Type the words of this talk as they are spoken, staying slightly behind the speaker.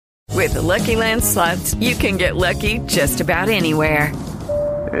With the Lucky Land Slots, you can get lucky just about anywhere.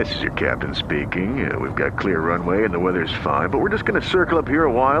 This is your captain speaking. We've got clear runway and the weather's fine, but we're just going to circle up here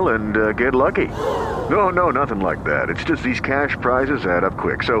a while and get lucky. No, nothing like that. It's just these cash prizes add up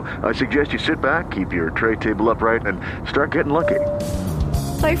quick. So I suggest you sit back, keep your tray table upright, and start getting lucky.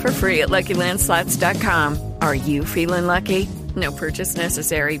 Play for free at LuckyLandSlots.com. Are you feeling lucky? No purchase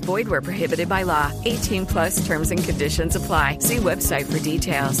necessary. Void where prohibited by law. 18+ terms and conditions apply. See website for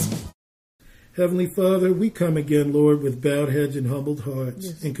details. Heavenly Father, we come again, Lord, with bowed heads and humbled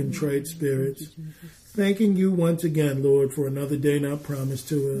hearts and contrite spirits, thanking you once again, Lord, for another day not promised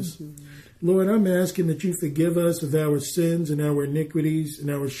to us. Lord, I'm asking that you forgive us of our sins and our iniquities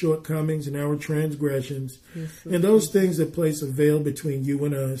and our shortcomings and our transgressions and those things that place a veil between you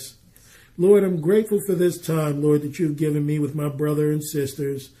and us. Lord, I'm grateful for this time, Lord, that you've given me with my brother and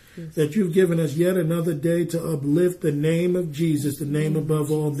sisters, that you've given us yet another day to uplift the name of Jesus, the name above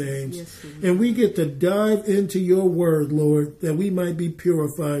all names. And we get to dive into your word, Lord, that we might be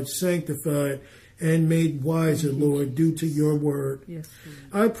purified, sanctified, and made wiser, Lord, due to your word.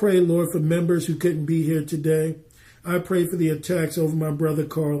 I pray, Lord, for members who couldn't be here today. I pray for the attacks over my brother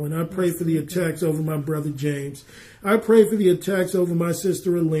Carl, and I pray for the attacks over my brother James. I pray for the attacks over my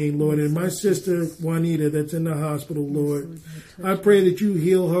sister Aline, Lord, and my sister Juanita that's in the hospital, Lord. I pray that you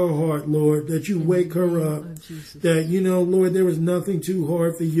heal her heart, Lord, that you wake her up, that, Lord, there is nothing too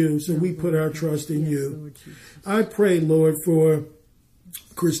hard for you, so we put our trust in you. I pray, Lord, for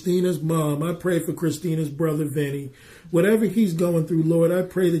Christina's mom. I pray for Christina's brother Vinny. Whatever he's going through, Lord, I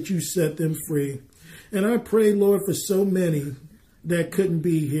pray that you set them free. And I pray, Lord, for so many that couldn't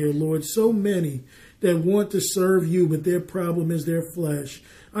be here, Lord, so many that want to serve you, but their problem is their flesh.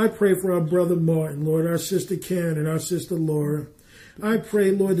 I pray for our brother Martin, Lord, our sister Karen, and our sister Laura. I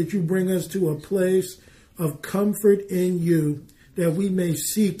pray, Lord, that you bring us to a place of comfort in you, that we may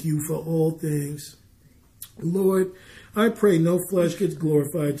seek you for all things. Lord, I pray no flesh gets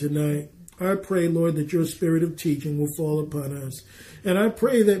glorified tonight. I pray, Lord, that your spirit of teaching will fall upon us. And I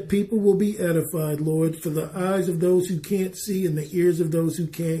pray that people will be edified, Lord, for the eyes of those who can't see and the ears of those who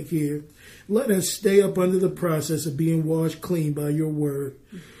can't hear. Let us stay up under the process of being washed clean by your word.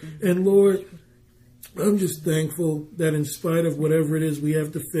 And Lord, I'm just thankful that in spite of whatever it is we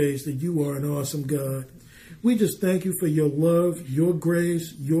have to face, that you are an awesome God. We just thank you for your love, your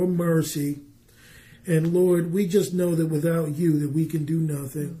grace, your mercy. And Lord, we just know that without you that we can do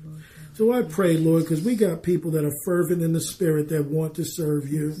nothing. So I pray, Lord, because we got people that are fervent in the spirit that want to serve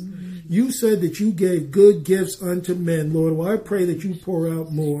you. You said that you gave good gifts unto men, Lord. Well, I pray that you pour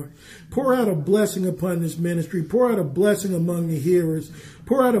out more. Pour out a blessing upon this ministry. Pour out a blessing among the hearers.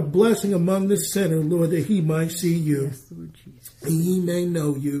 Pour out a blessing among the sinner, Lord, that he might see you and he may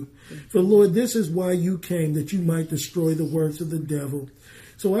know you. For, Lord, this is why you came, that you might destroy the works of the devil.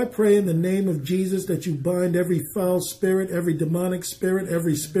 So I pray in the name of Jesus that you bind every foul spirit, every demonic spirit,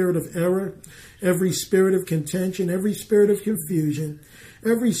 every spirit of error, every spirit of contention, every spirit of confusion,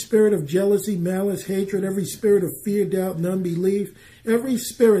 every spirit of jealousy, malice, hatred, every spirit of fear, doubt, and unbelief, every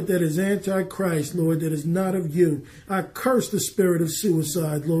spirit that is anti-Christ, Lord, that is not of you. I curse the spirit of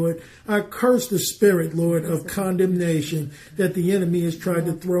suicide, Lord. I curse the spirit, Lord, of condemnation that the enemy has tried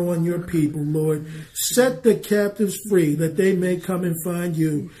to throw on your people, Lord. Set the captives free that they may come and find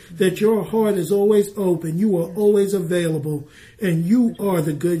you, that your heart is always open, you are always available, and you are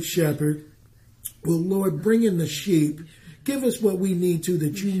the good shepherd. Well, Lord, bring in the sheep. Give us what we need to,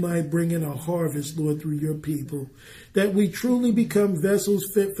 that you might bring in a harvest, Lord, through your people, that we truly become vessels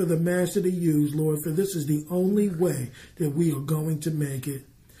fit for the master to use, Lord, for this is the only way that we are going to make it.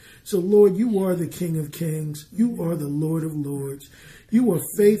 So, Lord, you are the King of Kings. You are the Lord of Lords. You are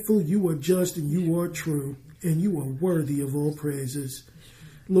faithful, you are just, and you are true, and you are worthy of all praises.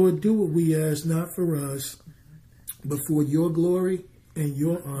 Lord, do what we ask, not for us, but for your glory and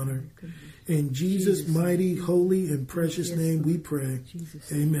your honor. In Jesus' mighty, holy, and precious name we pray.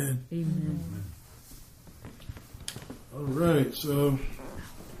 Amen. Amen. All right, so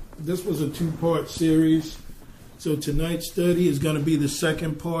this was a two-part series. So tonight's study is going to be the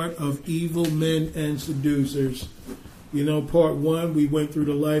second part of Evil Men and Seducers. You know, part one, we went through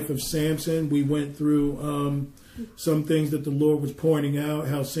the life of Samson. We went through some things that the Lord was pointing out,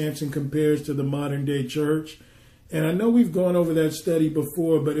 how Samson compares to the modern-day church. And I know we've gone over that study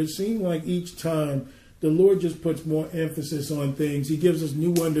before, but it seemed like each time the Lord just puts more emphasis on things. He gives us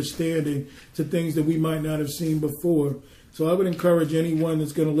new understanding to things that we might not have seen before. So I would encourage anyone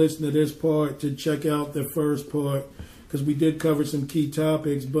that's going to listen to this part to check out the first part, because we did cover some key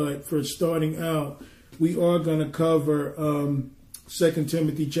topics. But for starting out, we are going to cover 2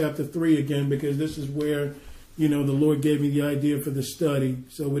 Timothy chapter 3 again, because this is where the Lord gave me the idea for the study.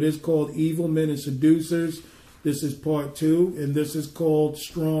 So it is called Evil Men and Seducers. This is part 2, and this is called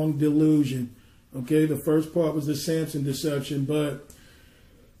Strong Delusion. Okay, the first part was the Samson deception, but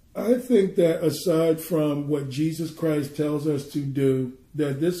I think that aside from what Jesus Christ tells us to do,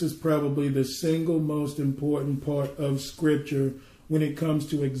 that this is probably the single most important part of Scripture when it comes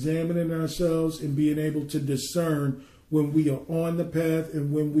to examining ourselves and being able to discern when we are on the path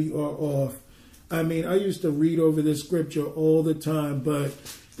and when we are off. I mean, I used to read over this Scripture all the time, but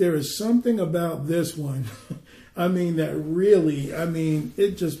there is something about this one that really,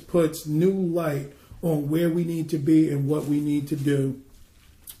 it just puts new light on where we need to be and what we need to do.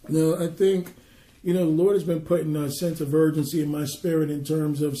 Now, I think, the Lord has been putting a sense of urgency in my spirit in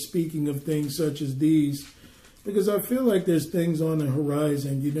terms of speaking of things such as these, because I feel like there's things on the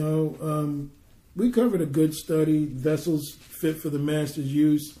horizon. We covered a good study, Vessels Fit for the Master's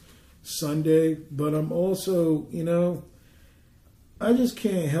Use, Sunday, but I'm also, I just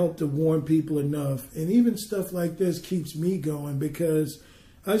can't help to warn people enough. And even stuff like this keeps me going because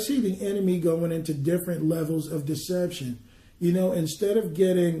I see the enemy going into different levels of deception. Instead of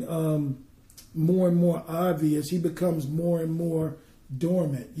getting more and more obvious, he becomes more and more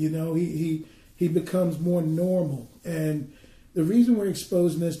dormant. He becomes more normal. And the reason we're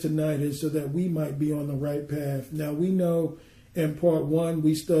exposing this tonight is so that we might be on the right path. Now, we know in part 1,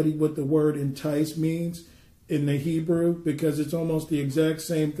 we studied what the word entice means in the Hebrew, because it's almost the exact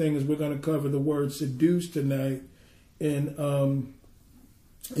same thing as we're going to cover the word seduce tonight in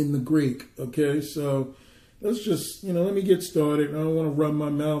the Greek. Okay, so let's just, let me get started. I don't want to run my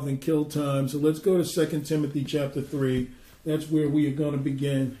mouth and kill time. So let's go to 2 Timothy chapter 3. That's where we are going to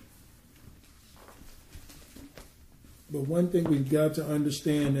begin. But one thing we've got to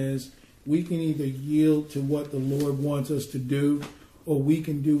understand is we can either yield to what the Lord wants us to do, or we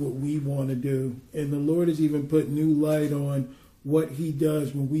can do what we want to do. And the Lord has even put new light on what he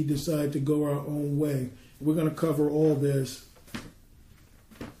does when we decide to go our own way. We're going to cover all this.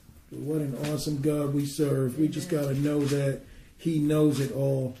 What an awesome God we serve. We just got to know that he knows it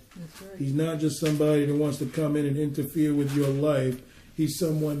all. That's right. He's not just somebody that wants to come in and interfere with your life. He's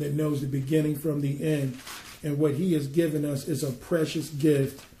someone that knows the beginning from the end. And what he has given us is a precious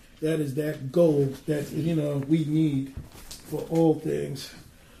gift. That is that gold that, we need for all things.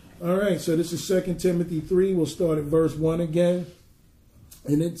 All right, so this is 2 Timothy 3. We'll start at verse 1 again.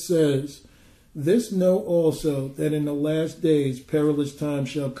 And it says, "This know also, that in the last days perilous times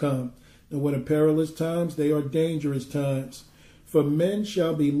shall come." And what are perilous times? They are dangerous times. "For men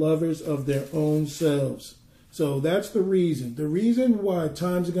shall be lovers of their own selves." So that's the reason. The reason why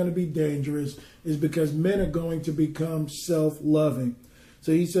times are going to be dangerous is because men are going to become self-loving.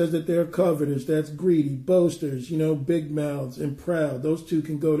 So he says that they're covetous, that's greedy, boasters, big mouths, and proud. Those two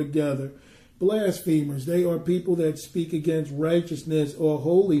can go together. Blasphemers, they are people that speak against righteousness or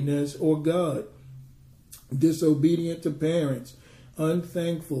holiness or God. Disobedient to parents,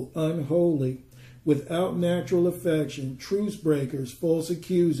 unthankful, unholy, without natural affection, truce breakers, false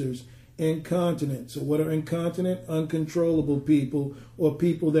accusers, incontinent. So what are incontinent? Uncontrollable people, or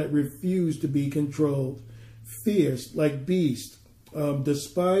people that refuse to be controlled. Fierce, like beasts.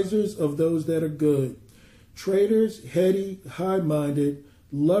 Despisers of those that are good. Traitors, heady, high-minded,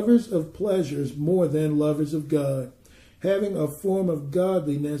 lovers of pleasures more than lovers of God, having a form of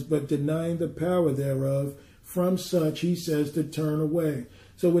godliness but denying the power thereof. From such he says to turn away.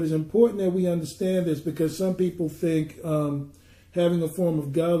 So it is important that we understand this, because some people think having a form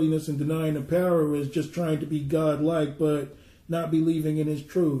of godliness and denying the power is just trying to be God-like but not believing in his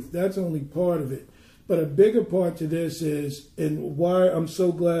truth. That's only part of it. But a bigger part to this is, and why I'm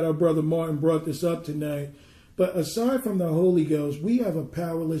so glad our brother Martin brought this up tonight, but aside from the Holy Ghost, we have a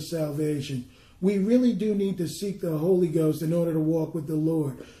powerless salvation. We really do need to seek the Holy Ghost in order to walk with the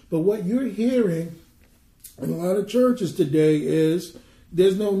Lord. But what you're hearing in a lot of churches today is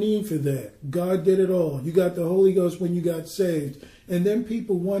there's no need for that. God did it all. You got the Holy Ghost when you got saved. And then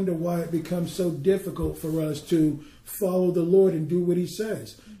people wonder why it becomes so difficult for us to follow the Lord and do what he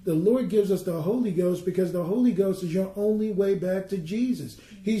says. The Lord gives us the Holy Ghost because the Holy Ghost is your only way back to Jesus.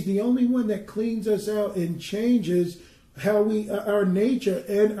 He's the only one that cleans us out and changes our nature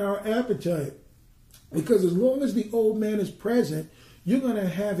and our appetite. Because as long as the old man is present, you're going to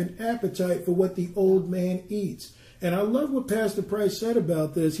have an appetite for what the old man eats. And I love what Pastor Price said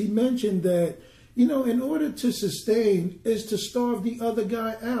about this. He mentioned that, in order to sustain is to starve the other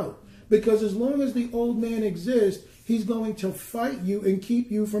guy out. Because as long as the old man exists, he's going to fight you and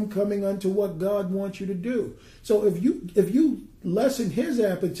keep you from coming unto what God wants you to do. So if you lessen his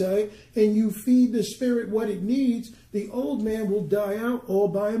appetite and you feed the spirit what it needs, the old man will die out all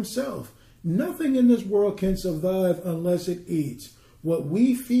by himself. Nothing in this world can survive unless it eats. What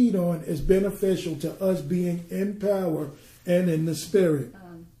we feed on is beneficial to us being in power and in the spirit.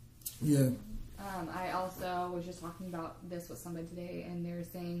 I also was just talking about this with somebody today, and they were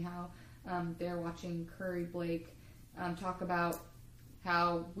saying how they're watching Curry Blake talk about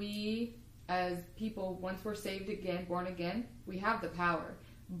how we, as people, once we're saved again, born again, we have the power,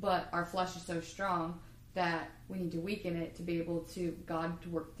 but our flesh is so strong that we need to weaken it to be able to God to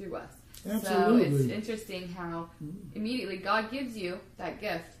work through us. Absolutely. So it's interesting how immediately God gives you that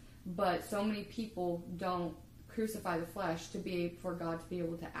gift, but so many people don't crucify the flesh for God to be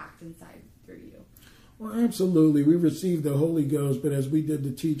able to act inside through you. Well, absolutely. We received the Holy Ghost, but as we did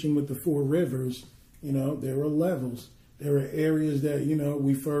the teaching with the 4 rivers, there are levels. There are areas that,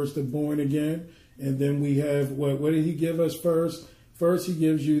 we first are born again, and then we have, what did he give us first? First, he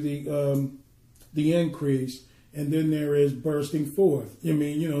gives you the increase, and then there is bursting forth. Then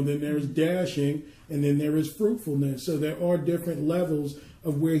there's dashing, and then there is fruitfulness. So there are different levels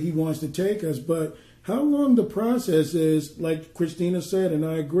of where he wants to take us. But how long the process is, like Christina said, and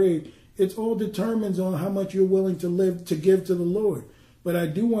I agree, it all determines on how much you're willing to give to the Lord. But I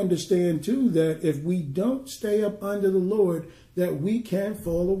do understand, too, that if we don't stay up under the Lord, that we can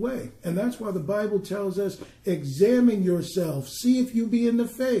fall away. And that's why the Bible tells us, examine yourself, see if you be in the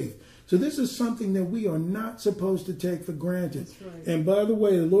faith. So this is something that we are not supposed to take for granted. That's right. And by the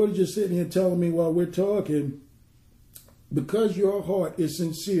way, the Lord is just sitting here telling me while we're talking, because your heart is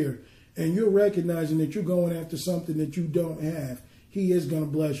sincere and you're recognizing that you're going after something that you don't have, he is going to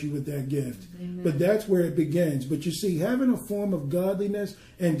bless you with that gift. Amen. But that's where it begins. But you see, having a form of godliness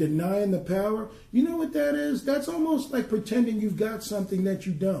and denying the power, you know what that is? That's almost like pretending you've got something that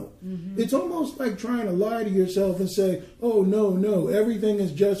you don't. Mm-hmm. It's almost like trying to lie to yourself and say, oh, no, everything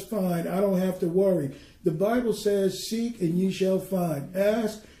is just fine. I don't have to worry. The Bible says, seek and ye shall find.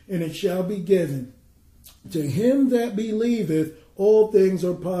 Ask and it shall be given. To him that believeth, all things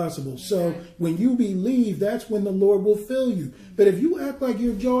are possible. So when you believe, that's when the Lord will fill you. But if you act like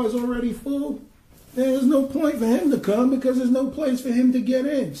your jar is already full, there's no point for him to come because there's no place for him to get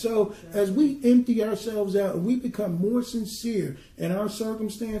in. So as we empty ourselves out and we become more sincere in our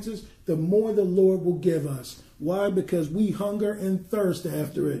circumstances, the more the Lord will give us. Why? Because we hunger and thirst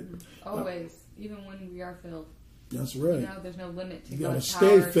after it. Always, even when we are filled. That's right. There's no limit to you gotta God's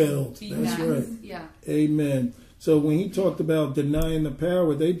stay power. filled. That's right. Yeah. Amen. So when he talked about denying the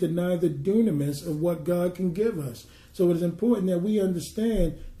power, they deny the dunamis of what God can give us. So it is important that we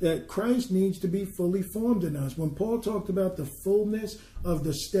understand that Christ needs to be fully formed in us. When Paul talked about the fullness of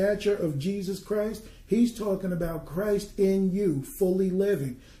the stature of Jesus Christ, he's talking about Christ in you, fully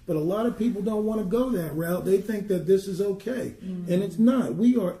living. But a lot of people don't want to go that route. They think that this is okay. Mm-hmm. And it's not.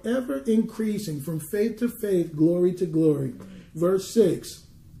 We are ever increasing from faith to faith, glory to glory. Mm-hmm. Verse 6,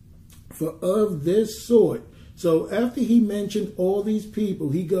 for of this sort. So after he mentioned all these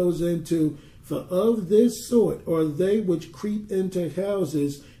people, he goes into, for of this sort are they which creep into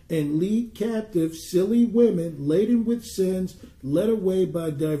houses and lead captive silly women laden with sins, led away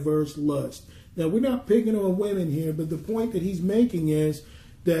by diverse lusts. Now, we're not picking on women here, but the point that he's making is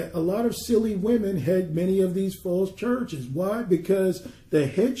that a lot of silly women head many of these false churches. Why? Because the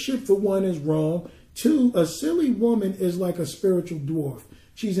headship, for one, is wrong. Two, a silly woman is like a spiritual dwarf.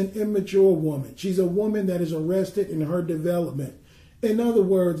 She's an immature woman. She's a woman that is arrested in her development. In other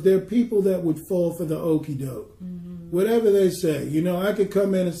words, there are people that would fall for the okie doke. Mm-hmm. Whatever they say. I could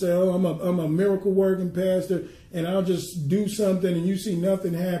come in and say, oh, I'm a miracle working pastor, and I'll just do something and you see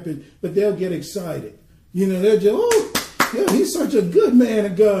nothing happen, but they'll get excited. They'll just, he's such a good man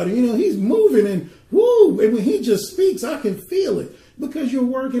of God. He's moving and woo, and when he just speaks, I can feel it because you're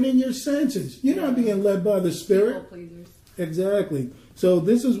working in your senses. You're not being led by the Spirit. People pleasers. Exactly. So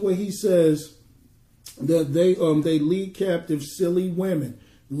this is what he says, that they lead captive silly women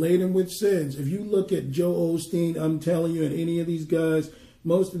laden with sins. If you look at Joe Osteen, I'm telling you, and any of these guys,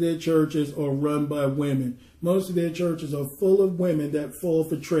 most of their churches are run by women. Most of their churches are full of women that fall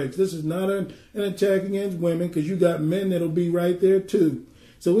for tricks. This is not an attack against women, because you got men that'll be right there too.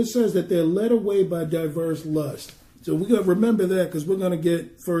 So it says that they're led away by diverse lust. So we got to remember that, because we're going to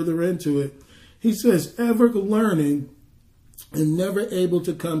get further into it. He says, ever learning and never able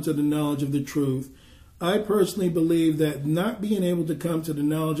to come to the knowledge of the truth. I personally believe that not being able to come to the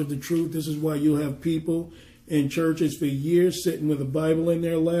knowledge of the truth, this is why you'll have people in churches for years sitting with a Bible in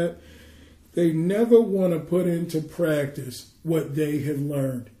their lap. They never want to put into practice what they have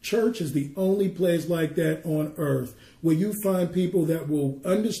learned. Church is the only place like that on earth where you find people that will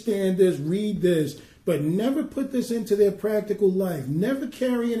understand this, read this, but never put this into their practical life, never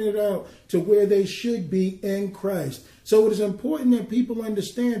carrying it out to where they should be in Christ. So it is important that people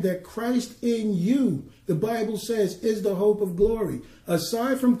understand that Christ in you, the Bible says, is the hope of glory.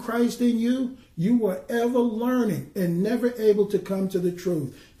 Aside from Christ in you, you are ever learning and never able to come to the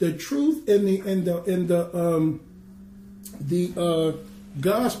truth. The truth in the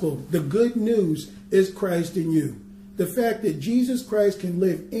gospel, the good news, is Christ in you. The fact that Jesus Christ can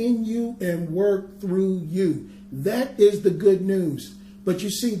live in you and work through you. That is the good news. But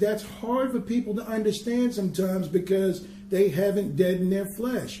you see, that's hard for people to understand sometimes because they haven't deadened their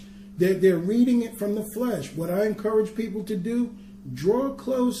flesh. They're reading it from the flesh. What I encourage people to do, draw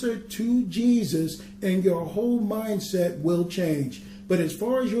closer to Jesus and your whole mindset will change. But as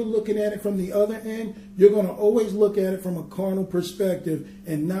far as you're looking at it from the other end, you're going to always look at it from a carnal perspective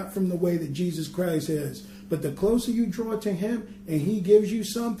and not from the way that Jesus Christ has. But the closer you draw to him and he gives you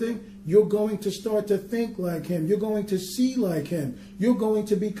something, you're going to start to think like him. You're going to see like him. You're going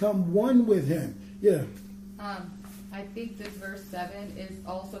to become one with him. Yeah. I think this verse 7 is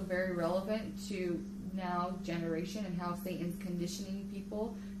also very relevant to now generation and how Satan's conditioning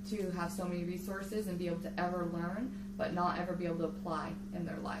people to have so many resources and be able to ever learn, but not ever be able to apply in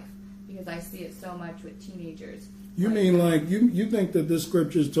their life. Because I see it so much with teenagers. You mean like you think that this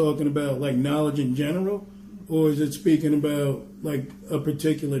scripture is talking about like knowledge in general? Or is it speaking about like a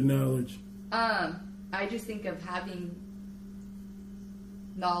particular knowledge? I just think of having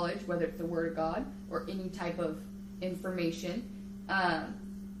knowledge, whether it's the Word of God or any type of information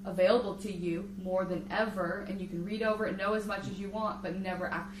available to you more than ever, and you can read over it, know as much as you want, but never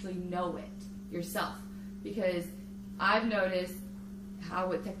actually know it yourself. Because I've noticed how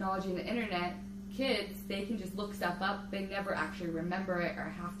with technology and the internet, kids, they can just look stuff up, they never actually remember it or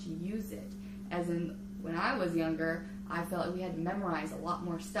have to use it. As in, when I was younger, I felt like we had to memorize a lot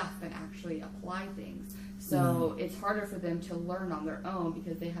more stuff and actually apply things. So it's harder for them to learn on their own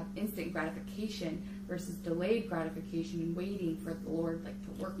because they have instant gratification versus delayed gratification and waiting for the Lord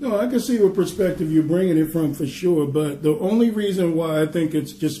to work. No, I can see what perspective you're bringing it from for sure. But the only reason why I think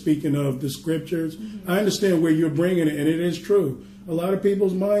it's just speaking of the scriptures, I understand where you're bringing it, and it is true. A lot of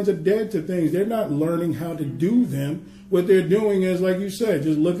people's minds are dead to things. They're not learning how to do them. What they're doing is, like you said,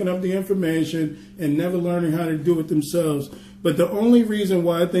 just looking up the information and never learning how to do it themselves. But the only reason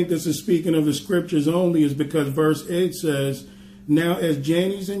why I think this is speaking of the scriptures only is because verse 8 says, "Now as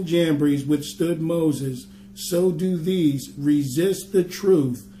Jannes and Jambres withstood Moses, so do these resist the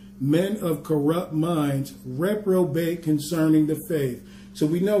truth. Men of corrupt minds reprobate concerning the faith." So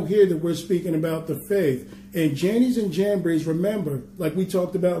we know here that we're speaking about the faith. And Jannes and Jambres, remember, like we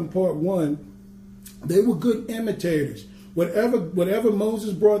talked about in part 1, they were good imitators. Whatever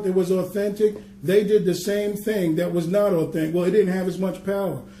Moses brought that was authentic, they did the same thing that was not authentic. Well, it didn't have as much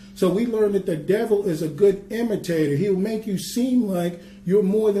power. So we learned that the devil is a good imitator. He'll make you seem like you're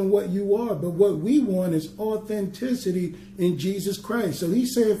more than what you are. But what we want is authenticity in Jesus Christ. So he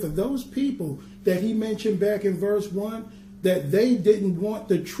said for those people that he mentioned back in verse 1, that they didn't want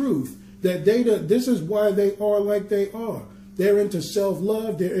the truth, that this is why they are like they are. They're into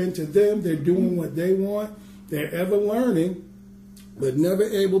self-love. They're into them. They're doing what they want. They're ever learning, but never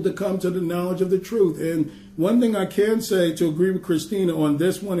able to come to the knowledge of the truth. And one thing I can say, to agree with Christina on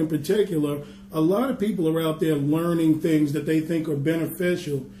this one in particular, a lot of people are out there learning things that they think are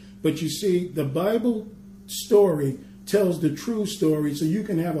beneficial. But you see, the Bible story tells the true story so you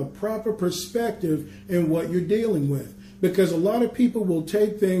can have a proper perspective in what you're dealing with. Because a lot of people will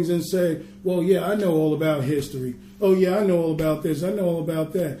take things and say, well, yeah, I know all about history. Oh, yeah, I know all about this. I know all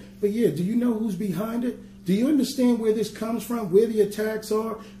about that. But yeah, do you know who's behind it? Do you understand where this comes from, where the attacks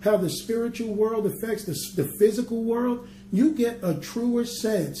are, how the spiritual world affects the physical world? You get a truer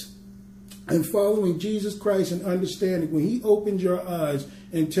sense in following Jesus Christ and understanding when he opens your eyes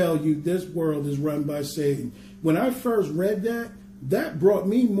and tells you this world is run by Satan. When I first read that brought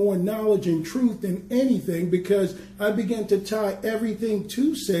me more knowledge and truth than anything, because I began to tie everything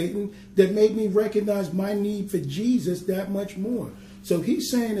to Satan that made me recognize my need for Jesus that much more. So he's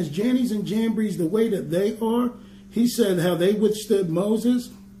saying as Jannes and Jambres, the way that they are, he said how they withstood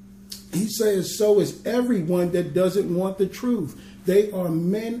Moses. He says so is everyone that doesn't want the truth. They are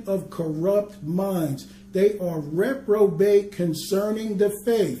men of corrupt minds. They are reprobate concerning the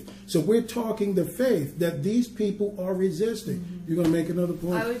faith. So we're talking the faith that these people are resisting. Mm-hmm. You're going to make another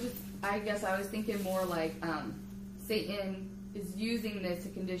point? I guess I was thinking more like Satan is using this to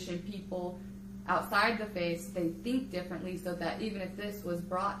condition people outside the faith so they think differently, so that even if this was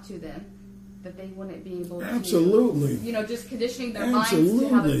brought to them, that they wouldn't be able to. Absolutely. Just conditioning their minds to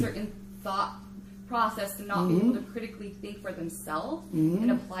have a certain thought process and not be able to critically think for themselves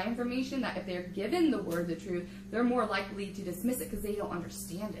and apply information, that if they're given the word, the truth, they're more likely to dismiss it because they don't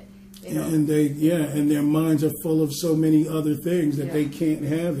understand it. And their minds are full of so many other things that they can't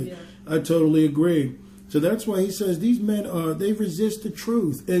have it. I totally agree. So that's why he says these men they resist the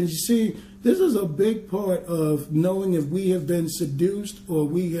truth. And you see, this is a big part of knowing if we have been seduced or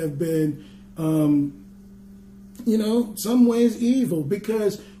we have been, some ways evil.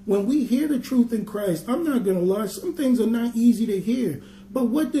 Because when we hear the truth in Christ, I'm not going to lie, some things are not easy to hear. But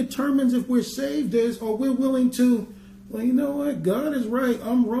what determines if we're saved is, or we're willing to, well, you know what? God is right.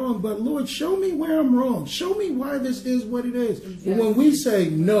 I'm wrong. But Lord, show me where I'm wrong. Show me why this is what it is. Exactly. And when we say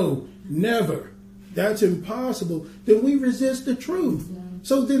no, never, that's impossible, then we resist the truth. Yeah.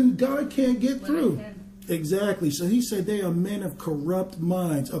 So then God can't get through. Exactly. So he said they are men of corrupt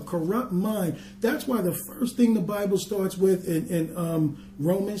minds. A corrupt mind. That's why the first thing the Bible starts with in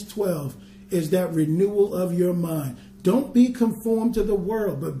Romans 12 is that renewal of your mind. Don't be conformed to the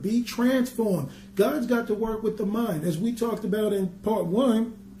world, but be transformed. God's got to work with the mind. As we talked about in part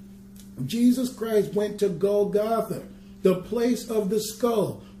 1, Jesus Christ went to Golgotha, the place of the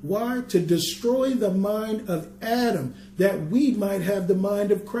skull. Why? To destroy the mind of Adam, that we might have the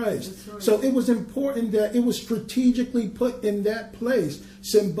mind of Christ. Right. So it was important that it was strategically put in that place,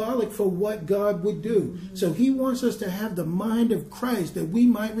 symbolic for what God would do. Mm-hmm. So he wants us to have the mind of Christ that we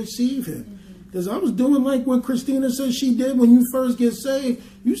might receive him. Because I was doing like what Christina says she did when you first get saved.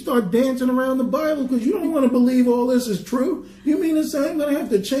 You start dancing around the Bible because you don't want to believe all this is true. You mean to say I'm going to have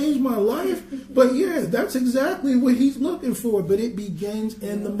to change my life? But yeah, that's exactly what he's looking for. But it begins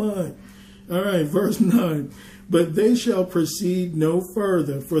in the mind. All right, verse 9. But they shall proceed no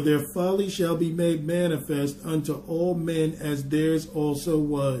further, for their folly shall be made manifest unto all men, as theirs also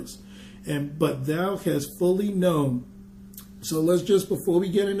was. But thou hast fully known. So let's just, before we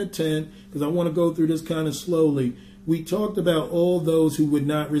get into 10, because I want to go through this kind of slowly, we talked about all those who would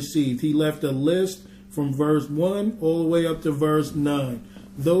not receive. He left a list from verse 1 all the way up to verse 9.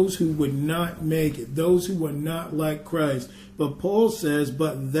 Those who would not make it, those who were not like Christ. But Paul says,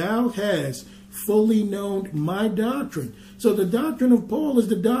 but thou hast fully known my doctrine. So the doctrine of Paul is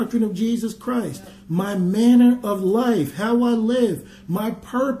the doctrine of Jesus Christ. My manner of life, how I live, my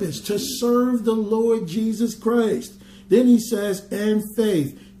purpose to serve the Lord Jesus Christ. Then he says, and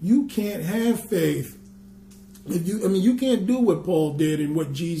faith. You can't have faith. You can't do what Paul did and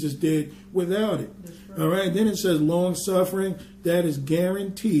what Jesus did without it. Right. All right. Then it says long suffering. That is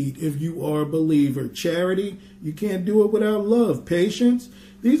guaranteed if you are a believer. Charity. You can't do it without love. Patience.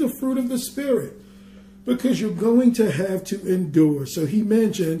 These are fruit of the Spirit. Because you're going to have to endure. So he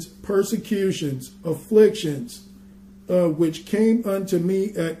mentions persecutions, afflictions, which came unto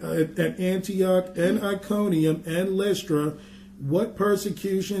me at Antioch and Iconium and Lystra, what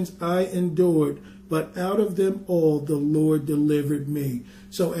persecutions I endured, but out of them all the Lord delivered me.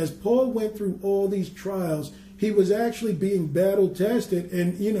 So as Paul went through all these trials, he was actually being battle tested,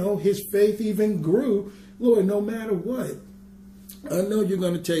 and his faith even grew. Lord, no matter what, I know you're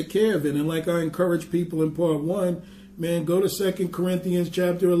going to take care of it. And like I encourage people in part 1, man, go to 2 Corinthians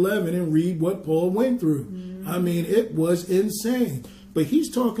chapter 11 and read what Paul went through. Mm-hmm. I mean, it was insane. But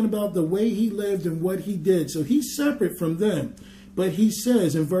he's talking about the way he lived and what he did. So he's separate from them. But he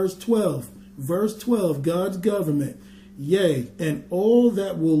says in verse 12, God's government, yea, and all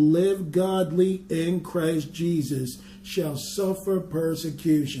that will live godly in Christ Jesus shall suffer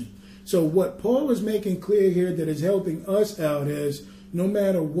persecution. So what Paul is making clear here that is helping us out is no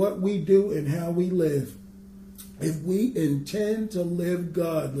matter what we do and how we live, if we intend to live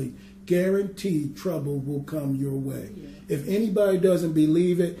godly, guaranteed trouble will come your way. Yeah. If anybody doesn't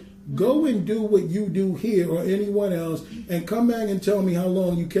believe it, go and do what you do here or anyone else and come back and tell me how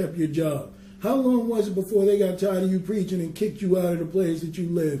long you kept your job. How long was it before they got tired of you preaching and kicked you out of the place that you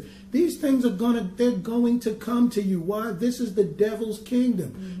live? These things they're going to come to you. Why? This is the devil's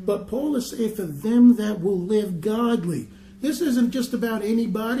kingdom. Mm-hmm. But Paul is saying for them that will live godly. This isn't just about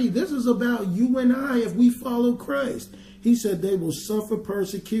anybody. This is about you and I if we follow Christ. He said they will suffer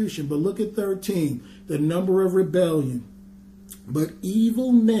persecution. But look at 13, the number of rebellion. But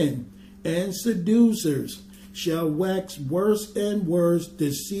evil men and seducers shall wax worse and worse,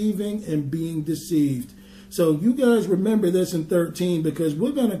 deceiving and being deceived. So you guys remember this in 13 because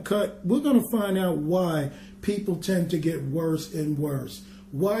we're going to find out why people tend to get worse and worse.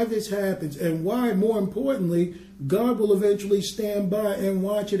 Why this happens and why, more importantly, God will eventually stand by and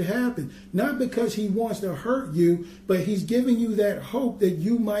watch it happen. Not because he wants to hurt you, but he's giving you that hope that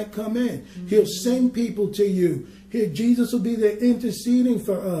you might come in. Mm-hmm. He'll send people to you. Here, Jesus will be there interceding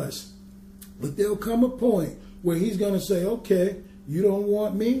for us. But there'll come a point where he's going to say, okay, you don't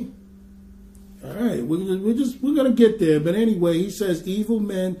want me? All right, we're going to get there. But anyway, he says, evil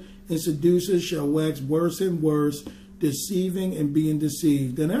men and seducers shall wax worse and worse, deceiving and being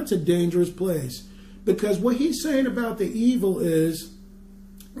deceived. And that's a dangerous place, because what he's saying about the evil is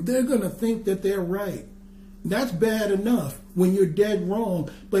they're going to think that they're right. That's bad enough when you're dead wrong,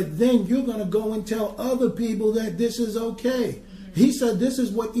 but then you're going to go and tell other people that this is okay. He said this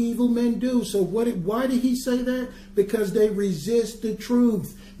is what evil men do. So why did he say that? Because they resist the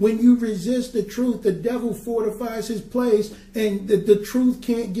truth. When you resist the truth, the devil fortifies his place and the truth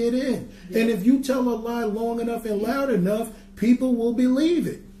can't get in. Yeah. And if you tell a lie long enough and loud enough, people will believe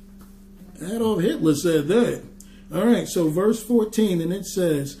it. Adolf Hitler said that. All right, so verse 14, and it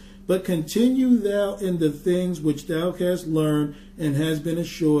says, but continue thou in the things which thou hast learned and has been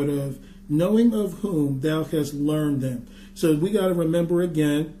assured of, knowing of whom thou hast learned them. So we got to remember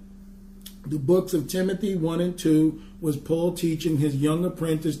again, the books of Timothy 1 and 2 was Paul teaching his young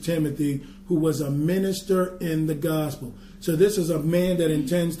apprentice Timothy, who was a minister in the gospel. So this is a man that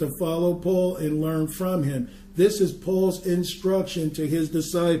intends to follow Paul and learn from him. This is Paul's instruction to his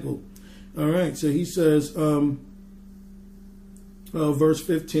disciple. All right, so he says, verse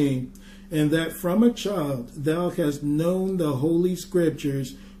 15, and that from a child thou hast known the holy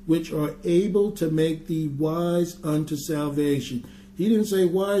scriptures, which are able to make thee wise unto salvation. He didn't say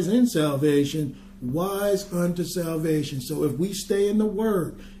wise in salvation, wise unto salvation. So if we stay in the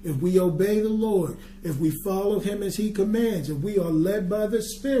word, if we obey the Lord, if we follow him as he commands, if we are led by the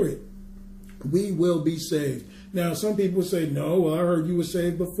Spirit, we will be saved. Now, some people say, no, I heard you were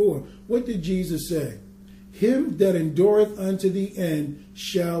saved before. What did Jesus say? Him that endureth unto the end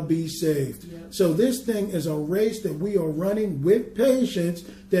shall be saved. Yep. So this thing is a race that we are running with patience,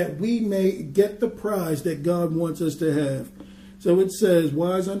 that we may get the prize that God wants us to have. So it says,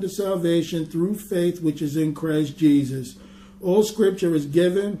 wise unto salvation through faith which is in Christ Jesus. All scripture is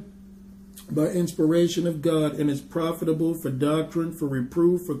given by inspiration of God and is profitable for doctrine, for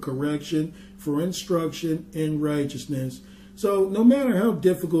reproof, for correction, for instruction in righteousness. So no matter how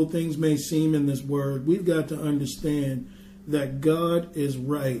difficult things may seem in this word, we've got to understand that God is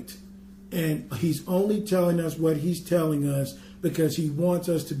right. And he's only telling us what he's telling us because he wants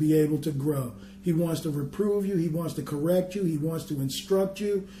us to be able to grow. He wants to reprove you. He wants to correct you. He wants to instruct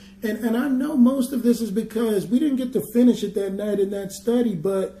you. And I know most of this is because we didn't get to finish it that night in that study,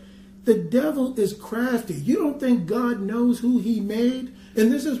 but the devil is crafty. You don't think God knows who he made?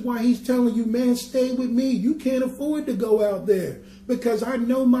 And this is why he's telling you, man, stay with me. You can't afford to go out there because I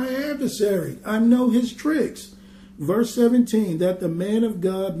know my adversary. I know his tricks. Verse 17, that the man of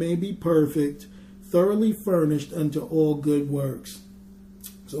God may be perfect, thoroughly furnished unto all good works.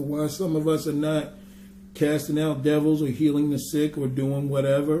 So why some of us are not casting out devils or healing the sick or doing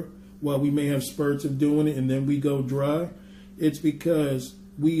whatever, while we may have spurts of doing it and then we go dry, it's because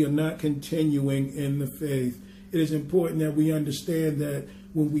we are not continuing in the faith. It is important that we understand that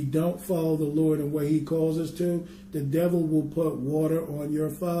when we don't follow the Lord and what he calls us to, the devil will put water on your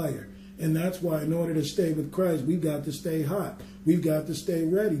fire. And that's why in order to stay with Christ, we've got to stay hot. We've got to stay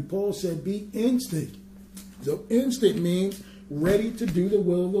ready. Paul said, be instant. So instant means ready to do the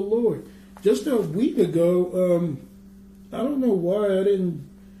will of the Lord. Just a week ago, I don't know why I didn't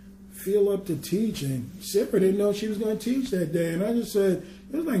feel up to teaching. Sipper didn't know she was going to teach that day. And I just said,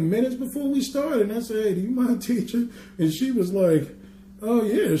 it was like minutes before we started. And I said, hey, do you mind teaching? And she was like, oh,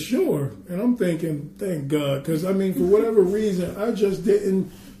 yeah, sure. And I'm thinking, thank God. Because, I mean, for whatever reason, I just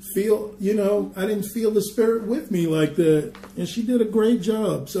didn't feel, I didn't feel the Spirit with me like that. And she did a great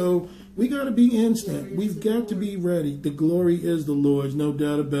job. So we got to be instant. We've got to be ready. The glory is the Lord's, no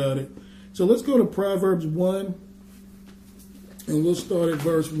doubt about it. So let's go to Proverbs 1. And we'll start at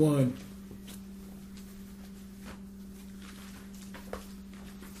verse 1.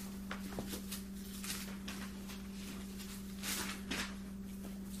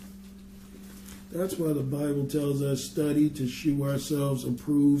 That's why the Bible tells us, study to shew ourselves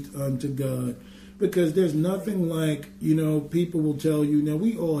approved unto God. Because there's nothing like, people will tell you, now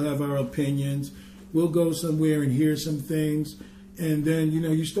we all have our opinions. We'll go somewhere and hear some things. And then,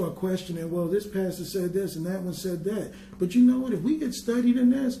 you start questioning, well, this pastor said this and that one said that. But you know what? If we get studied in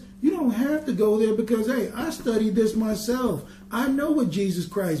this, you don't have to go there because, hey, I studied this myself. I know what Jesus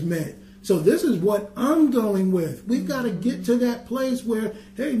Christ meant. So this is what I'm going with. We've got to get to that place where,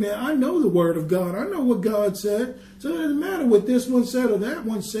 hey, man, I know the word of God. I know what God said. So it doesn't matter what this one said or that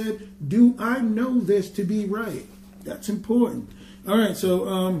one said. Do I know this to be right? That's important. All right,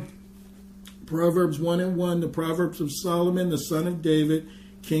 so Proverbs 1:1, the Proverbs of Solomon, the son of David,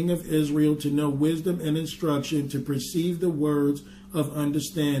 king of Israel, to know wisdom and instruction, to perceive the words of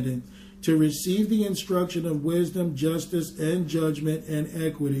understanding. to receive the instruction of wisdom, justice, and judgment, and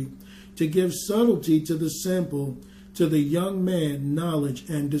equity, to give subtlety to the simple, to the young man knowledge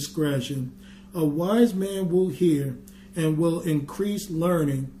and discretion. A wise man will hear and will increase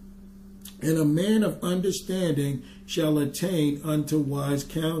learning, and a man of understanding shall attain unto wise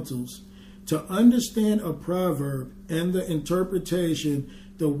counsels. To understand a proverb and the interpretation,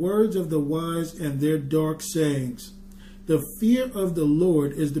 the words of the wise and their dark sayings. The fear of the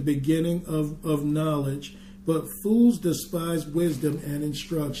Lord is the beginning of knowledge, but fools despise wisdom and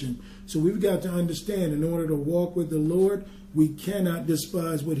instruction. So we've got to understand, in order to walk with the Lord, we cannot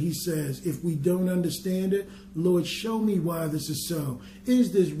despise what he says. If we don't understand it, Lord, show me why this is so.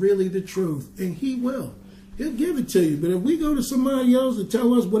 Is this really the truth? And he will. He'll give it to you. But if we go to somebody else to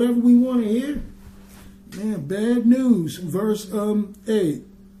tell us whatever we want to hear, man, bad news. Verse 8.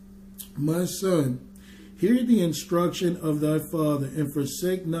 My son, hear the instruction of thy father, and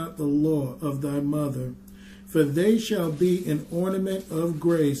forsake not the law of thy mother. For they shall be an ornament of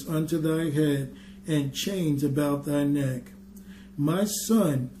grace unto thy head, and chains about thy neck. My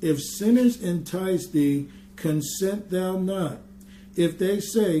son, if sinners entice thee, consent thou not. If they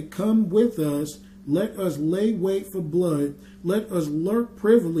say, come with us, let us lay wait for blood, let us lurk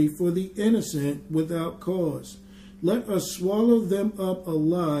privily for the innocent without cause. Let us swallow them up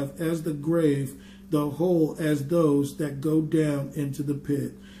alive as the grave, the whole as those that go down into the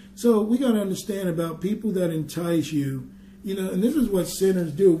pit. So we got to understand about people that entice you, and this is what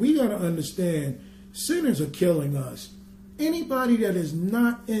sinners do. We got to understand sinners are killing us. Anybody that is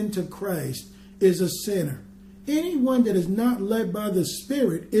not into Christ is a sinner. Anyone that is not led by the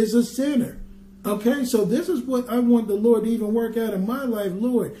Spirit is a sinner. Okay, so this is what I want the Lord to even work out in my life.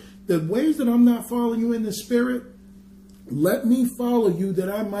 Lord, the ways that I'm not following you in the Spirit, let me follow you that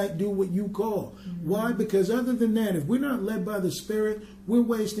I might do what you call. Why? Because other than that, if we're not led by the Spirit, we're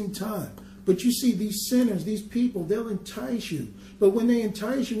wasting time. But you see, these sinners, these people, they'll entice you. But when they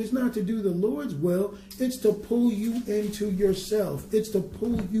entice you, it's not to do the Lord's will. It's to pull you into yourself. It's to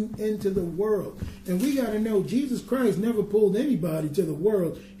pull you into the world. And we got to know Jesus Christ never pulled anybody to the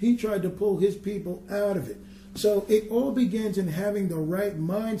world. He tried to pull his people out of it. So it all begins in having the right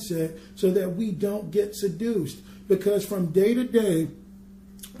mindset so that we don't get seduced. Because from day to day,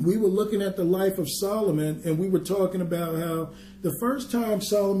 we were looking at the life of Solomon, and we were talking about how the first time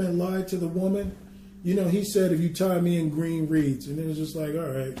Solomon lied to the woman, he said, if you tie me in green reeds. And it was just like,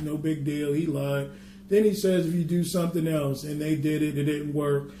 all right, no big deal. He lied. Then he says, if you do something else, and they did it, it didn't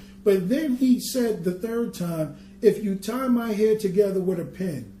work. But then he said the third time, if you tie my hair together with a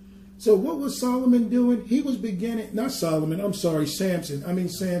pin. So what was Solomon doing? He was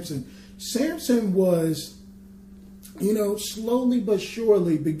Samson. Samson was, slowly but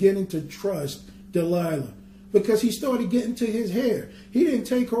surely beginning to trust Delilah, because he started getting to his hair. He didn't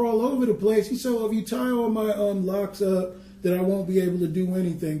take her all over the place. He said, well, if you tie all my locks up, then I won't be able to do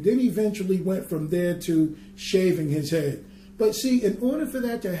anything. Then he eventually went from there to shaving his head. But see, in order for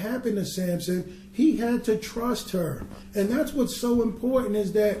that to happen to Samson, he had to trust her. And that's what's so important,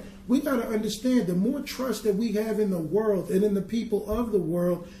 is that we got to understand, the more trust that we have in the world and in the people of the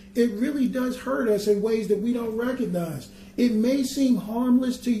world, it really does hurt us in ways that we don't recognize. It may seem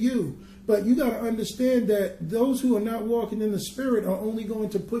harmless to you, but you got to understand that those who are not walking in the Spirit are only going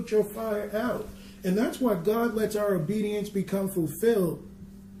to put your fire out. And that's why God lets our obedience become fulfilled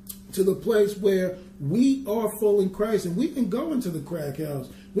to the place where we are full in Christ, and we can go into the crack house.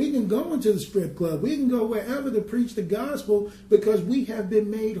 We can go into the strip club. We can go wherever to preach the gospel, because we have been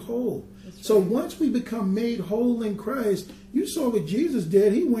made whole. Right. So once we become made whole in Christ, you saw what Jesus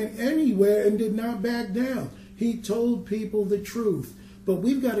did. He went anywhere and did not back down. He told people the truth. But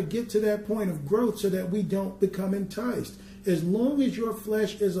we've got to get to that point of growth so that we don't become enticed. As long as your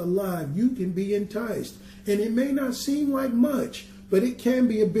flesh is alive, you can be enticed. And it may not seem like much, but it can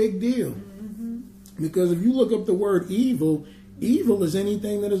be a big deal. Because if you look up the word evil, evil is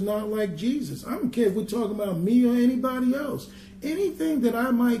anything that is not like Jesus. I don't care if we're talking about me or anybody else. Anything that I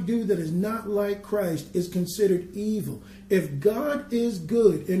might do that is not like Christ is considered evil. If God is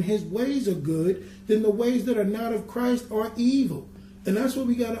good and his ways are good, then the ways that are not of Christ are evil. And that's what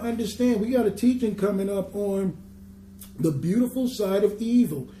we got to understand. We got a teaching coming up on the beautiful side of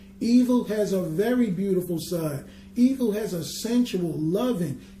evil. Evil has a very beautiful side. Evil has a sensual,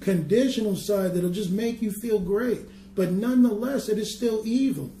 loving, conditional side that'll just make you feel great. But nonetheless, it is still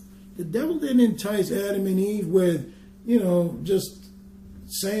evil. The devil didn't entice Adam and Eve with, just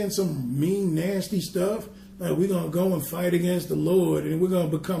saying some mean, nasty stuff. Like, we're going to go and fight against the Lord, and we're going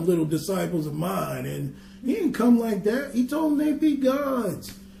to become little disciples of mine. And he didn't come like that. He told them they'd be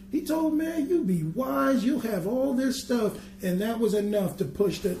gods. He told man, you be wise, you'll have all this stuff. And that was enough to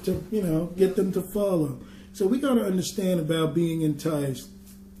push that, to, get them to follow. So we got to understand about being enticed.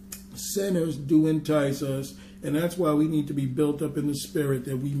 Sinners do entice us. And that's why we need to be built up in the spirit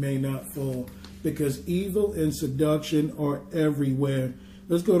that we may not fall. Because evil and seduction are everywhere.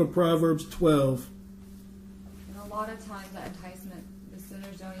 Let's go to Proverbs 12. And a lot of times that enticement, the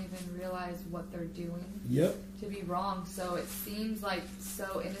sinners don't even realize what they're doing. Yep. To be wrong. So it seems like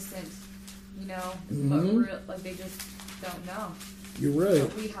so innocent, but they just don't know. You're right. So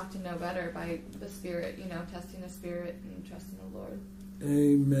we have to know better by the Spirit, testing the Spirit and trusting the Lord.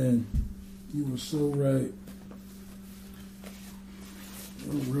 Amen. You are so right.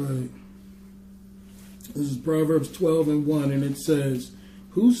 All right. This is Proverbs 12:1, and it says,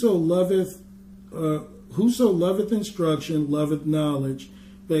 Whoso loveth instruction loveth knowledge,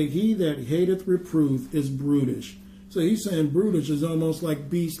 but he that hateth reproof is brutish. So he's saying brutish is almost like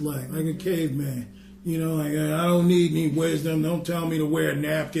beast-like, like a caveman. Like, I don't need any wisdom. Don't tell me to wear a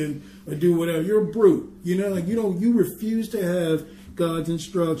napkin or do whatever. You're a brute. You refuse to have God's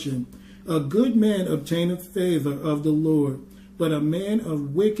instruction. A good man obtaineth favor of the Lord, but a man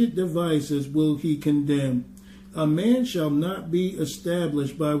of wicked devices will he condemn. A man shall not be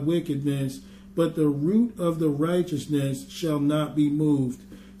established by wickedness, but the root of the righteousness shall not be moved.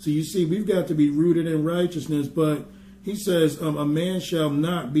 So you see, we've got to be rooted in righteousness, but he says a man shall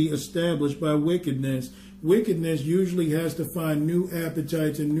not be established by wickedness. Wickedness usually has to find new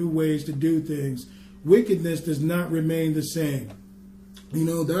appetites and new ways to do things. Wickedness does not remain the same.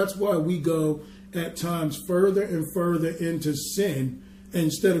 That's why we go at times further and further into sin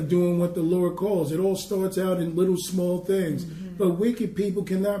instead of doing what the Lord calls. It all starts out in little small things. Mm-hmm. But wicked people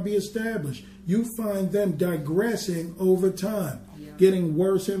cannot be established. You find them digressing over time, getting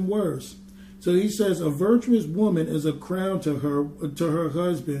worse and worse. So he says, a virtuous woman is a crown to her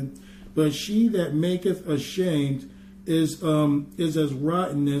husband, but she that maketh ashamed is as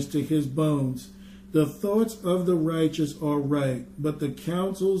rottenness to his bones. The thoughts of the righteous are right, but the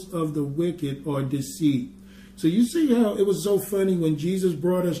counsels of the wicked are deceit. So you see how it was so funny when Jesus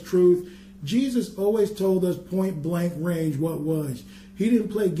brought us truth. Jesus always told us point blank range what was. He didn't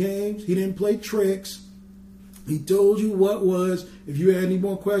play games. He didn't play tricks. He told you what was. If you had any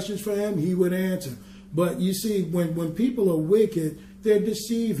more questions for him, he would answer. But you see, when people are wicked, they're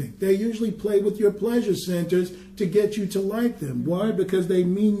deceiving. They usually play with your pleasure centers to get you to like them. Why? Because they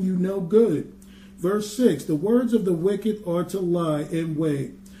mean you no good. Verse 6, the words of the wicked are to lie in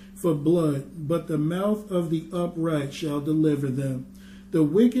wait for blood, but the mouth of the upright shall deliver them. The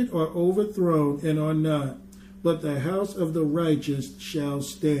wicked are overthrown and are not, but the house of the righteous shall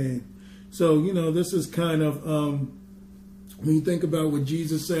stand. So, this is kind of, when you think about what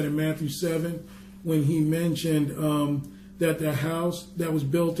Jesus said in Matthew 7, when he mentioned that the house that was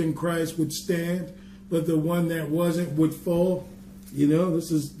built in Christ would stand, but the one that wasn't would fall.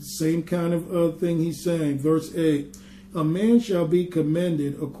 This is the same kind of thing he's saying. Verse 8, a man shall be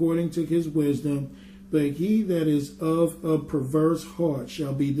commended according to his wisdom, but he that is of a perverse heart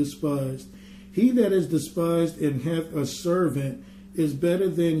shall be despised. He that is despised and hath a servant is better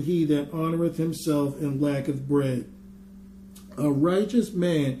than he that honoreth himself and lacketh bread. A righteous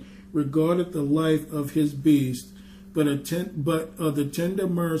man regardeth the life of his beast, but the tender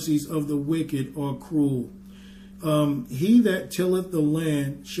mercies of the wicked are cruel. He that tilleth the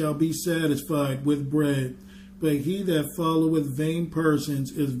land shall be satisfied with bread, but he that followeth vain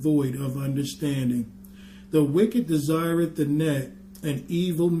persons is void of understanding. The wicked desireth the net, and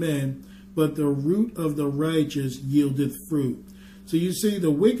evil men, but the root of the righteous yieldeth fruit. So you see,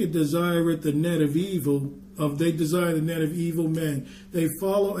 the wicked desireth the net of evil. They desire the net of evil men. They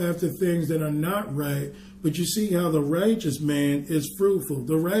follow after things that are not right. But you see how the righteous man is fruitful.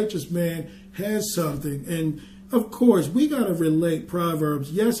 The righteous man has something. And of course, we got to relate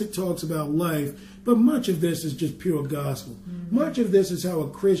Proverbs. Yes, it talks about life, but much of this is just pure gospel. Mm-hmm. Much of this is how a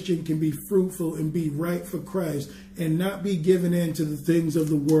Christian can be fruitful and be right for Christ and not be given in to the things of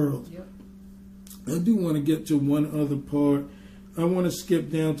the world. Yep. I do want to get to one other part. I want to skip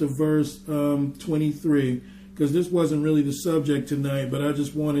down to verse 23, because this wasn't really the subject tonight, but I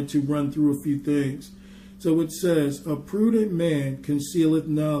just wanted to run through a few things. So it says, a prudent man concealeth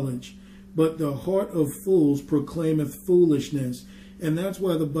knowledge, but the heart of fools proclaimeth foolishness. And that's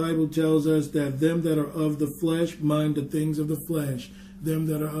why the Bible tells us that them that are of the flesh mind the things of the flesh. Them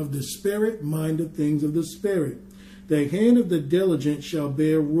that are of the Spirit mind the things of the Spirit. The hand of the diligent shall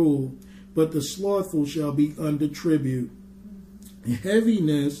bear rule, but the slothful shall be under tribute.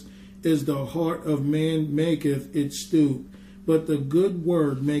 Heaviness is the heart of man maketh it stoop, but the good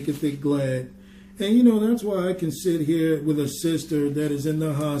word maketh it glad. And that's why I can sit here with a sister that is in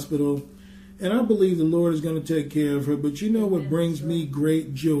the hospital, and I believe the Lord is going to take care of her. But what brings me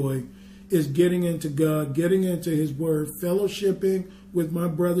great joy is getting into God, getting into His Word, fellowshipping with my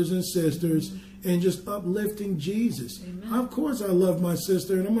brothers and sisters, and just uplifting Jesus. Amen. Of course, I love my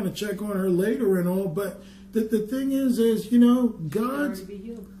sister, and I'm going to check on her later and all, but the thing is God,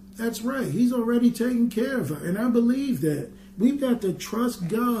 that's right. He's already taken care of her, and I believe that. We've got to trust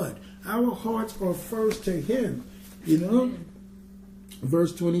God. Our hearts are first to Him, Amen.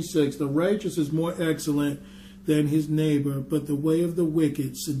 Verse 26, the righteous is more excellent than his neighbor, but the way of the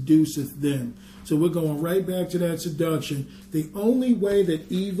wicked seduceth them. So we're going right back to that seduction. The only way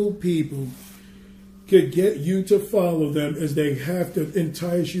that evil people could get you to follow them is they have to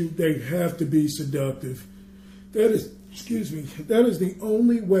entice you. They have to be seductive. That is the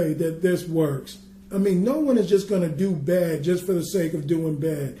only way that this works. I mean, no one is just going to do bad just for the sake of doing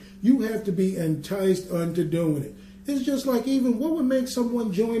bad. You have to be enticed unto doing it. It's just like even what would make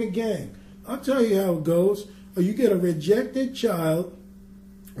someone join a gang? I'll tell you how it goes. Or you get a rejected child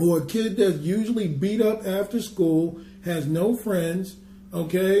or a kid that's usually beat up after school, has no friends,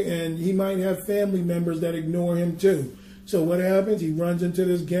 okay, and he might have family members that ignore him too. So what happens? He runs into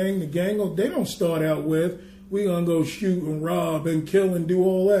this gang. The gang, they don't start out with, we're going to go shoot and rob and kill and do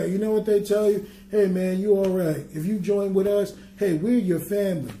all that. You know what they tell you? Hey, man, you all right. If you join with us, hey, we're your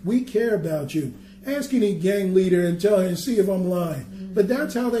family. We care about you. Ask any gang leader and tell him and see if I'm lying. Mm-hmm. But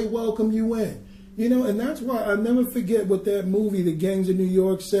that's how they welcome you in. And that's why I'll never forget what that movie, The Gangs of New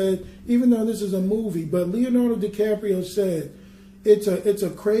York, said, even though this is a movie. But Leonardo DiCaprio said, it's a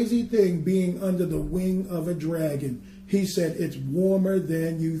crazy thing being under the wing of a dragon. He said, it's warmer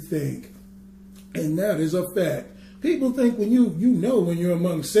than you think. And that is a fact. People think when when you're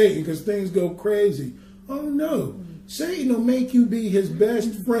among Satan because things go crazy. Oh, no. Satan will make you be his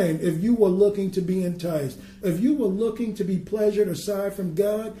best friend if you were looking to be enticed. If you were looking to be pleasured aside from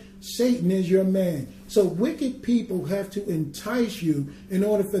God, Satan is your man. So wicked people have to entice you in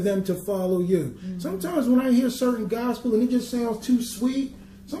order for them to follow you. Mm-hmm. Sometimes when I hear certain gospel and it just sounds too sweet,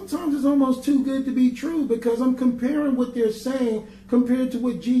 sometimes it's almost too good to be true because I'm comparing what they're saying compared to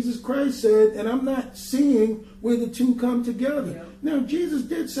what Jesus Christ said, and I'm not seeing where the two come together. Yep. Now, Jesus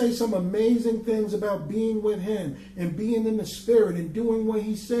did say some amazing things about being with Him and being in the Spirit and doing what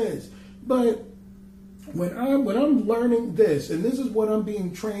He says. But when I'm learning this, and this is what I'm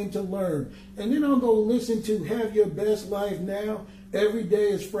being trained to learn, and then I'll go listen to Have Your Best Life Now. Every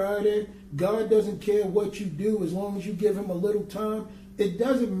day is Friday. God doesn't care what you do as long as you give Him a little time. It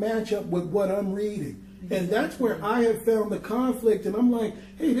doesn't match up with what I'm reading. And that's where I have found the conflict. And I'm like,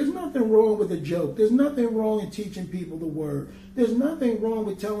 hey, there's nothing wrong with a joke. There's nothing wrong in teaching people the word. There's nothing wrong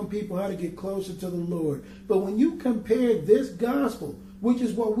with telling people how to get closer to the Lord. But when you compare this gospel, which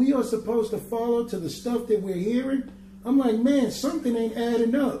is what we are supposed to follow, to the stuff that we're hearing, I'm like, man, something ain't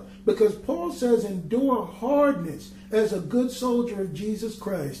adding up. Because Paul says, endure hardness as a good soldier of Jesus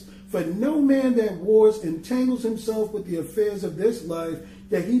Christ. For no man that wars entangles himself with the affairs of this life,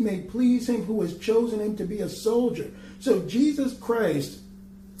 that he may please Him who has chosen him to be a soldier. So Jesus Christ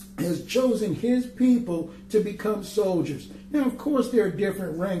has chosen His people to become soldiers. Now, of course, there are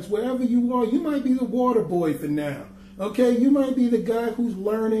different ranks. Wherever you are, you might be the water boy for now. Okay, you might be the guy who's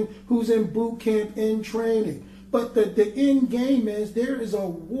learning, who's in boot camp, in training. But the end game is there is a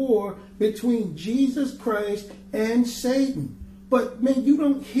war between Jesus Christ and Satan. But, man, you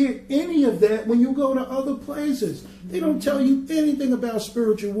don't hear any of that when you go to other places. They don't tell you anything about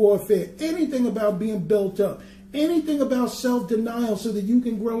spiritual warfare, anything about being built up, anything about self-denial so that you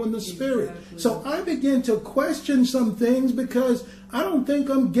can grow in the Spirit. Exactly. So I begin to question some things because I don't think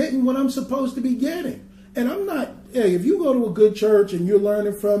I'm getting what I'm supposed to be getting. And I'm not, hey, if you go to a good church and you're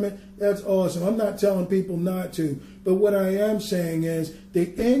learning from it, that's awesome. I'm not telling people not to. But what I am saying is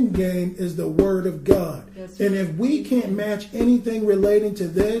the end game is the Word of God. That's and right. If we can't match anything relating to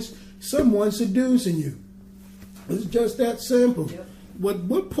this, someone's seducing you. It's just that simple. Yep.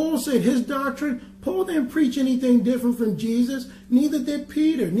 What Paul said, his doctrine, Paul didn't preach anything different from Jesus. Neither did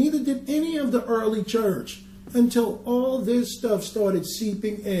Peter. Neither did any of the early church. Until all this stuff started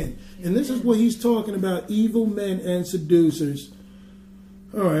seeping in. And this is what he's talking about, evil men and seducers.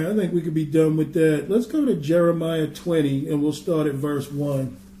 All right, I think we could be done with that. Let's go to Jeremiah 20, and we'll start at verse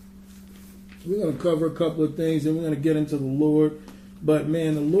 1. We're going to cover a couple of things, and we're going to get into the Lord. But,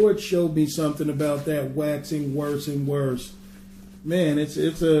 man, the Lord showed me something about that waxing worse and worse. Man, it's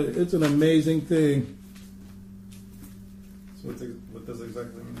an amazing thing. So what does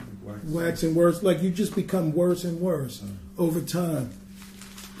exactly mean? Waxing worse, like you just become worse and worse over time.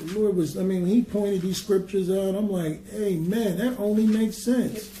 The Lord was, he pointed these scriptures out. I'm like, hey, man, that only makes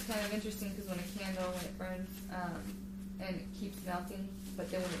sense. It's kind of interesting because when a candle, when it burns and it keeps melting, but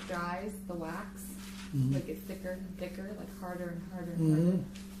then when it dries, the wax, like it's thicker and thicker, like harder and harder and harder.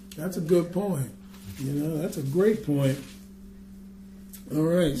 That's a good point. That's a great point. All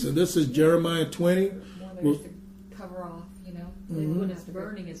right, so this is Jeremiah 20. More to cover off, When it's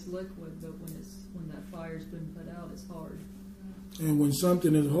burning, it's liquid, but when that fire's been put out, it's hard. And when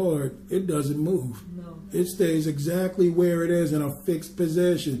something is hard, it doesn't move. No. It stays exactly where it is in a fixed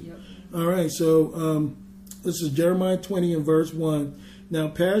position. Yep. All right, so this is Jeremiah 20 and verse 1. Now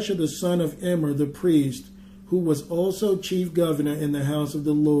Pashur the son of Immer the priest, who was also chief governor in the house of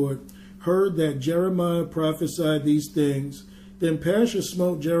the Lord, heard that Jeremiah prophesied these things. Then Pashur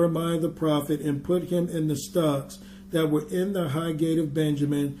smote Jeremiah the prophet and put him in the stocks that were in the high gate of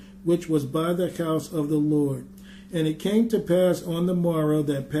Benjamin, which was by the house of the Lord. And it came to pass on the morrow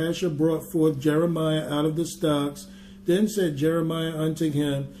that Pashur brought forth Jeremiah out of the stocks. Then said Jeremiah unto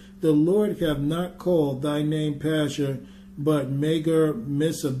him, The Lord hath not called thy name Pashur, but Magar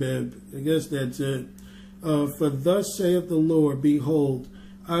Misabib. I guess that's it. For thus saith the Lord, Behold,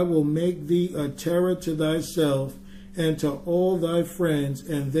 I will make thee a terror to thyself and to all thy friends,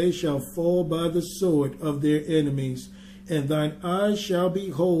 and they shall fall by the sword of their enemies. And thine eyes shall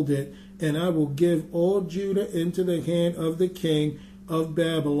behold it, and I will give all Judah into the hand of the king of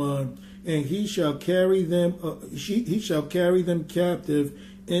Babylon, and he shall carry them captive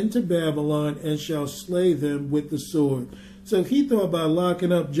into Babylon, and shall slay them with the sword. So he thought by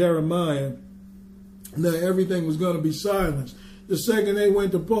locking up Jeremiah that everything was going to be silenced. The second they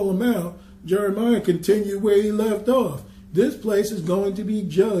went to pull him out, Jeremiah continued where he left off. This place is going to be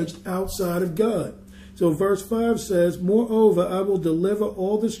judged outside of God. So verse 5 says, Moreover, I will deliver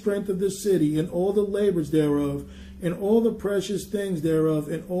all the strength of the city, and all the labors thereof, and all the precious things thereof,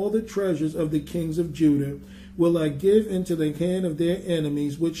 and all the treasures of the kings of Judah, will I give into the hand of their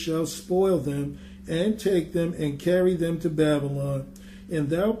enemies, which shall spoil them, and take them, and carry them to Babylon. And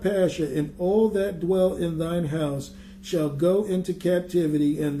thou, Pashur, and all that dwell in thine house, shall go into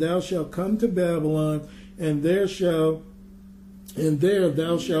captivity, and thou shalt come to Babylon, and there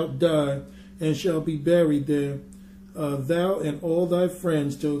thou shalt die, and shall be buried there, thou and all thy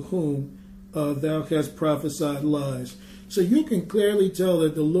friends to whom thou hast prophesied lies. So you can clearly tell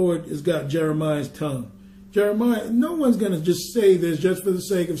that the Lord has got Jeremiah's tongue. Jeremiah, no one's going to just say this just for the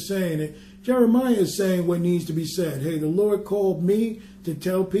sake of saying it. Jeremiah is saying what needs to be said. Hey, the Lord called me to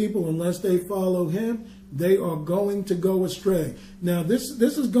tell people unless they follow him, they are going to go astray. Now, this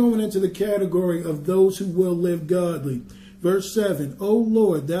is going into the category of those who will live godly. Verse 7, O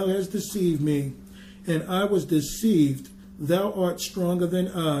Lord, thou hast deceived me, and I was deceived. Thou art stronger than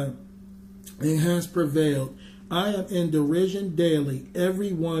I, and hast prevailed. I am in derision daily.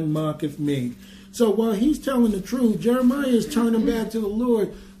 Every one mocketh me. So while he's telling the truth, Jeremiah is turning back to the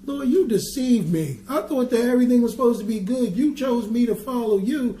Lord. Lord, you deceived me. I thought that everything was supposed to be good. You chose me to follow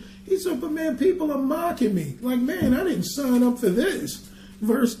you. He said, but man, people are mocking me. Like, man, I didn't sign up for this.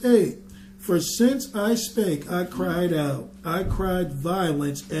 Verse 8, For since I spake, I cried out. I cried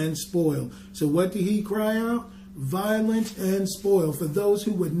violence and spoil. So what did he cry out? Violence and spoil for those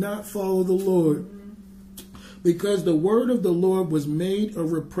who would not follow the Lord. Because the word of the Lord was made a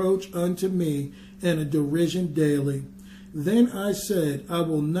reproach unto me, and a derision daily. Then I said, I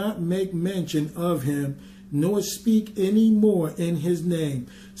will not make mention of him, nor speak any more in his name.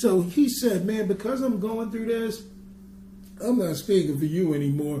 So he said, man, because I'm going through this, I'm not speaking for you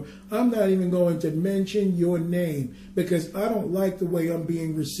anymore. I'm not even going to mention your name because I don't like the way I'm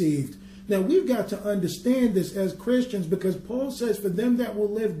being received. Now, we've got to understand this as Christians because Paul says for them that will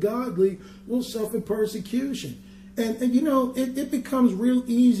live godly will suffer persecution. And you know, it becomes real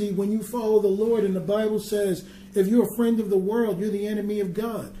easy when you follow the Lord. And the Bible says if you're a friend of the world, you're the enemy of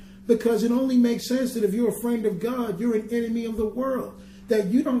God. Because it only makes sense that if you're a friend of God, you're an enemy of the world. That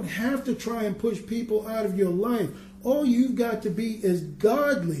you don't have to try and push people out of your life. All you've got to be is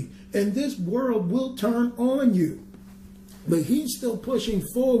godly, and this world will turn on you. But he's still pushing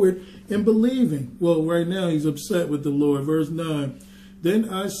forward and believing. Well, right now he's upset with the Lord. Verse 9, Then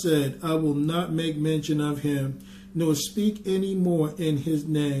I said, I will not make mention of him, nor speak any more in his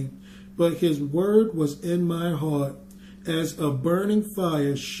name. But his word was in my heart, as a burning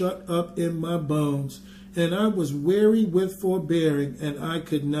fire shut up in my bones. And I was weary with forbearing, and I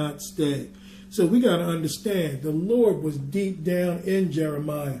could not stay. So we got to understand, the Lord was deep down in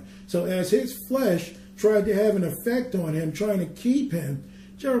Jeremiah. So as his flesh tried to have an effect on him, trying to keep him,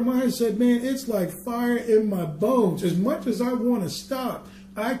 Jeremiah said, man, it's like fire in my bones. As much as I want to stop,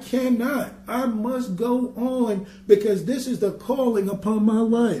 I cannot. I must go on because this is the calling upon my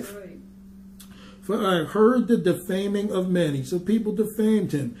life. Right. For I heard the defaming of many. So people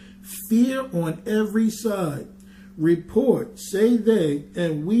defamed him. Fear on every side. Report, say they,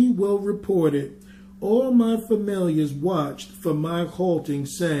 and we will report it. All my familiars watched for my halting,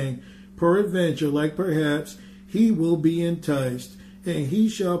 saying, peradventure, like perhaps, he will be enticed, and he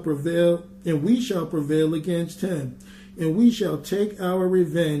shall prevail, and we shall prevail against him, and we shall take our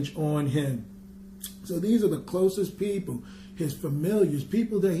revenge on him. So these are the closest people, his familiars,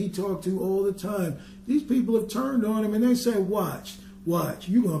 people that he talked to all the time. These people have turned on him and they say, watch,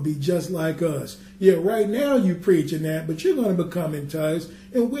 you're going to be just like us. Yeah, right now you preaching that, but you're going to become enticed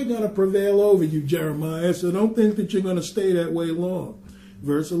and we're going to prevail over you, Jeremiah. So don't think that you're going to stay that way long.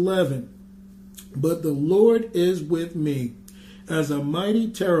 Verse 11, but the Lord is with me as a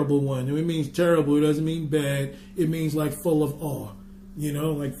mighty terrible one. And it means terrible. It doesn't mean bad. It means like full of awe.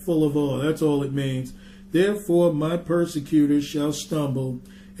 Like full of awe. That's all it means. Therefore my persecutors shall stumble,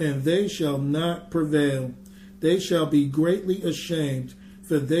 and they shall not prevail. They shall be greatly ashamed,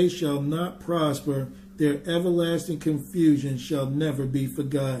 for they shall not prosper. Their everlasting confusion shall never be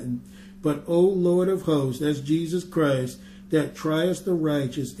forgotten. But, O Lord of hosts, that's Jesus Christ, that triest the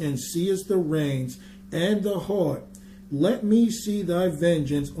righteous, and seest the reins and the heart, let me see thy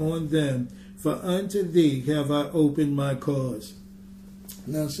vengeance on them, for unto thee have I opened my cause.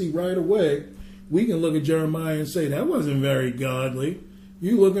 Now see, right away, we can look at Jeremiah and say, that wasn't very godly.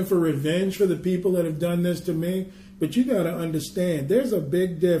 You looking for revenge for the people that have done this to me? But you got to understand, there's a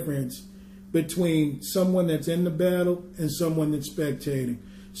big difference between someone that's in the battle and someone that's spectating.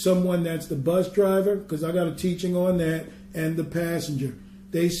 Someone that's the bus driver, because I got a teaching on that, and the passenger.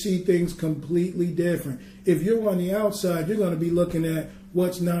 They see things completely different. If you're on the outside, you're going to be looking at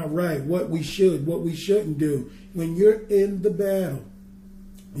what's not right, what we should, what we shouldn't do. When you're in the battle,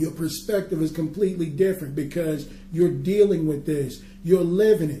 your perspective is completely different because you're dealing with this. You're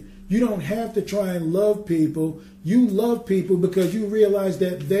living it. You don't have to try and love people. You love people because you realize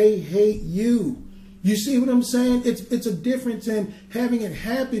that they hate you. You see what I'm saying? It's a difference in having it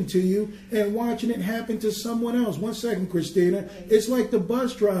happen to you and watching it happen to someone else. 1 second, Christina. It's like the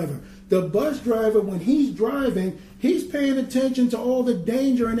bus driver. The bus driver, when he's driving, he's paying attention to all the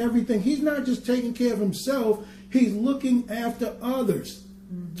danger and everything. He's not just taking care of himself. He's looking after others.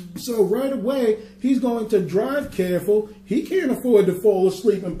 So right away, he's going to drive careful. He can't afford to fall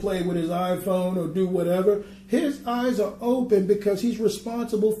asleep and play with his iPhone or do whatever. His eyes are open because he's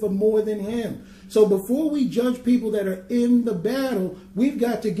responsible for more than him. So before we judge people that are in the battle, we've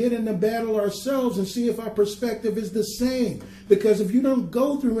got to get in the battle ourselves and see if our perspective is the same. Because if you don't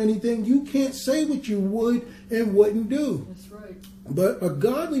go through anything, you can't say what you would and wouldn't do. That's right. But a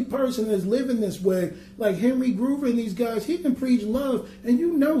godly person is living this way, like Henry Groover and these guys, he can preach love, and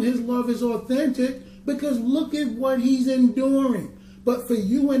you know his love is authentic because look at what he's enduring. But for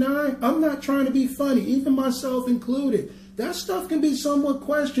you and I'm not trying to be funny, even myself included. That stuff can be somewhat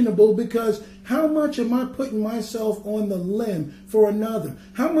questionable because how much am I putting myself on the limb for another?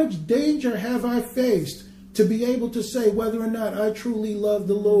 How much danger have I faced to be able to say whether or not I truly love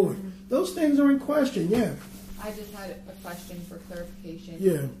the Lord? Those things are in question, yeah. I just had a question for clarification.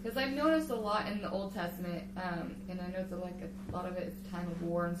 Yeah. Because I've noticed a lot in the Old Testament, and I know that a lot of it is time of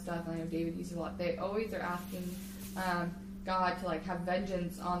war and stuff, and I know David used it a lot. They always are asking God to have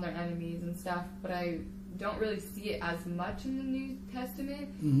vengeance on their enemies and stuff, but I don't really see it as much in the New Testament.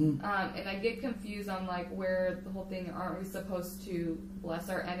 And I get confused on where the whole thing, aren't we supposed to bless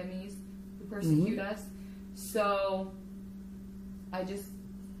our enemies who persecute us? So I just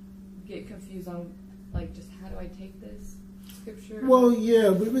get confused on just how do I take this scripture? Well, yeah,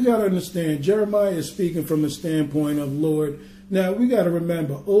 we got to understand. Jeremiah is speaking from the standpoint of Lord. Now, we got to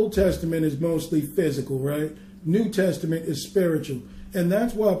remember, Old Testament is mostly physical, right? New Testament is spiritual. And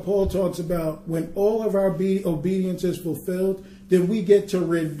that's why Paul talks about when all of our obedience is fulfilled, then we get to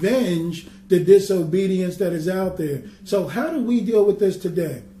revenge the disobedience that is out there. So how do we deal with this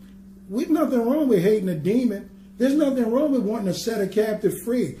today? We've nothing wrong with hating a demon. There's nothing wrong with wanting to set a captive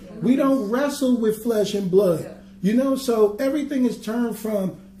free. We don't wrestle with flesh and blood. So everything is turned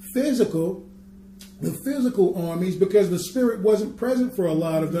from physical, the physical armies, because the spirit wasn't present for a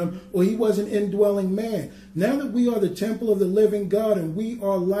lot of them, or he wasn't indwelling man. Now that we are the temple of the living God and we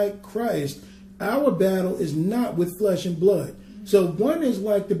are like Christ, our battle is not with flesh and blood. So one is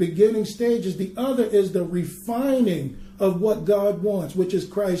like the beginning stages, the other is the refining of what God wants, which is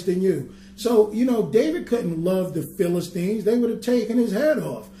Christ in you. So, David couldn't love the Philistines. They would have taken his head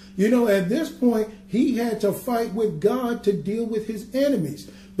off. At this point, he had to fight with God to deal with his enemies.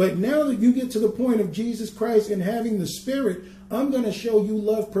 But now that you get to the point of Jesus Christ and having the Spirit, I'm going to show you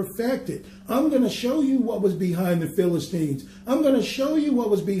love perfected. I'm going to show you what was behind the Philistines. I'm going to show you what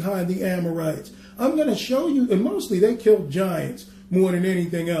was behind the Amorites. I'm going to show you, and mostly they killed giants more than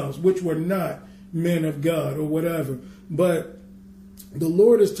anything else, which were not men of God or whatever. But the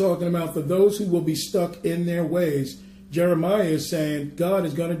Lord is talking about for those who will be stuck in their ways, Jeremiah is saying God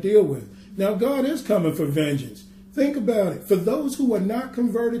is going to deal with. Now, God is coming for vengeance. Think about it. For those who are not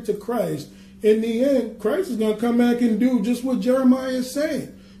converted to Christ, in the end, Christ is going to come back and do just what Jeremiah is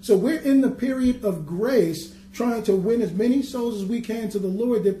saying. So we're in the period of grace, trying to win as many souls as we can to the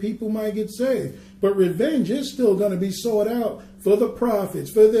Lord that people might get saved. But revenge is still going to be sought out for the prophets,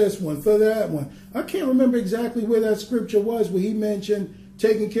 for this one, for that one. I can't remember exactly where that scripture was where he mentioned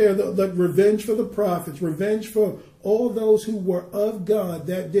taking care of the revenge for the prophets, revenge for all those who were of God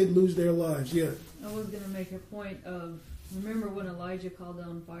that did lose their lives. Yeah. I was going to make a point of, remember when Elijah called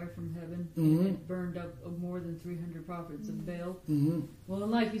down fire from heaven and it burned up more than 300 prophets of Baal? Well,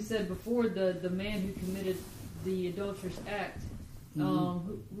 and like you said before, the man who committed the adulterous act,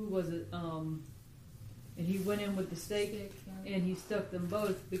 who was it? And he went in with the stake and he stuck them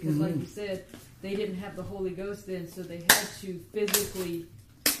both because, like you said, they didn't have the Holy Ghost then, so they had to physically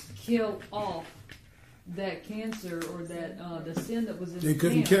kill off that cancer or that the sin that was in They the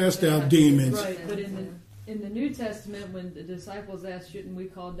couldn't camp. cast out demons. Right, but in the New Testament, when the disciples asked, shouldn't we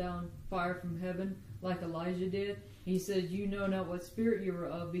call down fire from heaven like Elijah did? He said, you know not what spirit you were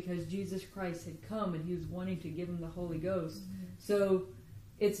of, because Jesus Christ had come and he was wanting to give them the Holy Ghost. So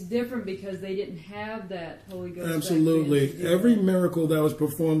it's different because they didn't have that Holy Ghost. Absolutely. Every miracle that was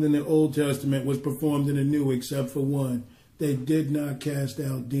performed in the Old Testament was performed in the New except for one. They did not cast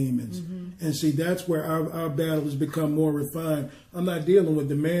out demons. And see, that's where our battle has become more refined. I'm not dealing with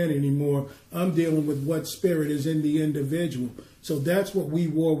the man anymore. I'm dealing with what spirit is in the individual. So that's what we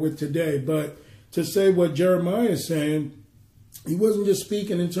war with today. But to say what Jeremiah is saying, he wasn't just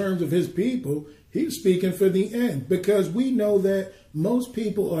speaking in terms of his people. He's speaking for the end, because we know that most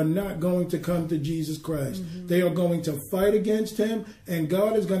people are not going to come to Jesus Christ. They are going to fight against him, and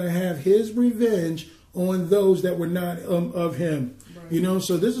God is going to have his revenge on those that were not of him. Right. You know,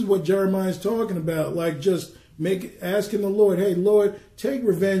 so this is what Jeremiah is talking about, like just asking the Lord, hey, Lord, take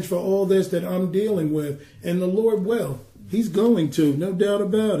revenge for all this that I'm dealing with. And the Lord will. He's going to, no doubt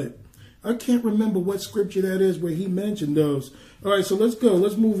about it. I can't remember what scripture that is where he mentioned those. All right, so let's go.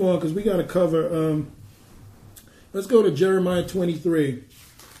 Let's move on because we got to cover. Let's go to Jeremiah 23.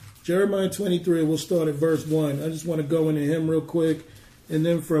 Jeremiah 23, we'll start at verse 1. I just want to go into him real quick. And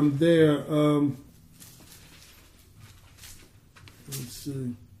then from there, let's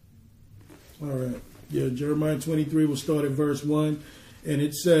see. All right. Yeah, Jeremiah 23, we'll start at verse 1. And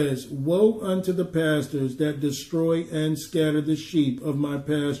it says, woe unto the pastors that destroy and scatter the sheep of my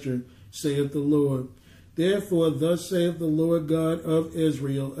pasture, saith the Lord. Therefore, thus saith the Lord God of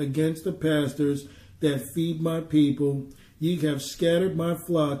Israel against the pastors that feed my people, ye have scattered my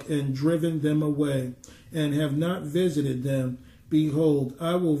flock and driven them away, and have not visited them. Behold,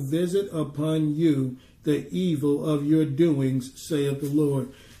 I will visit upon you the evil of your doings, saith the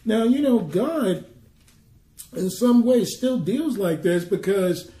Lord. Now, you know, God, in some ways, still deals like this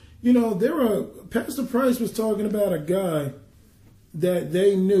because, you know, Pastor Price was talking about a guy that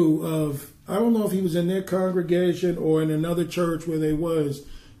they knew of. I don't know if he was in their congregation or in another church where they was,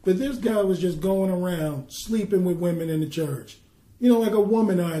 but this guy was just going around sleeping with women in the church. You know, like a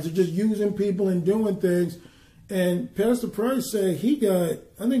womanizer, just using people and doing things. And Pastor Price said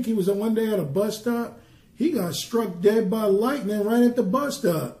I think he was one day at a bus stop. He got struck dead by lightning right at the bus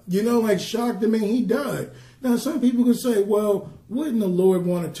stop. You know, like shocked him and he died. Now, some people could say, well, wouldn't the Lord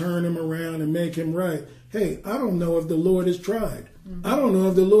want to turn him around and make him right? Hey, I don't know if the Lord has tried. I don't know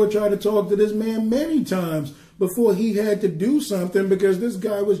if the Lord tried to talk to this man many times before he had to do something, because this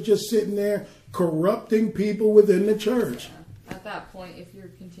guy was just sitting there corrupting people within the church. Yeah. At that point, if you're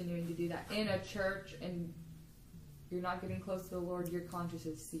continuing to do that in a church and you're not getting close to the Lord, your conscience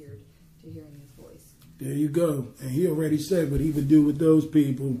is seared to hearing his voice. There you go. And he already said what he would do with those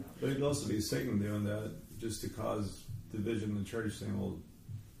people. But it could also be Satan doing that just to cause division in the church, saying, well,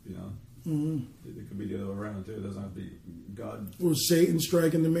 you know, it could be the other way around too. It doesn't have to be God. Or Satan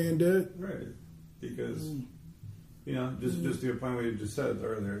striking the man dead. Right. Because, you know, just to your point what you just said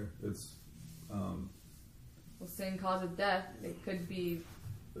earlier, it's... well, sin causes death. It could be...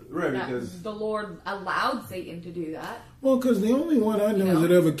 Right, because the Lord allowed Satan to do that. Well, because the only one I know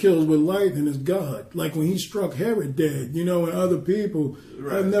that ever kills with lightning is God. Like when he struck Herod dead, you know, and other people.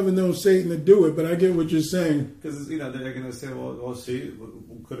 Right. I've never known Satan to do it, but I get what you're saying. Because, you know, they're going to say, well, see,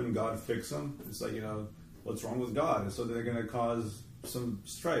 couldn't God fix them? It's like, you know, what's wrong with God? And so they're going to cause some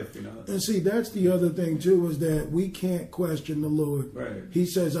strife, you know. And see, that's the other thing too, is that we can't question the Lord. Right. He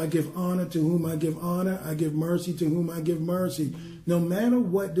says, I give honor to whom I give honor. I give mercy to whom I give mercy. Mm-hmm. No matter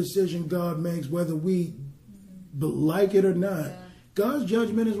what decision God makes, whether we like it or not, God's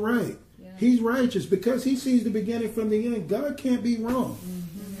judgment is right. Yeah. He's righteous because he sees the beginning from the end. God can't be wrong.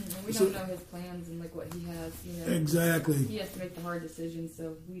 Mm-hmm. And we don't know his plans and like what he has. You know, exactly. He has to make the hard decisions,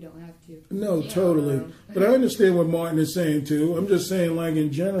 so we don't have to. No, totally. But I understand what Martin is saying too. I'm just saying, like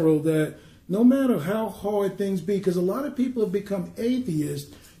in general, that no matter how hard things be, because a lot of people have become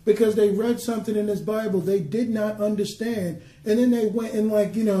atheists because they read something in this Bible they did not understand, and then they went and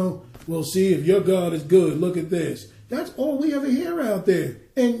like, you know, well, see, if your God is good, look at this. That's all we ever hear out there.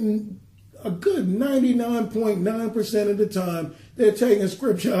 And a good 99.9% of the time, they're taking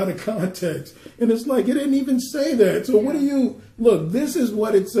scripture out of context. And it's like, it didn't even say that. So what do you, look, this is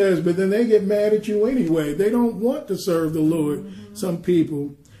what it says, but then they get mad at you anyway. They don't want to serve the Lord, some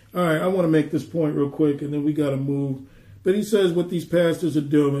people. All right, I want to make this point real quick, and then we got to move. But he says what these pastors are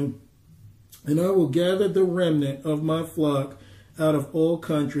doing. And I will gather the remnant of my flock out of all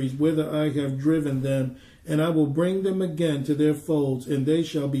countries, whither I have driven them, and I will bring them again to their folds, and they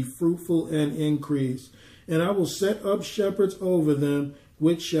shall be fruitful and increase. And I will set up shepherds over them,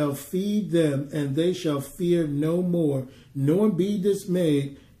 which shall feed them, and they shall fear no more, nor be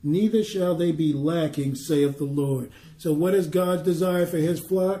dismayed, neither shall they be lacking, saith the Lord. So what is God's desire for his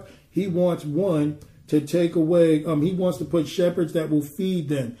flock? He wants one to take away, he wants to put shepherds that will feed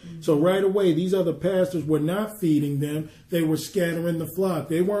them. Mm-hmm. So right away, these other pastors were not feeding them. They were scattering the flock.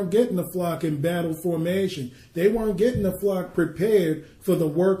 They weren't getting the flock in battle formation. They weren't getting the flock prepared for the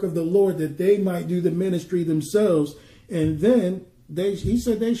work of the Lord, that they might do the ministry themselves. And then he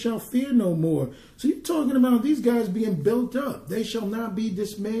said, they shall fear no more. So you're talking about these guys being built up. They shall not be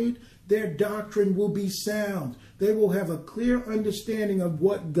dismayed. Their doctrine will be sound. They will have a clear understanding of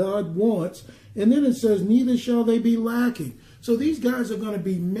what God wants. And then it says, neither shall they be lacking. So these guys are going to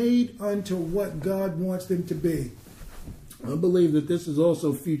be made unto what God wants them to be. I believe that this is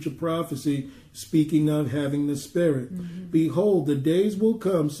also future prophecy, speaking of having the Spirit. Mm-hmm. Behold, the days will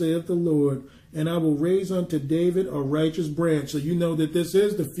come, saith the Lord, and I will raise unto David a righteous branch. So you know that this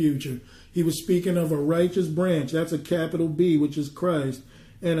is the future. He was speaking of a righteous branch. That's a capital B, which is Christ.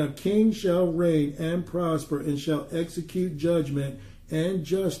 And a king shall reign and prosper, and shall execute judgment and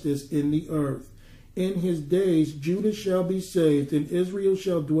justice in the earth. In his days Judah shall be saved, and Israel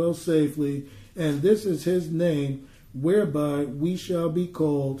shall dwell safely, and this is his name, whereby we shall be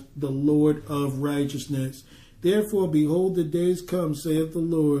called the Lord of righteousness. Therefore, behold, the days come, saith the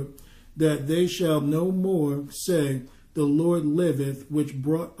Lord, that they shall no more say, the Lord liveth, which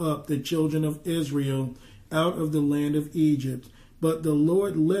brought up the children of Israel out of the land of Egypt. But the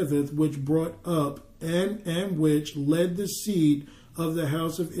Lord liveth, which brought up and which led the seed of the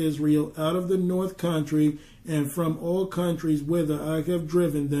house of Israel out of the north country, and from all countries whither I have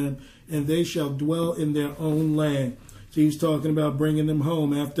driven them, and they shall dwell in their own land. So he's talking about bringing them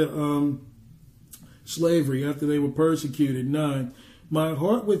home after slavery, after they were persecuted. 9. My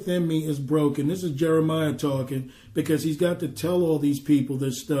heart within me is broken. This is Jeremiah talking, because he's got to tell all these people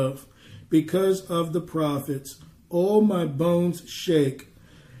this stuff. Because of the prophets, all my bones shake.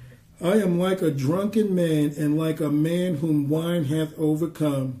 I am like a drunken man, and like a man whom wine hath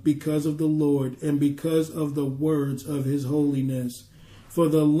overcome, because of the Lord, and because of the words of his holiness. For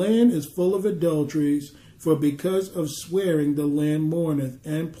the land is full of adulteries, for because of swearing the land mourneth,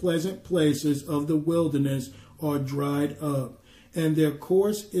 and pleasant places of the wilderness are dried up. And their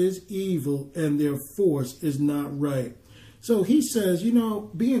course is evil, and their force is not right. So he says,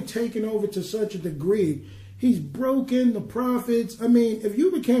 being taken over to such a degree, he's broken the prophets. I mean, if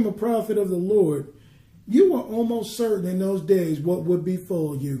you became a prophet of the Lord, you were almost certain in those days what would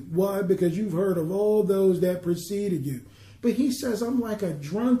befall you. Why? Because you've heard of all those that preceded you. But he says, I'm like a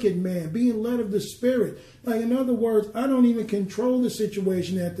drunken man, being led of the Spirit. Like, in other words, I don't even control the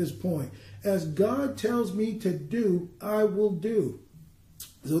situation at this point. As God tells me to do, I will do.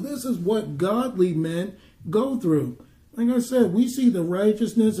 So this is what godly men go through. Like I said, we see the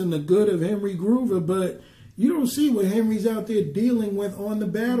righteousness and the good of Henry Groover, but you don't see what Henry's out there dealing with on the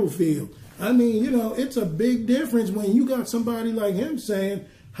battlefield. I mean, it's a big difference when you got somebody like him saying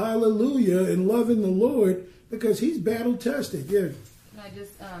hallelujah and loving the Lord, because he's battle tested. Yeah. Can I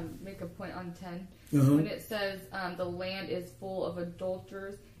just make a point on 10? When it says the land is full of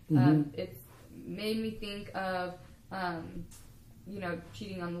adulterers, it's made me think of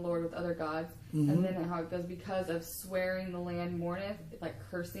cheating on the Lord with other gods, and then how it goes because of swearing the land mourneth, like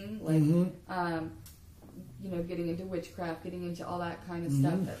cursing, like getting into witchcraft, getting into all that kind of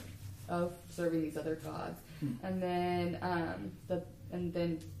stuff of serving these other gods. And then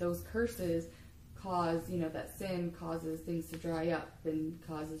those curses cause, that sin causes things to dry up and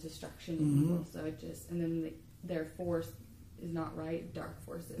causes destruction in people. So their force is not right, dark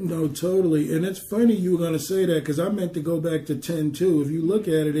forces. No, totally. And it's funny you were going to say that, because I meant to go back to 10:2. If you look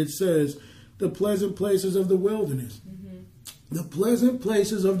at it, it says, the pleasant places of the wilderness, the pleasant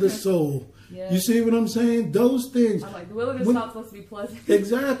places of the soul. Yes. You see what I'm saying? Those things. I'm like, the wilderness is not supposed to be pleasant.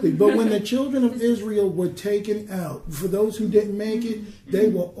 Exactly. But when the children of Israel were taken out, for those who didn't make it, they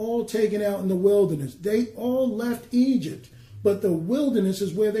were all taken out in the wilderness. They all left Egypt. But the wilderness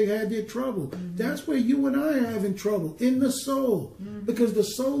is where they had their trouble. That's where you and I are having trouble, in the soul. Because the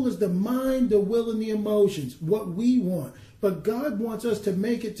soul is the mind, the will, and the emotions, what we want. But God wants us to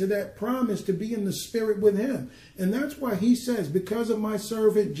make it to that promise to be in the spirit with him. And that's why he says, because of my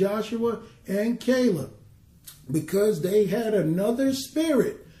servant Joshua and Caleb, because they had another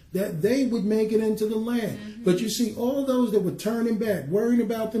spirit, that they would make it into the land. But you see, all those that were turning back, worrying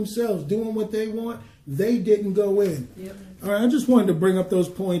about themselves, doing what they want, they didn't go in. Yep. All right, I just wanted to bring up those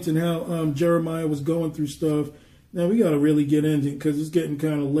points and how Jeremiah was going through stuff. Now we got to really get into it because it's getting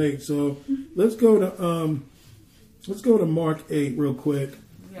kind of late. So let's go to Mark 8 real quick.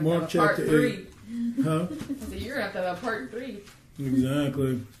 Mark chapter 8. Huh? So you're gonna have to have a part 3.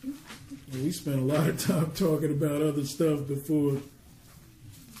 Exactly. We spent a lot of time talking about other stuff before.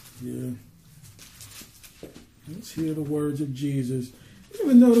 Yeah. Let's hear the words of Jesus. You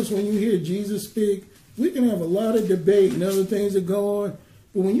ever notice when you hear Jesus speak, we can have a lot of debate and other things that go on,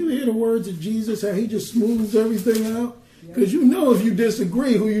 but when you hear the words of Jesus, how he just smooths everything out, because you know if you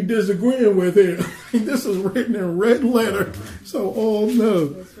disagree, who you disagreeing with here. This is written in red letter, so all know.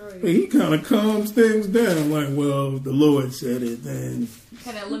 That's right. But he kind of calms things down, like, well, the Lord said it, then.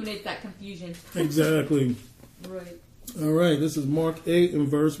 Kind of eliminates that confusion. Exactly. Right. All right, this is Mark 8 and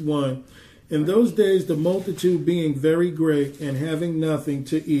verse 1. In those days, the multitude being very great and having nothing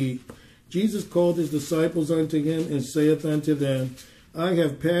to eat, Jesus called his disciples unto him and saith unto them, I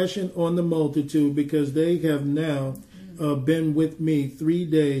have passion on the multitude, because they have now been with me 3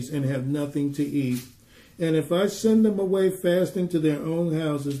 days and have nothing to eat. And if I send them away fasting to their own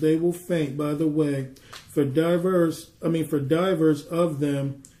houses, they will faint by the way. For divers of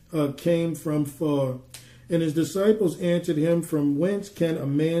them came from far. And his disciples answered him, from whence can a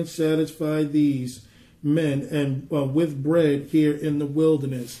man satisfy these men and with bread here in the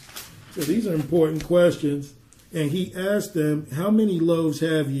wilderness? So these are important questions. And he asked them, how many loaves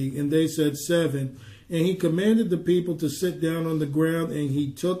have ye? And they said 7. And he commanded the people to sit down on the ground. And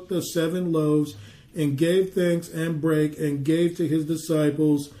he took the 7 loaves and gave thanks and brake and gave to his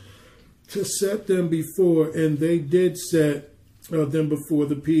disciples to set them before. And they did set them before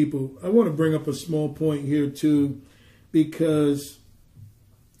the people. I want to bring up a small point here too, because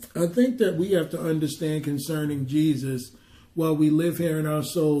I think that we have to understand concerning Jesus while we live here in our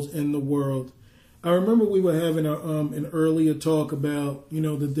souls in the world. I remember we were having an earlier talk about,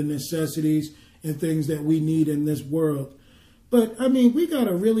 the necessities and things that we need in this world. But, we got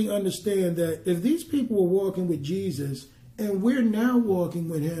to really understand that if these people were walking with Jesus and we're now walking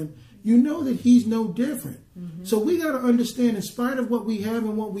with him, you know that he's no different. So we got to understand, in spite of what we have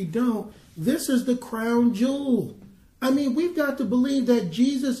and what we don't, this is the crown jewel. We've got to believe that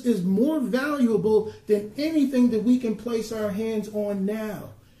Jesus is more valuable than anything that we can place our hands on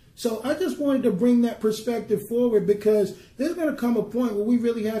now. So I just wanted to bring that perspective forward, because there's going to come a point where we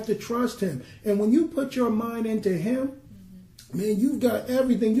really have to trust him. And when you put your mind into him, man, you've got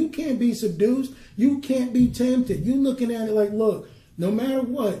everything. You can't be seduced. You can't be tempted. You're looking at it like, look, no matter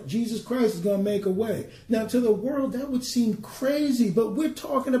what, Jesus Christ is going to make a way. Now, to the world, that would seem crazy, but we're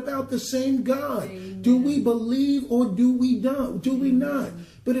talking about the same God. Amen. Do we believe or do we not?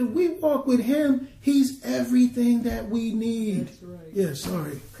 But if we walk with him, he's everything that we need. That's right. Yeah,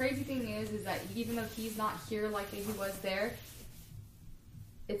 sorry. Crazy thing is that even though he's not here like he was there,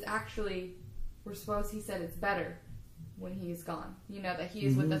 it's actually, he said it's better when he's gone. That he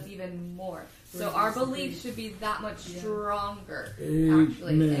is with us even more. So our belief should be that much stronger,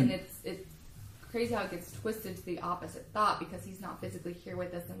 actually. And it's crazy how it gets twisted to the opposite thought, because he's not physically here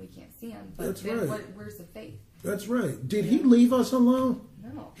with us and we can't see him. But that's then right. Where's the faith? That's right. Did he leave us alone?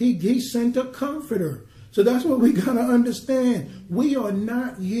 No. He sent a comforter. So that's what we got to understand. We are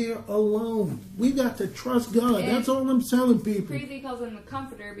not here alone. We got to trust God. And that's all I'm telling people. Crazy he calls him the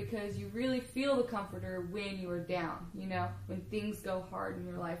comforter, because you really feel the comforter when you are down. When things go hard in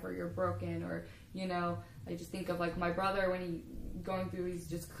your life, or you're broken, or, I just think of like my brother when he's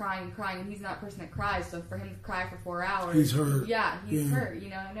just crying, and he's not a person that cries. So for him to cry for 4 hours. He's hurt. Yeah, he's hurt.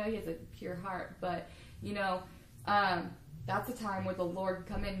 I know he has a pure heart, but, that's a time where the Lord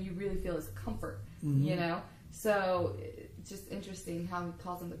can come in and you really feel his comfort, you know? So it's just interesting how he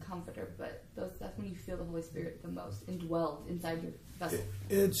calls him the comforter, but that's when you feel the Holy Spirit the most indwelled inside your vessel.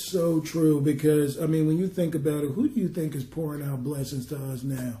 It's so true because, I mean, when you think about it, who do you think is pouring out blessings to us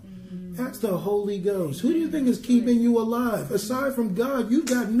now? That's the Holy Ghost. Who do you think is keeping you alive? Aside from God, you've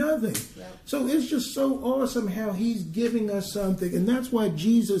got nothing. Yep. So it's just so awesome how he's giving us something. And that's why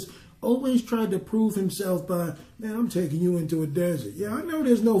Jesus always tried to prove himself by, man, I'm taking you into a desert. Yeah, I know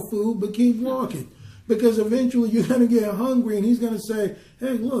there's no food, but keep walking. Because eventually you're going to get hungry and he's going to say,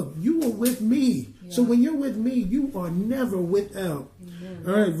 hey, look, you were with me. Yeah. So when you're with me, you are never without. Amen.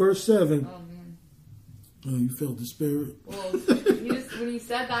 All right, verse 7. Oh, man. Oh, you felt the Spirit? Well, when he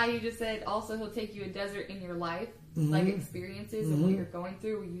said that, he just said, also he'll take you a desert in your life, like experiences and what you're going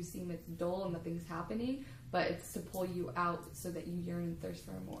through where you seem it's dull and nothing's happening, but it's to pull you out so that you yearn and thirst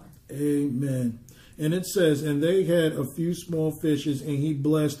for more. Amen. And it says, and they had a few small fishes, and he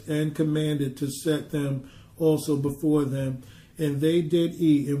blessed and commanded to set them also before them. And they did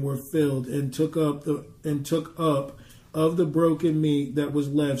eat and were filled, and took up of the broken meat that was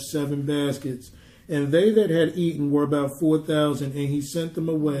left 7 baskets. And they that had eaten were about 4,000, and he sent them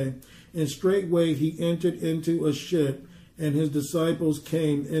away. And straightway he entered into a ship, and his disciples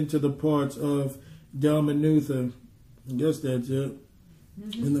came into the parts of Dalmanutha. I guess that's it.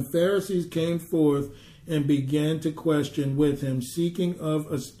 And the Pharisees came forth and began to question with him, seeking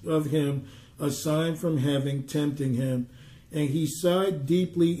of him a sign from heaven, tempting him. And he sighed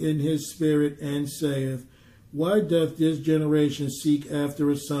deeply in his spirit, and saith, why doth this generation seek after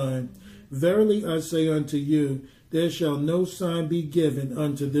a sign? Verily I say unto you, there shall no sign be given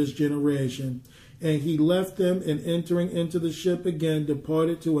unto this generation. And he left them, and entering into the ship again,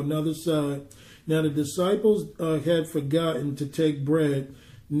 departed to another side. Now the disciples had forgotten to take bread,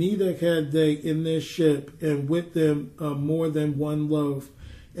 neither had they in their ship, and with them more than 1 loaf.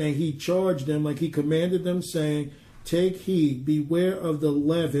 And he charged them, like he commanded them, saying, take heed, beware of the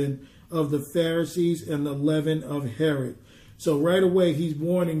leaven of the Pharisees and the leaven of Herod. So right away he's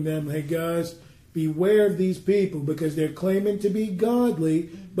warning them, hey guys, beware of these people because they're claiming to be godly,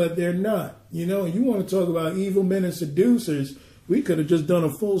 but they're not. You know, and you want to talk about evil men and seducers. We could have just done a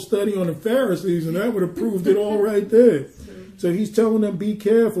full study on the Pharisees and that would have proved it all right there. So he's telling them, be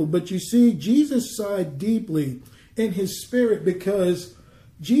careful. But you see, Jesus sighed deeply in his spirit because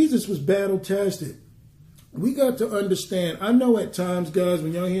Jesus was battle tested. We got to understand. I know at times, guys,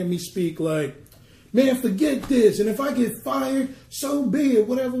 when y'all hear me speak like, man, forget this. And if I get fired, so be it,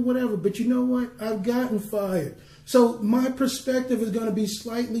 whatever. But you know what? I've gotten fired. So my perspective is going to be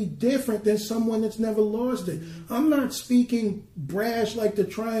slightly different than someone that's never lost it. I'm not speaking brash like to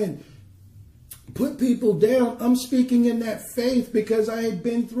try and put people down. I'm speaking in that faith because I had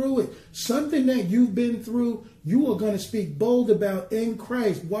been through it. Something that you've been through, you are going to speak bold about in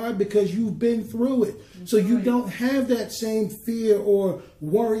Christ. Why? Because you've been through it. So you don't have that same fear or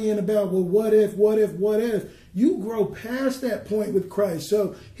worrying about, well, what if? You grow past that point with Christ.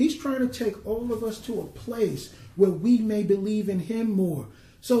 So he's trying to take all of us to a place where we may believe in him more.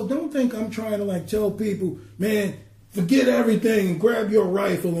 So don't think I'm trying to like tell people, man, forget everything and grab your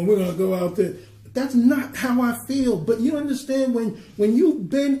rifle and we're going to go out there. That's not how I feel. But you understand when you've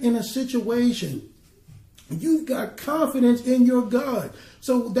been in a situation, you've got confidence in your God.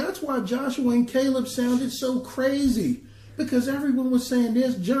 So that's why Joshua and Caleb sounded so crazy, because everyone was saying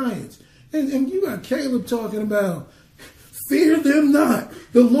there's giants. And you got Caleb talking about, fear them not.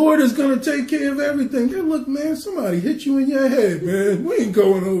 The Lord is going to take care of everything. Hey, look, man, somebody hit you in your head, man. We ain't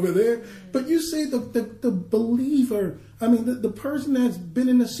going over there. But you see the believer, I mean, the person that's been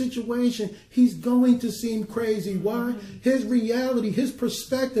in a situation, he's going to seem crazy. Why? His reality, his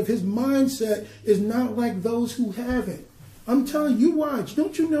perspective, his mindset is not like those who haven't. I'm telling you, watch.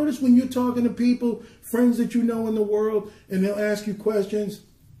 Don't you notice when you're talking to people, friends that you know in the world, and they'll ask you questions,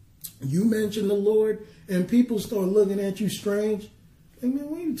 you mention the Lord, and people start looking at you strange? Like, man,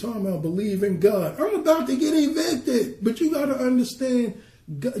 what are you talking about? Believe in God. I'm about to get evicted. But you got to understand,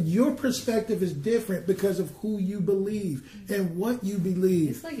 your perspective is different because of who you believe and what you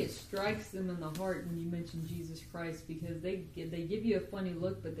believe. It's like it strikes them in the heart when you mention Jesus Christ, because they give you a funny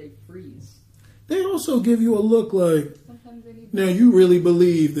look, but they freeze. They also give you a look like, now you really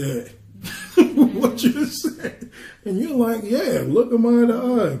believe that. What you said. And you're like, yeah, look them eye to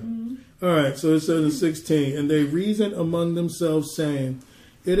eye. All right, so it says in 16, and they reasoned among themselves, saying,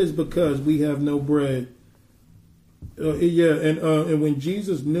 it is because we have no bread. And when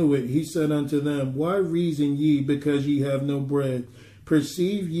Jesus knew it, he said unto them, why reason ye because ye have no bread?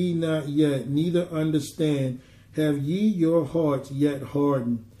 Perceive ye not yet, neither understand? Have ye your hearts yet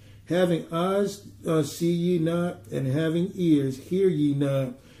hardened? Having eyes see ye not, and having ears hear ye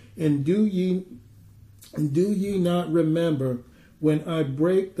not, and do ye not remember when I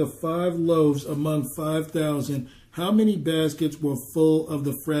break the 5 loaves among 5,000, how many baskets were full of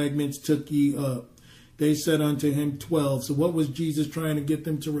the fragments took ye up? They said unto him 12. So what was Jesus trying to get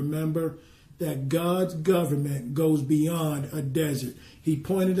them to remember? That God's government goes beyond a desert. He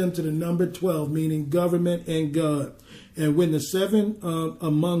pointed them to the number 12, meaning government and God. And when the 7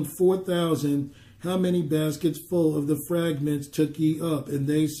 among 4,000, how many baskets full of the fragments took ye up? And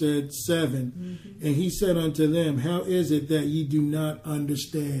they said 7. And he said unto them, how is it that ye do not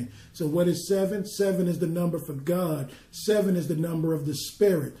understand? So what is 7? 7 is the number for God. 7 is the number of the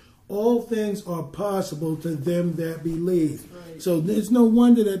Spirit. All things are possible to them that believe. Right. So it's no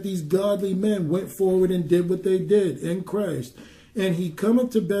wonder that these godly men went forward and did what they did in Christ. And he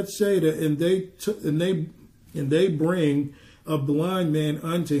cometh to Bethsaida, and they bring a blind man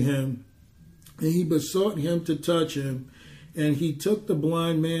unto him, and he besought him to touch him. And he took the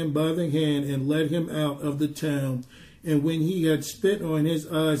blind man by the hand and led him out of the town. And when he had spit on his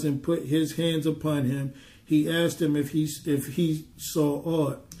eyes and put his hands upon him, he asked him if he saw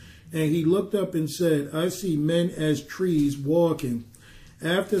aught. And he looked up and said, I see men as trees walking.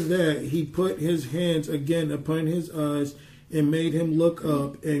 After that, he put his hands again upon his eyes and made him look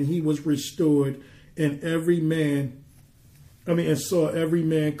up, and he was restored, and saw every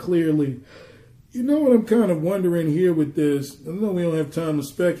man clearly. You know what I'm kind of wondering here with this? I know we don't have time to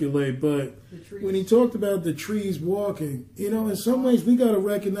speculate, but when he talked about the trees walking, in some ways we got to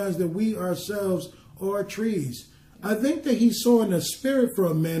recognize that we ourselves are trees. I think that he saw in the spirit for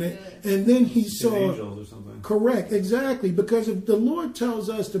a minute, and then he saw angels or something. Correct, exactly. Because if the Lord tells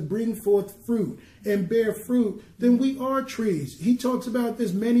us to bring forth fruit and bear fruit, then we are trees. He talks about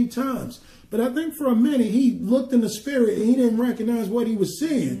this many times. But I think for a minute he looked in the spirit and he didn't recognize what he was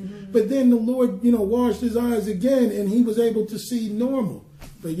seeing. Mm-hmm. But then the Lord, washed his eyes again, and he was able to see normal.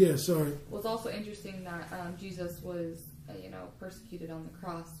 But yeah, sorry. Well, it's also interesting that Jesus was, persecuted on the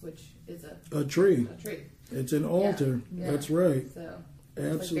cross, which is a tree. A tree. It's an altar. Yeah. That's right. So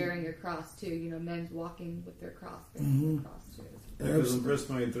absolutely. It's like bearing your cross too. Men's walking with their cross, bearing their cross too. Because in verse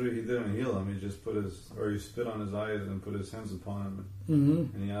 23, he didn't heal him. He just he spit on his eyes and put his hands upon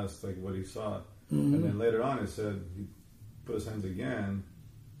him, and he asked what he saw. And then later on, it said he put his hands again.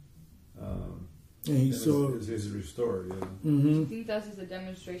 And he saw he's restored. Yeah. Do you think that's just a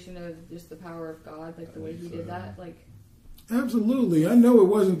demonstration of just the power of God, the way he did that, Absolutely. I know it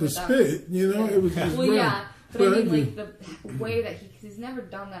wasn't the spit, it was just well, yeah. But I mean, the way that he's never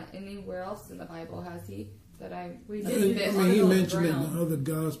done that anywhere else in the Bible, has he? He mentioned it in the other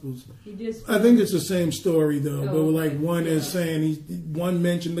Gospels. I think it's the same story, though. But one is saying one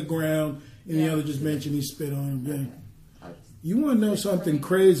mentioned the ground, and the other just mentioned he spit on him. Yeah. You want to know something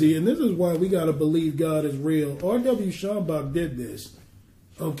crazy, and this is why we got to believe God is real. R.W. Schambach did this,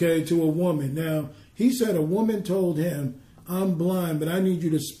 to a woman. Now, he said a woman told him, I'm blind, but I need you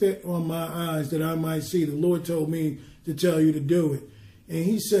to spit on my eyes that I might see. The Lord told me to tell you to do it. And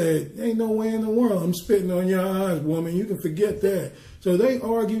he said, ain't no way in the world I'm spitting on your eyes, woman. You can forget that. So they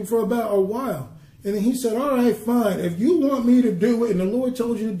argued for about a while. And then he said, all right, fine. If you want me to do it and the Lord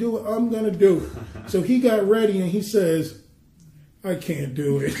told you to do it, I'm going to do it. So he got ready and he says, I can't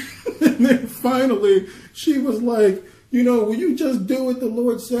do it. And then finally she was like, will you just do it? The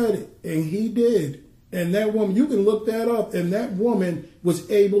Lord said it. And he did. And that woman, you can look that up, and that woman was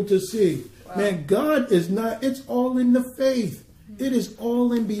able to see. Wow. Man, God is not, it's all in the faith. It is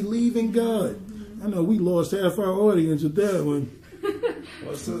all in believing God. I know we lost half our audience with that one.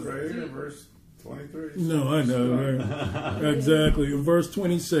 What's this right here, verse 23? No, I know. Right? Exactly. In verse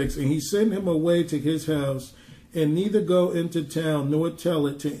 26, and he sent him away to his house, and neither go into town, nor tell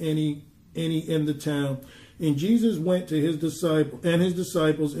it to any in the town. And Jesus went to his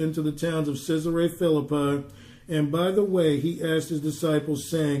disciples into the towns of Caesarea Philippi. And by the way, he asked his disciples,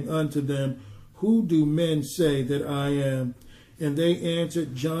 saying unto them, who do men say that I am? And they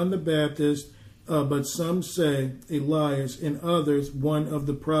answered, John the Baptist, but some say Elias, and others one of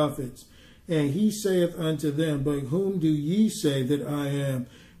the prophets. And he saith unto them, but whom do ye say that I am?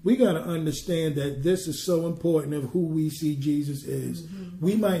 We got to understand that this is so important of who we see Jesus is. Mm-hmm.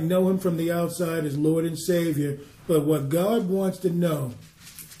 We might know him from the outside as Lord and Savior, but what God wants to know,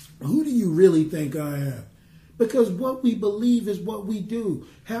 who do you really think I am? Because what we believe is what we do.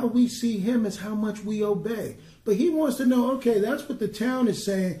 How we see him is how much we obey. But he wants to know, okay, that's what the town is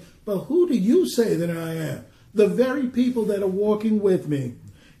saying, but who do you say that I am? The very people that are walking with me.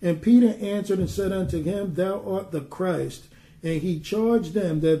 And Peter answered and said unto him, thou art the Christ. And he charged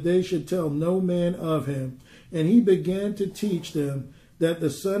them that they should tell no man of him. And he began to teach them that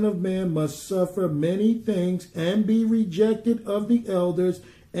the Son of Man must suffer many things and be rejected of the elders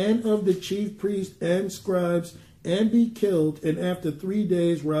and of the chief priests and scribes and be killed, and after 3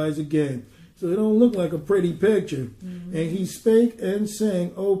 days rise again. So it don't look like a pretty picture. Mm-hmm. And he spake and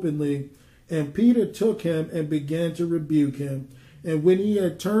sang openly, and Peter took him and began to rebuke him. And when he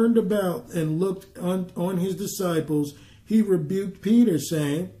had turned about and looked on his disciples, he rebuked Peter,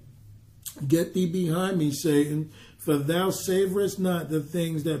 saying, Get thee behind me, Satan, for thou savorest not the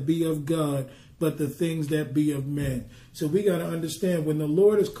things that be of God, but the things that be of men. So we got to understand, when the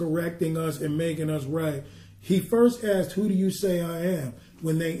Lord is correcting us and making us right, he first asked, who do you say I am?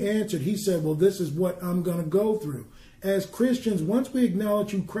 When they answered, he said, well, this is what I'm going to go through. As Christians, once we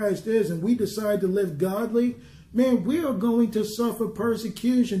acknowledge who Christ is and we decide to live godly, man, we are going to suffer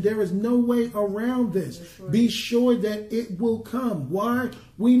persecution. There is no way around this. Right. Be sure that it will come. Why?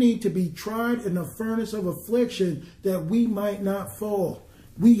 We need to be tried in a furnace of affliction that we might not fall.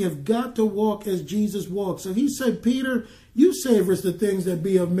 We have got to walk as Jesus walked. So he said, Peter, you savorest the things that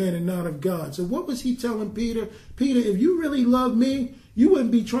be of men and not of God. So what was he telling Peter? Peter, if you really love me, you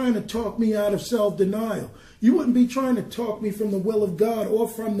wouldn't be trying to talk me out of self-denial. You wouldn't be trying to talk me from the will of God or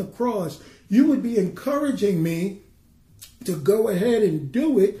from the cross. You would be encouraging me to go ahead and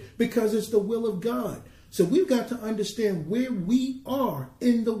do it because it's the will of God. So we've got to understand where we are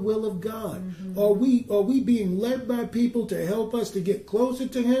in the will of God. Mm-hmm. Are we being led by people to help us to get closer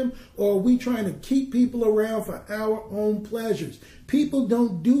to him? Or are we trying to keep people around for our own pleasures? People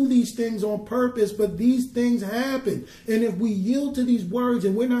don't do these things on purpose, but these things happen. And if we yield to these words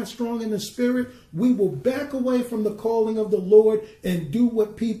and we're not strong in the spirit, we will back away from the calling of the Lord and do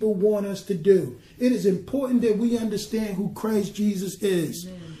what people want us to do. It is important that we understand who Christ Jesus is.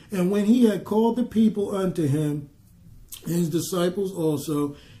 Amen. And when he had called the people unto him, his disciples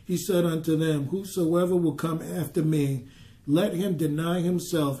also, he said unto them, Whosoever will come after me, let him deny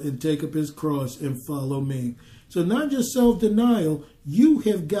himself and take up his cross and follow me. So not just self-denial, you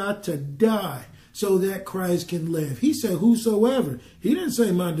have got to die so that Christ can live. He said, whosoever. He didn't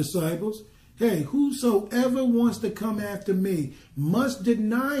say my disciples. Hey, whosoever wants to come after me must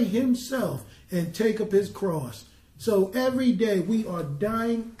deny himself and take up his cross. So every day we are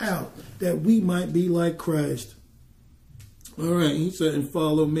dying out that we might be like Christ. All right, he said, and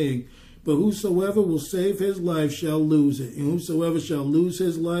follow me. But whosoever will save his life shall lose it. And whosoever shall lose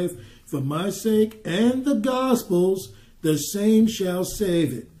his life for my sake and the gospel's, the same shall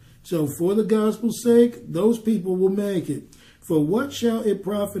save it. So for the gospel's sake, those people will make it. For what shall it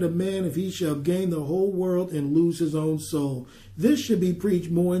profit a man if he shall gain the whole world and lose his own soul? This should be preached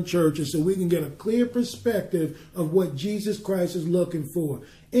more in churches so we can get a clear perspective of what Jesus Christ is looking for.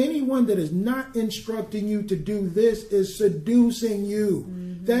 Anyone that is not instructing you to do this is seducing you.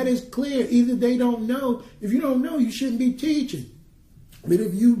 Mm-hmm. That is clear. Either they don't know. If you don't know, you shouldn't be teaching. But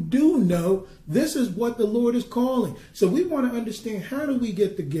if you do know, this is what the Lord is calling. So we want to understand, how do we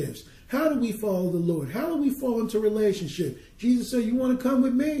get the gifts? How do we follow the Lord? How do we fall into relationship? Jesus said, you want to come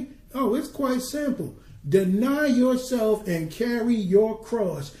with me? Oh, it's quite simple. Deny yourself and carry your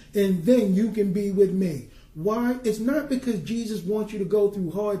cross, and then you can be with me. Why? It's not because Jesus wants you to go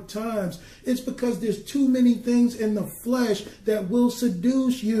through hard times. It's because there's too many things in the flesh that will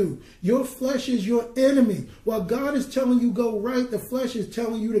seduce you. Your flesh is your enemy. While God is telling you go right, the flesh is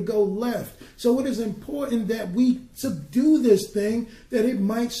telling you to go left. So it is important that we subdue this thing that it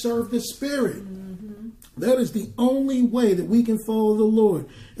might serve the Spirit. Mm-hmm. That is the only way that we can follow the Lord.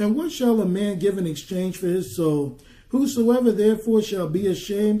 And what shall a man give in exchange for his soul? Whosoever therefore shall be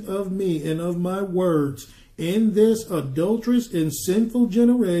ashamed of me and of my words in this adulterous and sinful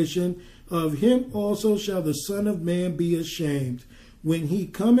generation, of him also shall the Son of Man be ashamed, when he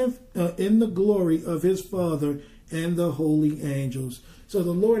cometh in the glory of his Father and the holy angels. So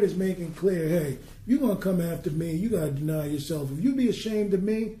the Lord is making clear, hey, you're going to come after me, you got to deny yourself. If you be ashamed of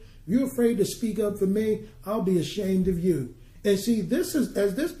me, if you're afraid to speak up for me, I'll be ashamed of you. And see, this is,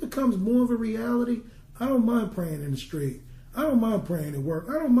 as this becomes more of a reality, I don't mind praying in the street. I don't mind praying at work.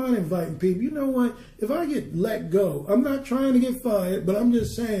 I don't mind inviting people. You know what? If I get let go, I'm not trying to get fired, but I'm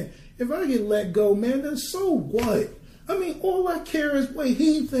just saying, if I get let go, man, then so what? I mean, all I care is what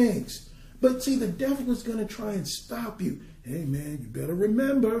he thinks. But see, the devil is going to try and stop you. Hey, man, you better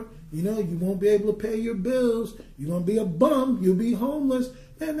remember, you won't be able to pay your bills. You're going to be a bum. You'll be homeless.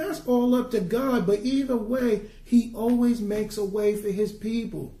 Man, that's all up to God. But either way, he always makes a way for his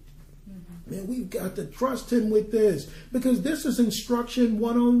people. Man, we've got to trust him with this, because this is instruction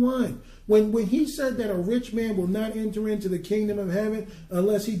 101. When he said that a rich man will not enter into the kingdom of heaven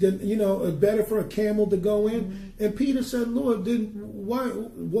unless he did, better for a camel to go in. Mm-hmm. And Peter said, Lord, then why?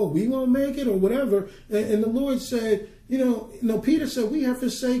 Well, we won't make it or whatever. And the Lord said, Peter said, we have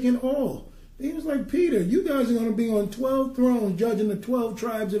forsaken all. He was like, Peter, you guys are going to be on 12 thrones judging the 12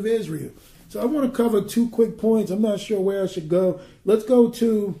 tribes of Israel. So I want to cover 2 quick points. I'm not sure where I should go. Let's go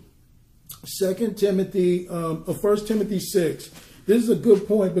to 1 Timothy 6. This is a good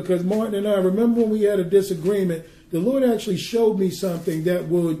point because Martin and I, remember when we had a disagreement, the Lord actually showed me something that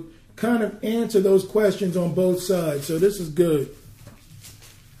would kind of answer those questions on both sides. So this is good.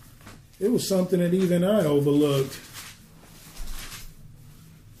 It was something that even I overlooked.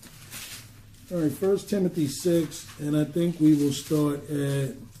 All right, 1 Timothy 6, and I think we will start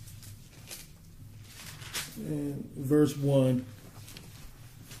at verse 1.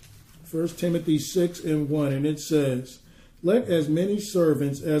 1 Timothy 6 and 1, and it says, let as many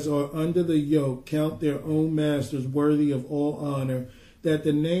servants as are under the yoke count their own masters worthy of all honor, that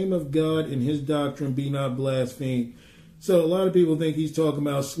the name of God and his doctrine be not blasphemed. So a lot of people think he's talking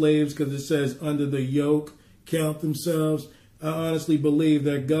about slaves because it says under the yoke count themselves. I honestly believe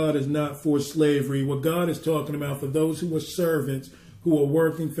that God is not for slavery. What God is talking about for those who are servants, who are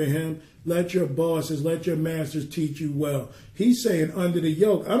working for him, let your bosses, let your masters teach you well. He's saying under the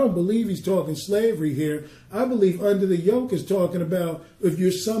yoke. I don't believe he's talking slavery here. I believe under the yoke is talking about if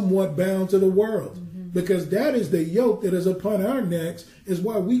you're somewhat bound to the world. Mm-hmm. Because that is the yoke that is upon our necks, is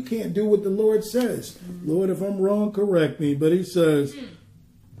why we can't do what the Lord says. Mm-hmm. Lord, if I'm wrong, correct me. But he says,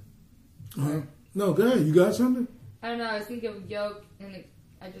 no, go ahead. You got something? I don't know. I was thinking of yoke, and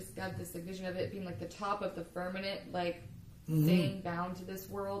I just got this vision of it being like the top of the firmament, like staying bound to this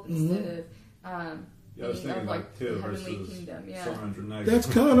world instead of I was thinking like the two heavenly versus kingdom. Yeah. That's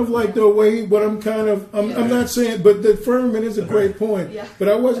kind of like the way, but I'm not saying, but the firmament is a great point. Yeah. But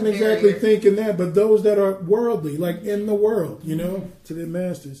I wasn't exactly thinking that, but those that are worldly, like in the world, to their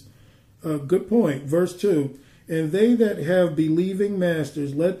masters. Good point. Verse 2, and they that have believing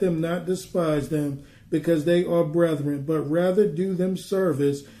masters, let them not despise them, because they are brethren, but rather do them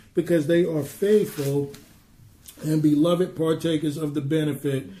service, because they are faithful and beloved partakers of the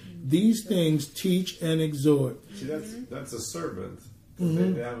benefit. These things teach and exhort. See, that's a servant.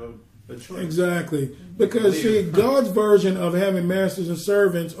 They have a choice. Exactly. Because, God's version of having masters and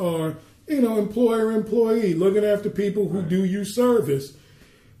servants are, employer-employee, looking after people who do you service.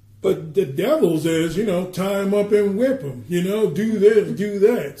 But the devil's is, tie them up and whip them, do this, do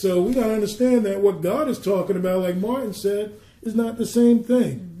that. So we got to understand that what God is talking about, like Martin said, is not the same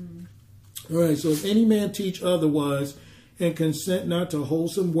thing. Mm-hmm. All right, so if any man teach otherwise and consent not to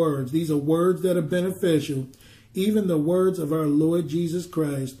wholesome words, these are words that are beneficial, even the words of our Lord Jesus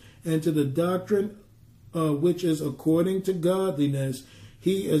Christ, and to the doctrine which is according to godliness,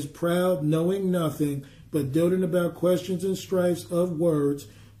 he is proud, knowing nothing, but doting about questions and strifes of words,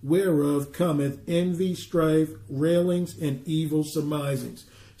 whereof cometh envy, strife, railings, and evil surmisings.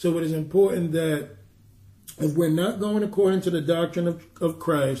 So it is important that if we're not going according to the doctrine of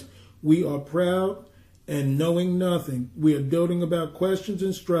Christ, we are proud and knowing nothing. We are doting about questions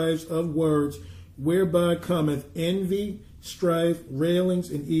and strifes of words, whereby cometh envy, strife, railings,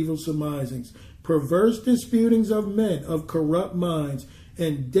 and evil surmisings, perverse disputings of men of corrupt minds,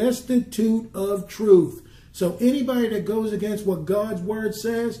 and destitute of truth. So anybody that goes against what God's word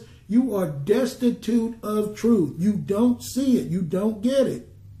says, you are destitute of truth. You don't see it. You don't get it.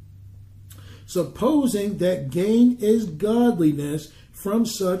 Supposing that gain is godliness, from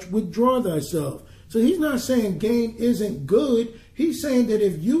such withdraw thyself. So he's not saying gain isn't good. He's saying that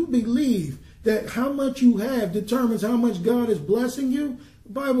if you believe that how much you have determines how much God is blessing you,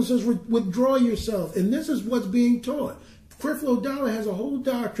 the Bible says withdraw yourself. And this is what's being taught. Creflo Dollar has a whole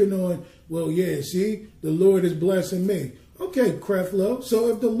doctrine on, the Lord is blessing me. Okay, Creflo. So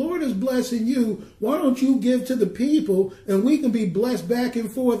if the Lord is blessing you, why don't you give to the people and we can be blessed back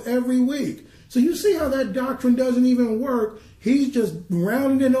and forth every week? So you see how that doctrine doesn't even work. He's just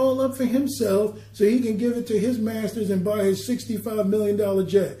rounding it all up for himself so he can give it to his masters and buy his $65 million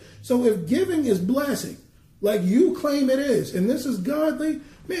jet. So if giving is blessing, like you claim it is, and this is godly,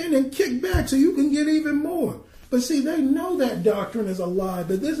 man, then kick back so you can get even more. But see, they know that doctrine is a lie,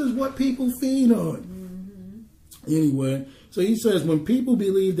 but this is what people feed on. Mm-hmm. Anyway, so he says, when people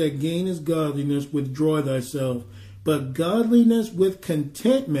believe that gain is godliness, withdraw thyself. But godliness with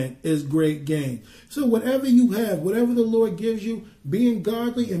contentment is great gain. So whatever you have, whatever the Lord gives you, being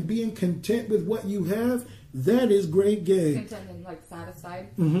godly and being content with what you have, that is great gain. Content and like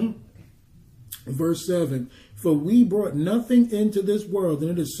satisfied. Mm-hmm. Okay. Verse 7, for we brought nothing into this world, and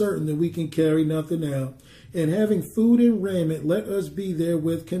it is certain that we can carry nothing out. And having food and raiment, let us be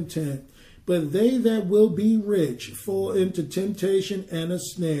therewith content. But they that will be rich fall into temptation and a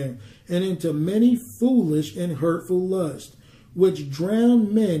snare, and into many foolish and hurtful lusts, which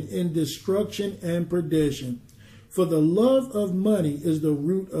drown men in destruction and perdition. For the love of money is the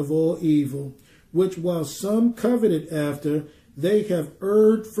root of all evil, which while some coveted after, they have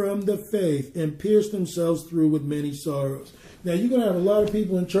erred from the faith and pierced themselves through with many sorrows. Now, you're going to have a lot of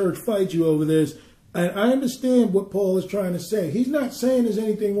people in church fight you over this. And I understand what Paul is trying to say. He's not saying there's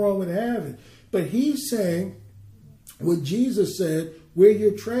anything wrong with having, but he's saying what Jesus said, where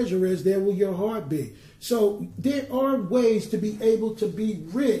your treasure is, there will your heart be. So there are ways to be able to be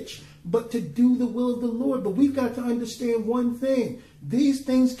rich, but to do the will of the Lord. But we've got to understand one thing. These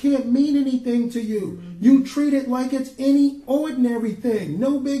things can't mean anything to you. You treat it like it's any ordinary thing.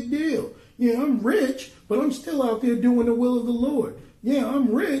 No big deal. Yeah, I'm rich, but I'm still out there doing the will of the Lord. Yeah,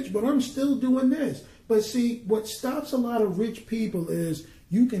 I'm rich, but I'm still doing this. But see, what stops a lot of rich people is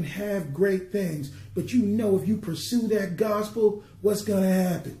you can have great things, but you know if you pursue that gospel, what's going to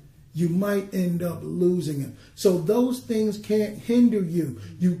happen? You might end up losing them. So those things can't hinder you.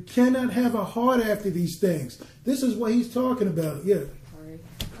 You cannot have a heart after these things. This is what he's talking about. Yeah.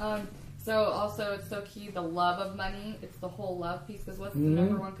 Sorry. So also it's so key, the love of money. It's the whole love piece. Because what's the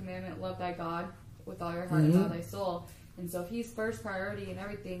number one commandment? Love thy God with all your heart and all thy soul. And so if he's first priority in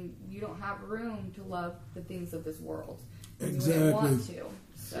everything, you don't have room to love the things of this world. Exactly. You want to.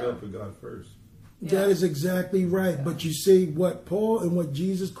 So. Put God first. Yeah. That is exactly right. Yeah. But you see, what Paul and what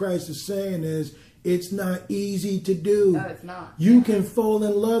Jesus Christ is saying is, it's not easy to do. No, it's not. You can fall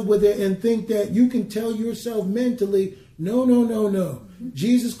in love with it and think that you can tell yourself mentally, no.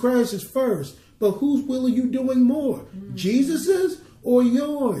 Jesus Christ is first. But whose will are you doing more? Jesus's or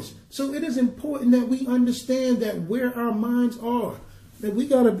yours? So it is important that we understand that where our minds are. That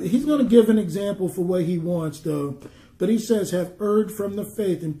he's going to give an example for what he wants, though. But he says, have erred from the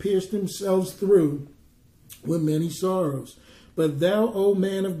faith and pierced themselves through with many sorrows. But thou, O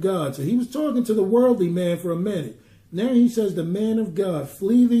man of God. So he was talking to the worldly man for a minute. Now he says, the man of God,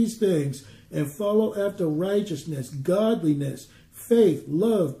 flee these things and follow after righteousness, godliness, faith,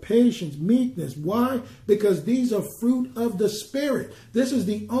 love, patience, meekness. Why? Because these are fruit of the Spirit. This is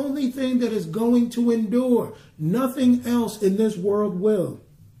the only thing that is going to endure. Nothing else in this world will.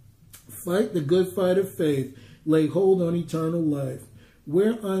 Fight the good fight of faith. Lay hold on eternal life,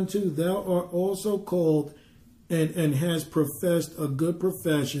 whereunto thou art also called and has professed a good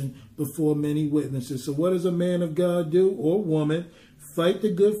profession before many witnesses. So what does a man of God do, or woman? Fight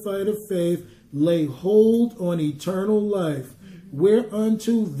the good fight of faith, lay hold on eternal life,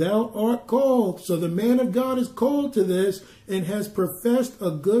 whereunto thou art called. So the man of God is called to this and has professed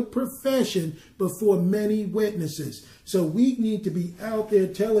a good profession before many witnesses. So we need to be out there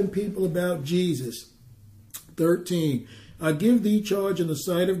telling people about Jesus. 13. I give thee charge in the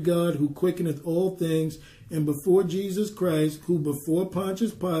sight of God, who quickeneth all things, and before Jesus Christ, who before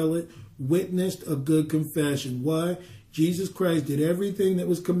Pontius Pilate witnessed a good confession. Why? Jesus Christ did everything that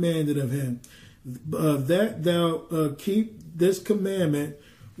was commanded of him. That thou keep this commandment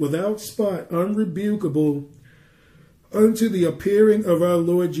without spot, unrebukable, unto the appearing of our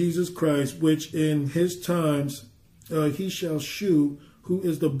Lord Jesus Christ, which in his times he shall shew, who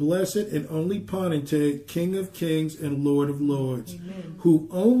is the blessed and only potentate, King of kings and Lord of lords, Amen. Who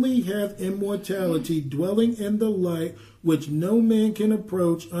only hath immortality, dwelling in the light, which no man can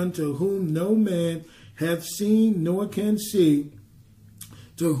approach, unto whom no man hath seen nor can see,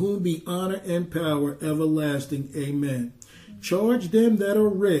 to whom be honor and power everlasting. Amen. Charge them that are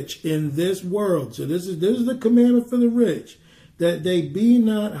rich in this world. So this is the commandment for the rich, that they be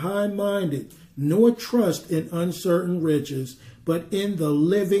not high-minded, nor trust in uncertain riches, but in the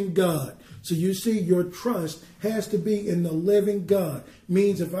living God. So you see, your trust has to be in the living God.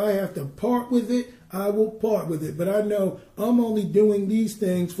 Means if I have to part with it, I will part with it. But I know I'm only doing these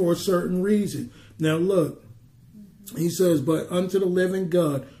things for a certain reason. Now look, he says, but unto the living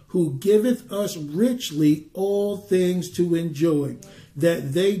God, who giveth us richly all things to enjoy,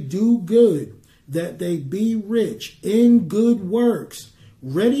 that they do good, that they be rich in good works,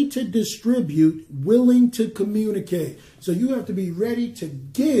 ready to distribute, willing to communicate. So you have to be ready to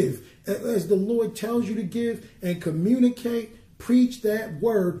give as the Lord tells you to give, and communicate, preach that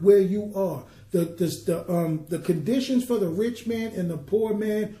word where you are. The conditions for the rich man and the poor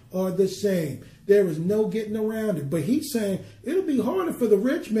man are the same. There is no getting around it. But he's saying it'll be harder for the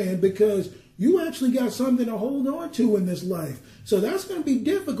rich man because you actually got something to hold on to in this life. So that's going to be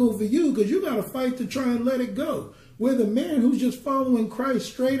difficult for you because you got to fight to try and let it go. Where the man who's just following Christ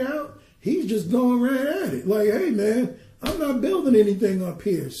straight out, he's just going right at it. Like, hey, man, I'm not building anything up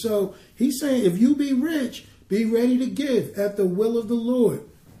here. So he's saying if you be rich, be ready to give at the will of the Lord.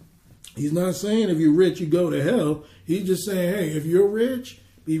 He's not saying if you're rich, you go to hell. He's just saying, hey, if you're rich,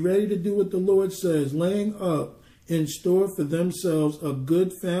 be ready to do what the Lord says, laying up in store for themselves a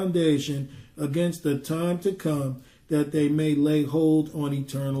good foundation, against the time to come, that they may lay hold on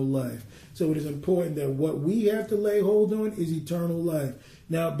eternal life. So it is important that what we have to lay hold on is eternal life.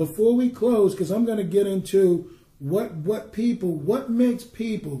 Now, before we close, because I'm going to get into what makes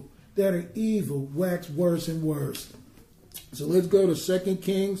people that are evil wax worse and worse. So let's go to 2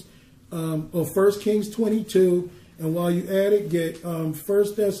 Kings, or 1 Kings 22. And while you at it, get 2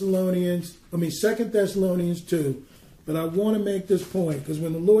 Thessalonians 2. But I want to make this point, because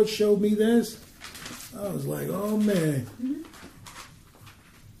when the Lord showed me this, I was like, oh man. Mm-hmm.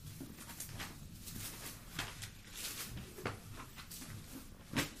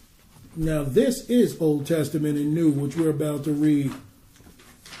 Now this is Old Testament and New, which we're about to read.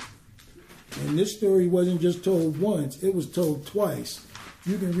 And this story wasn't just told once, it was told twice.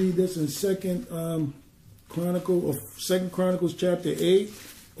 You can read this in 2 Chronicles chapter 8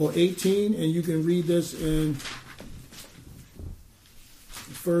 or 18, and you can read this in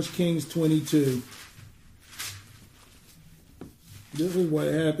 1 Kings 22. This is what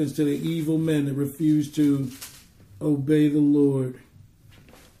happens to the evil men that refuse to obey the Lord.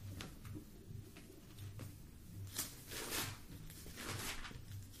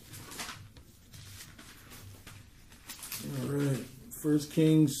 All right, 1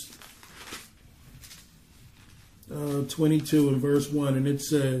 Kings 22 and verse 1, and it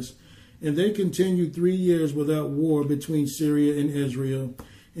says, "And they continued 3 years without war between Syria and Israel.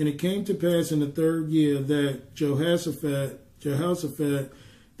 And it came to pass in the 3rd year that Jehoshaphat,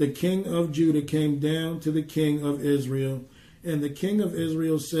 the king of Judah, came down to the king of Israel. And the king of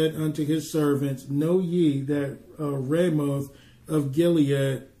Israel said unto his servants, Know ye that Ramoth of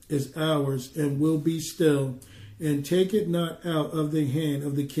Gilead is ours, and will be still, and take it not out of the hand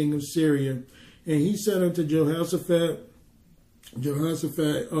of the king of Syria. And he said unto Jehoshaphat,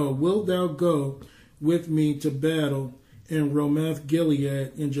 wilt thou go with me to battle in Ramoth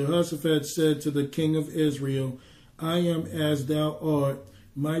Gilead? And Jehoshaphat said to the king of Israel, I am as thou art,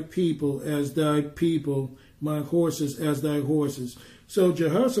 my people as thy people, my horses as thy horses. So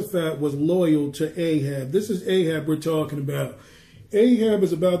Jehoshaphat was loyal to Ahab. This is Ahab we're talking about. Ahab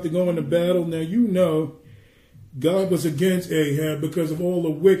is about to go into battle. Now you know God was against Ahab because of all the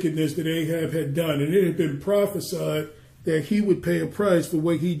wickedness that Ahab had done. And it had been prophesied that he would pay a price for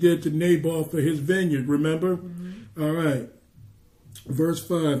what he did to Naboth for his vineyard. Remember? Mm-hmm. All right. Verse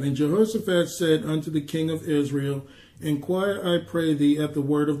 5. And Jehoshaphat said unto the king of Israel, Inquire, I pray thee, at the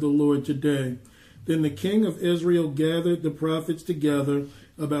word of the Lord today. Then the king of Israel gathered the prophets together,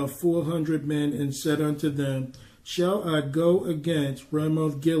 about 400 men, and said unto them, Shall I go against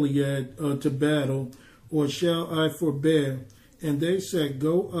Ramoth Gilead to battle, or shall I forbear? And they said,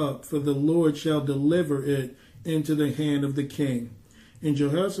 Go up, for the Lord shall deliver it into the hand of the king. And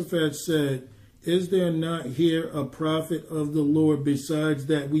Jehoshaphat said, Is there not here a prophet of the Lord besides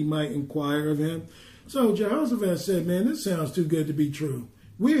that we might inquire of him? So Jehoshaphat said, man, this sounds too good to be true.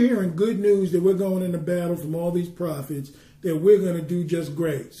 We're hearing good news that we're going into battle from all these prophets, that we're going to do just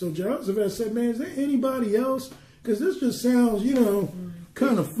great. So Jehoshaphat said, man, is there anybody else? Because this just sounds,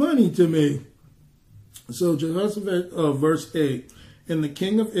 kind of funny to me. So Jehoshaphat, verse 8, And the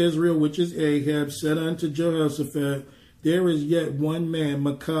king of Israel, which is Ahab, said unto Jehoshaphat, There is yet one man,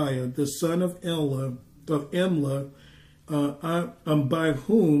 Micaiah, the son of Imlah, by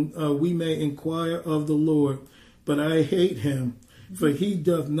whom we may inquire of the Lord. But I hate him, for he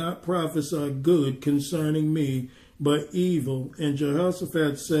doth not prophesy good concerning me, but evil. And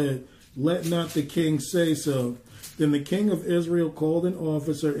Jehoshaphat said, Let not the king say so. Then the king of Israel called an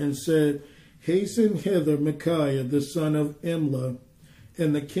officer and said, Hasten hither Micaiah, the son of Imlah.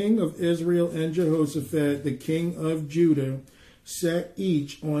 And the king of Israel and Jehoshaphat, the king of Judah, sat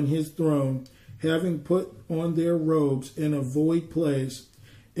each on his throne, having put on their robes in a void place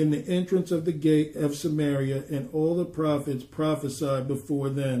in the entrance of the gate of Samaria, and all the prophets prophesied before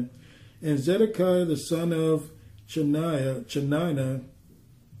them. And Zedekiah, the son of Canaanah,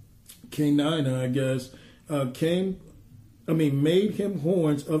 made him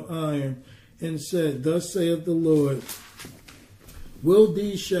horns of iron, and said, Thus saith the Lord, Will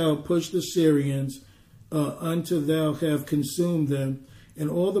these shall push the Syrians until thou have consumed them? And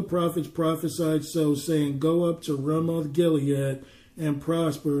all the prophets prophesied so, saying, Go up to Ramoth Gilead and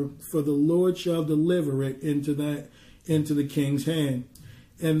prosper, for the Lord shall deliver it into the king's hand.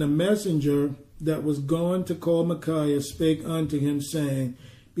 And the messenger that was gone to call Micaiah spake unto him, saying,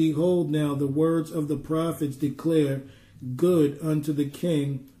 Behold, now the words of the prophets declare good unto the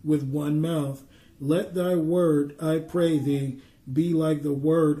king with one mouth. Let thy word, I pray thee, be like the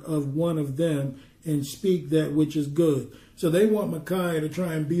word of one of them, and speak that which is good. So they want Micaiah to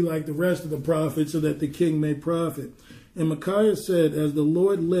try and be like the rest of the prophets so that the king may profit. And Micaiah said, As the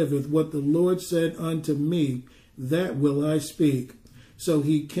Lord liveth, what the Lord said unto me, that will I speak. So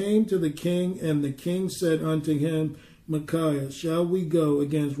he came to the king, and the king said unto him, Micaiah, shall we go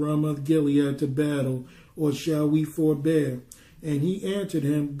against Ramoth Gilead to battle, or shall we forbear? And he answered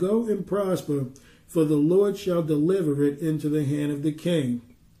him, Go and prosper, for the Lord shall deliver it into the hand of the king.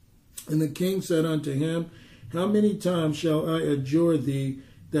 And the king said unto him, How many times shall I adjure thee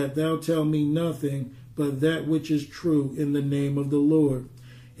that thou tell me nothing but that which is true in the name of the Lord?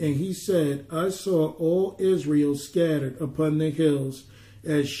 And he said, I saw all Israel scattered upon the hills,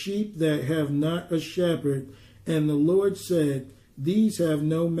 as sheep that have not a shepherd. And the Lord said, These have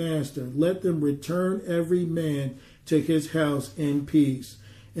no master. Let them return every man to his house in peace.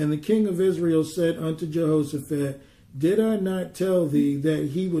 And the king of Israel said unto Jehoshaphat, Did I not tell thee that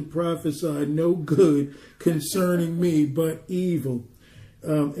he would prophesy no good concerning me, but evil?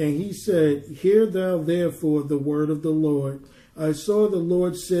 And he said, Hear thou therefore the word of the Lord. I saw the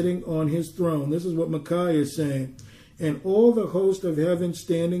Lord sitting on his throne. This is what Micaiah is saying. And all the host of heaven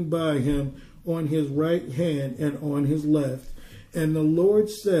standing by him on his right hand and on his left. And the Lord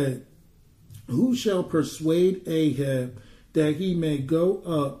said, Who shall persuade Ahab that he may go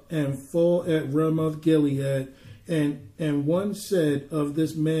up and fall at Ramoth Gilead? And one said of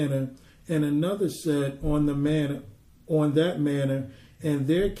this manner, and another said on that manner. And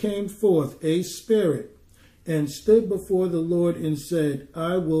there came forth a spirit, and stood before the Lord, and said,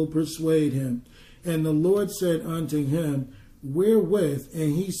 I will persuade him. And the Lord said unto him, Wherewith?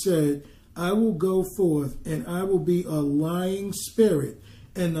 And he said, I will go forth, and I will be a lying spirit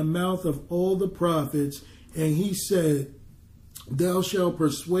in the mouth of all the prophets. And he said, Thou shalt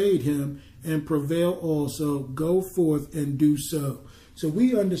persuade him, and prevail also. Go forth and do so. So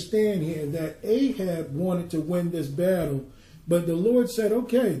we understand here that Ahab wanted to win this battle, but the Lord said,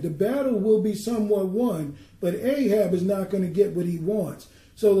 okay, the battle will be somewhat won, but Ahab is not going to get what he wants.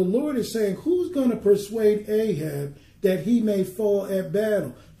 So the Lord is saying, who's going to persuade Ahab that he may fall at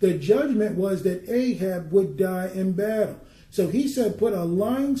battle? The judgment was that Ahab would die in battle. So he said, put a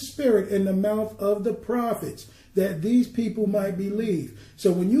lying spirit in the mouth of the prophets, that these people might believe.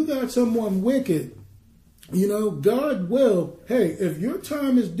 So when you got someone wicked, God will, hey, if your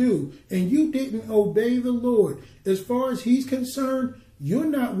time is due and you didn't obey the Lord, as far as he's concerned, you're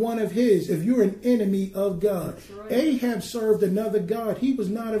not one of his if you're an enemy of God. Right. Ahab served another God. He was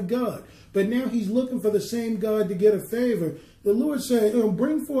not of God. But now he's looking for the same God to get a favor. The Lord said,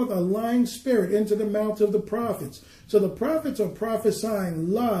 bring forth a lying spirit into the mouth of the prophets. So the prophets are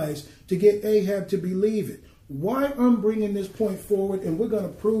prophesying lies to get Ahab to believe it. Why I'm bringing this point forward, and we're going to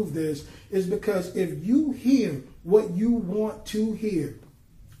prove this, is because if you hear what you want to hear,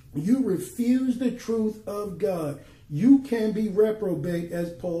 you refuse the truth of God, you can be reprobate,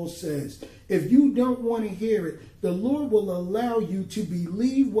 as Paul says. If you don't want to hear it, the Lord will allow you to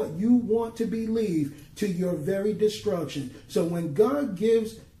believe what you want to believe to your very destruction. So when God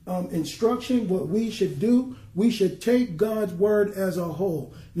gives instruction, what we should do, we should take God's word as a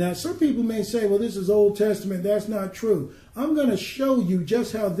whole. Now, some people may say, well, this is Old Testament. That's not true. I'm going to show you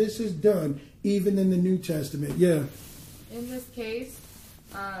just how this is done, even in the New Testament. Yeah. In this case,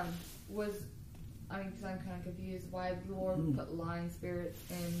 because I'm kind of confused why the Lord put lying spirits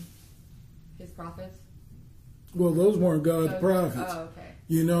in his prophets. Well, those weren't God's prophets. Oh, okay.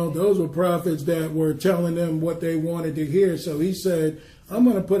 Those were prophets that were telling them what they wanted to hear. So he said, I'm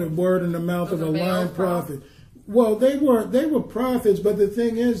going to put a word in the mouth of a lying prophet. Well, they were prophets, but the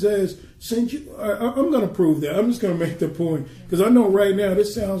thing is since I'm going to prove that. I'm just going to make the point, because I know right now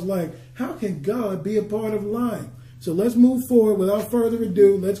this sounds like, how can God be a part of lying? So let's move forward without further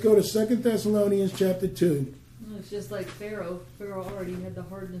ado. Let's go to 2 Thessalonians chapter 2. It's just like Pharaoh. Pharaoh already had the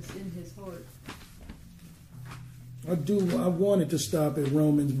hardness in his heart. I wanted to stop at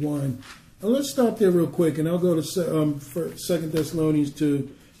Romans 1. Let's stop there real quick, and I'll go to 2 Thessalonians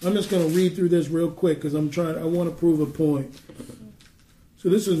 2. I'm just going to read through this real quick because I want to prove a point. So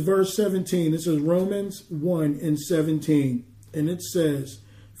this is verse 17. This is Romans 1 and 17. And it says,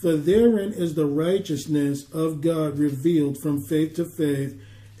 For therein is the righteousness of God revealed from faith to faith,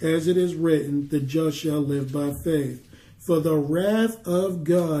 as it is written, the just shall live by faith. For the wrath of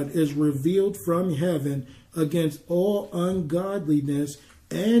God is revealed from heaven against all ungodliness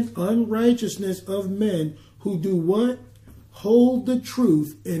and unrighteousness of men who do what? Hold the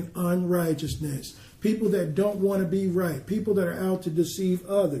truth in unrighteousness. People that don't want to be right. People that are out to deceive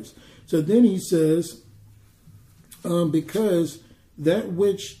others. So then he says, because that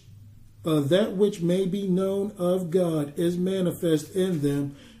which may be known of God is manifest in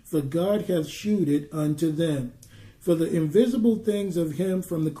them, for God hath shewed it unto them. For the invisible things of him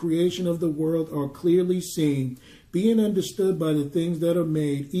from the creation of the world are clearly seen, being understood by the things that are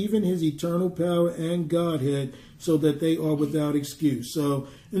made, even his eternal power and Godhead, so that they are without excuse. So,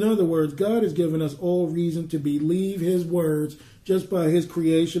 in other words, God has given us all reason to believe his words just by his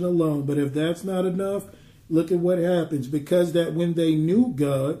creation alone. But if that's not enough, look at what happens. Because that when they knew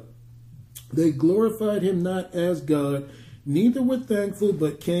God, they glorified him not as God, neither were thankful,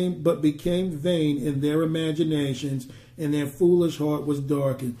 but became vain in their imaginations, and their foolish heart was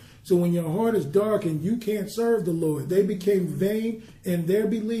darkened. So when your heart is darkened, you can't serve the Lord. They became vain in their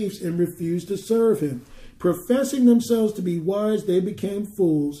beliefs and refused to serve him. Professing themselves to be wise, they became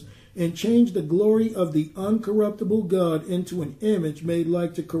fools, and changed the glory of the uncorruptible God into an image made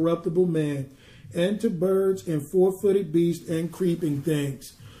like to corruptible man, and to birds and four-footed beasts and creeping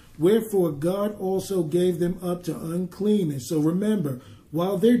things. Wherefore God also gave them up to uncleanness. So remember,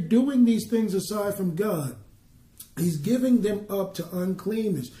 while they're doing these things aside from God, he's giving them up to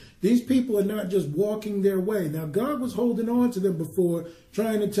uncleanness. These people are not just walking their way. Now, God was holding on to them before,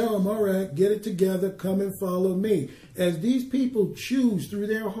 trying to tell them, all right, get it together, come and follow me. As these people choose through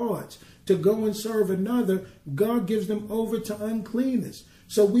their hearts to go and serve another, God gives them over to uncleanness.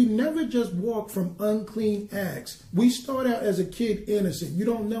 So we never just walk from unclean acts. We start out as a kid innocent. You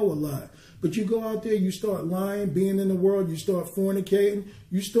don't know a lot. But you go out there, you start lying, being in the world, you start fornicating,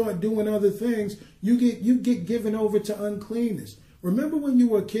 you start doing other things, you get given over to uncleanness. Remember when you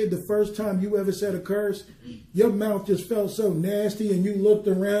were a kid, the first time you ever said a curse? Your mouth just felt so nasty and you looked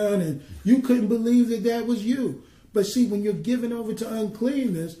around and you couldn't believe that was you. But see, when you're given over to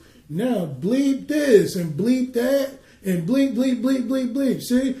uncleanness, now bleep this and bleep that and bleep, bleep, bleep, bleep, bleep.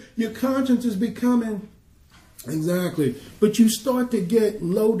 See, your conscience is becoming... Exactly. But you start to get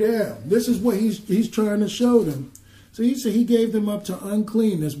low down. This is what he's trying to show them. So he said he gave them up to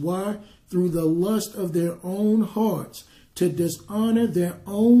uncleanness. Why? Through the lust of their own hearts, to dishonor their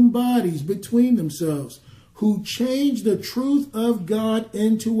own bodies between themselves, who changed the truth of God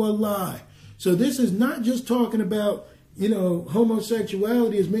into a lie. So this is not just talking about,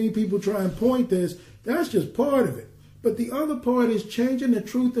 homosexuality, as many people try and point this. That's just part of it. But the other part is changing the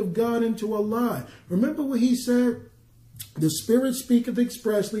truth of God into a lie. Remember what he said? The Spirit speaketh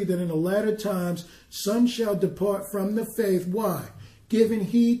expressly that in the latter times some shall depart from the faith. Why? Giving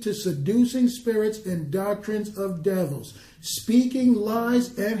heed to seducing spirits and doctrines of devils, speaking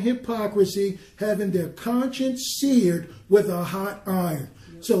lies and hypocrisy, having their conscience seared with a hot iron.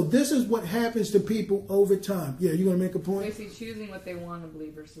 So this is what happens to people over time. Yeah, you want to make a point? Basically choosing what they want to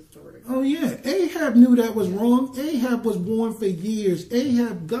believe versus the word of God. Oh, yeah. Ahab knew that was wrong. Ahab was warned for years.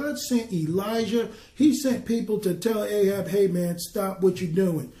 God sent Elijah. He sent people to tell Ahab, hey, man, stop what you're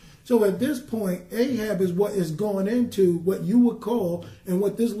doing. So at this point, Ahab is what is going into what you would call, and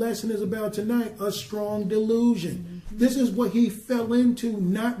what this lesson is about tonight, a strong delusion. Mm-hmm. This is what he fell into,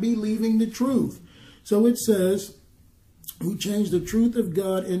 not believing the truth. So it says... who changed the truth of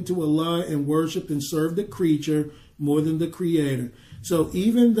God into a lie and worshiped and served the creature more than the creator. So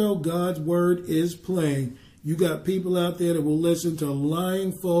even though God's word is plain, you got people out there that will listen to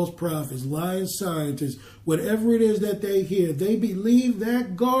lying false prophets, lying scientists, whatever it is that they hear. They believe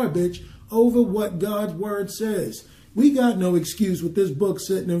that garbage over what God's word says. We got no excuse with this book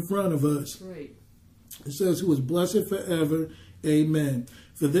sitting in front of us. Right. It says, who is blessed forever. Amen.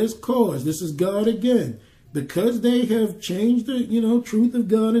 For this cause, this is God again. Because they have changed the, truth of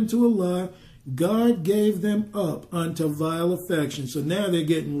God into a lie, God gave them up unto vile affection. So now they're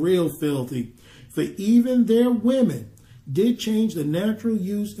getting real filthy. For even their women did change the natural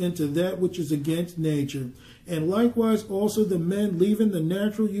use into that which is against nature. And likewise also the men, leaving the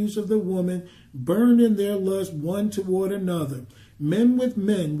natural use of the woman, burned in their lust one toward another. Men with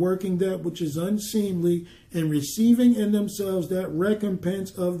men, working that which is unseemly, and receiving in themselves that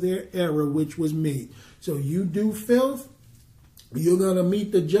recompense of their error, which was meat. So you do filth, you're going to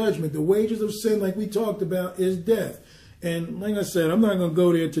meet the judgment. The wages of sin, like we talked about, is death. And like I said, I'm not going to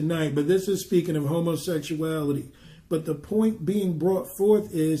go there tonight, but this is speaking of homosexuality. But the point being brought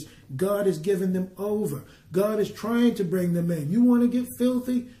forth is God is giving them over. God is trying to bring them in. You want to get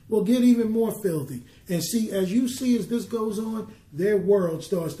filthy? Well, get even more filthy. And see, as this goes on, their world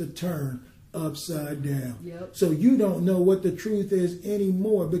starts to turn upside down. Yep. So you don't know what the truth is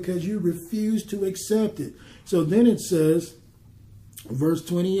anymore because you refuse to accept it. So then it says, verse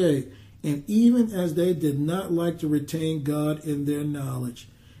 28, and even as they did not like to retain God in their knowledge,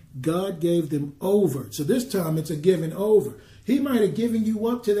 God gave them over. So this time it's a giving over. He might have given you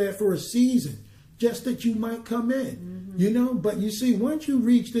up to that for a season, just that you might come in, But you see, once you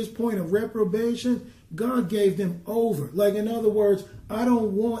reach this point of reprobation, God gave them over. Like, in other words, I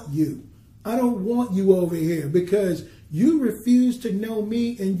don't want you. I don't want you over here because you refuse to know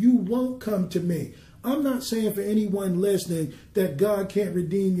me and you won't come to me. I'm not saying for anyone listening that God can't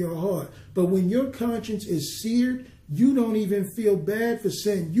redeem your heart. But when your conscience is seared, you don't even feel bad for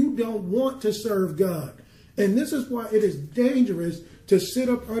sin. You don't want to serve God. And this is why it is dangerous to sit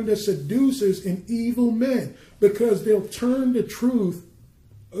up under seducers and evil men, because they'll turn the truth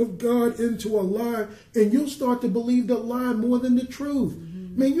of God into a lie, and you'll start to believe the lie more than the truth.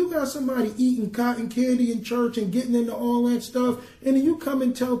 Man, you got somebody eating cotton candy in church and getting into all that stuff, and then you come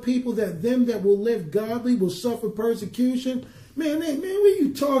and tell people that them that will live godly will suffer persecution. Man, what are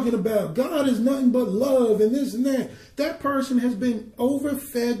you talking about? God is nothing but love and this and that. That person has been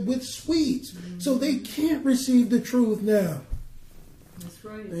overfed with sweets, so they can't receive the truth now. That's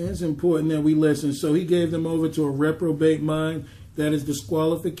right. And it's important that we listen. So he gave them over to a reprobate mind, that is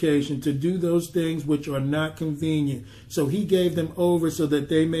disqualification, to do those things which are not convenient. So he gave them over so that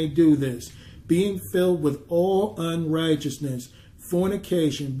they may do this, being filled with all unrighteousness,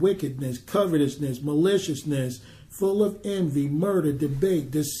 fornication, wickedness, covetousness, maliciousness, full of envy, murder,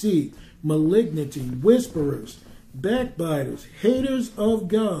 debate, deceit, malignity, whisperers, backbiters, haters of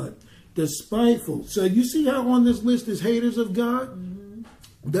God, despiteful. So you see how on this list is haters of God? Mm-hmm.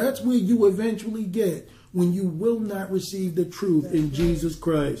 That's where you eventually get when you will not receive the truth in Jesus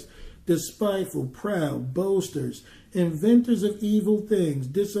Christ. Despiteful, proud, boasters, inventors of evil things,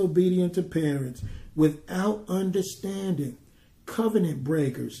 disobedient to parents, without understanding, covenant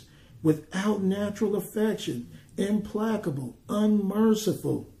breakers, without natural affection, implacable,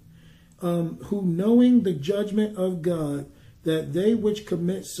 unmerciful, who knowing the judgment of God, that they which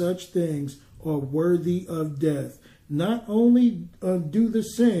commit such things are worthy of death, not only do the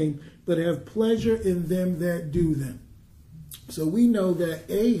same, but have pleasure in them that do them. So we know that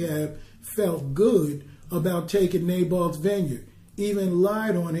Ahab felt good about taking Naboth's vineyard, even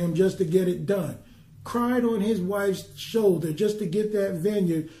lied on him just to get it done, cried on his wife's shoulder just to get that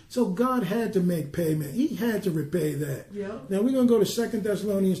vineyard. So God had to make payment. He had to repay that. Yep. Now we're going to go to 2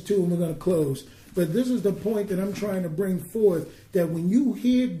 Thessalonians 2 and we're going to close. But this is the point that I'm trying to bring forth, that when you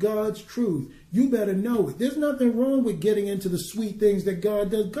hear God's truth, you better know it. There's nothing wrong with getting into the sweet things that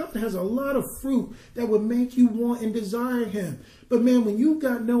God does. God has a lot of fruit that would make you want and desire him. But man, when you've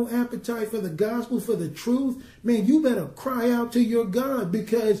got no appetite for the gospel, for the truth, man, you better cry out to your God,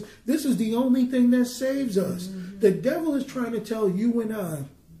 because this is the only thing that saves us. Mm-hmm. The devil is trying to tell you and I,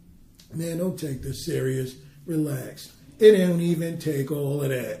 man, don't take this serious. Relax. It don't even take all of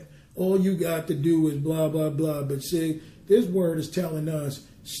that. All you got to do is blah, blah, blah. But see, this word is telling us,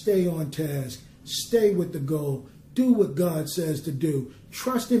 stay on task, stay with the goal, do what God says to do,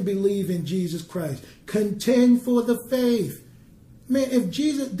 trust and believe in Jesus Christ, contend for the faith. Man, if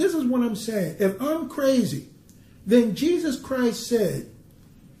Jesus, this is what I'm saying. If I'm crazy, then Jesus Christ said,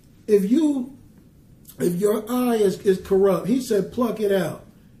 if your eye is corrupt, he said, pluck it out.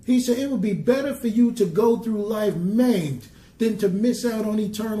 He said, it would be better for you to go through life maimed than to miss out on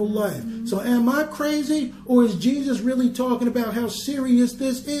eternal life. Mm-hmm. So am I crazy, or is Jesus really talking about how serious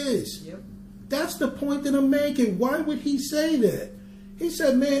this is? Yep. That's the point that I'm making. Why would he say that? He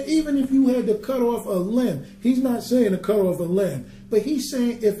said, man, even if you had to cut off a limb, he's not saying to cut off a limb, but he's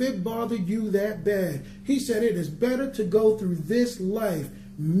saying if it bothered you that bad, he said it is better to go through this life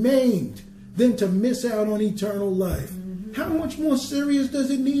maimed than to miss out on eternal life. Mm-hmm. How much more serious does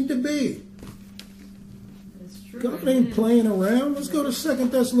it need to be? God ain't playing around. Let's go to 2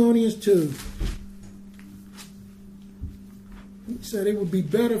 Thessalonians 2. He said it would be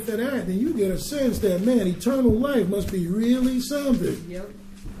better for that. Then you get a sense that, man, eternal life must be really something. Yep.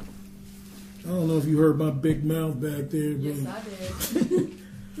 I don't know if you heard my big mouth back there. Yes, I did.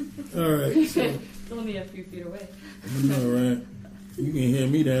 All right. So. It's only a few feet away. All right. You can hear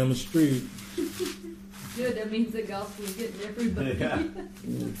me down the street. Good. That means the gospel is getting everybody. Yeah.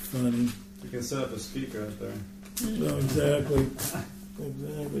 Funny. You can set up a speaker out there. No, exactly.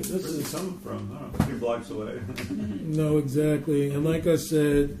 Exactly. Where's it coming from? I don't know, a few blocks away. No, exactly. And like I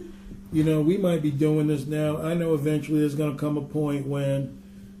said, you know, we might be doing this now. I know eventually there's going to come a point when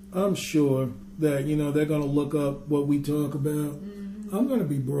I'm sure that, you know, they're going to look up what we talk about. Mm-hmm. I'm going to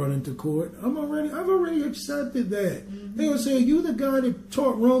be brought into court. I've already accepted that. Mm-hmm. They're going to say, are you the guy that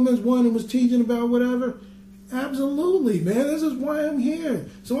taught Romans 1 and was teaching about whatever? Absolutely, man. This is why I'm here.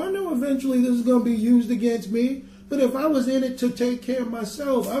 So I know eventually this is going to be used against me. But if I was in it to take care of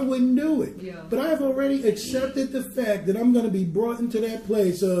myself, I wouldn't do it. Yeah. But I've already accepted the fact that I'm going to be brought into that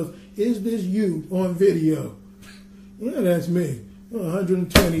place of, is this you on video? Yeah, that's me.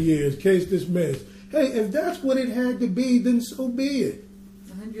 120 years, case dismissed. Hey, if that's what it had to be, then so be it.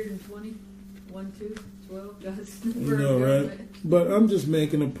 120, 1, 2, 12, God's you know, right? But I'm just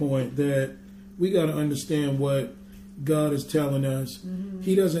making a point that we got to understand what God is telling us.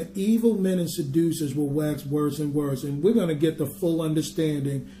 He doesn't. Evil men and seducers will wax worse and worse. And we're going to get the full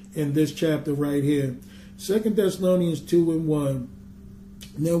understanding in this chapter right here. 2 Thessalonians 2:1.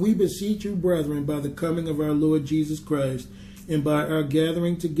 Now we beseech you, brethren, by the coming of our Lord Jesus Christ, and by our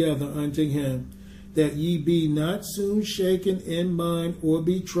gathering together unto him, that ye be not soon shaken in mind, or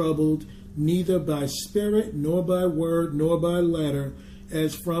be troubled, neither by spirit, nor by word, nor by letter,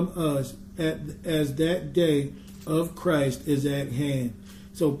 as from us, as that day of Christ is at hand.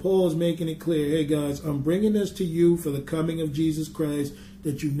 So Paul is making it clear, hey guys, I'm bringing this to you for the coming of Jesus Christ,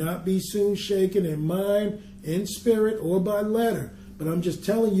 that you not be soon shaken in mind, in spirit, or by letter. But I'm just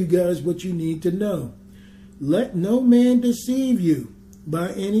telling you guys what you need to know. Let no man deceive you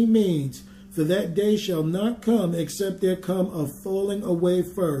by any means, for that day shall not come except there come a falling away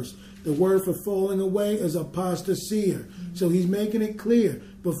first. The word for falling away is apostasia. So he's making it clear,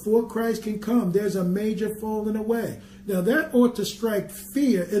 before Christ can come, there's a major falling away. Now that ought to strike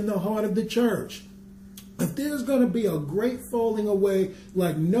fear in the heart of the church. If there's going to be a great falling away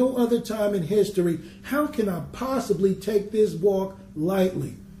like no other time in history, how can I possibly take this walk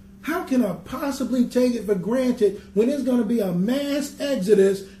lightly? How can I possibly take it for granted when there's going to be a mass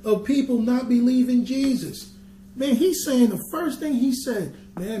exodus of people not believing Jesus? Man, he's saying, the first thing he said,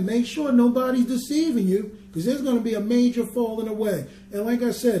 man, make sure nobody's deceiving you, because there's going to be a major falling away. And like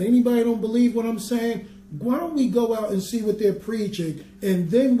I said, anybody don't believe what I'm saying, why don't we go out and see what they're preaching,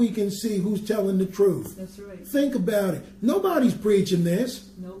 and then we can see who's telling the truth. That's right. Think about it. Nobody's preaching this.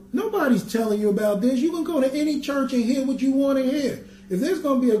 Nope. Nobody's telling you about this. You can go to any church and hear what you want to hear. If there's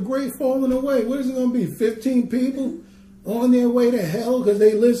going to be a great falling away, what is it going to be? 15 people on their way to hell because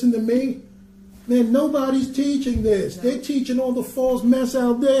they listen to me? Man, nobody's teaching this. No. They're teaching all the false mess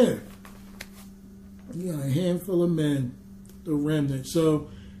out there. You got a handful of men, the remnant. So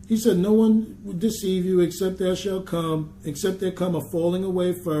he said, no one will deceive you except there come a falling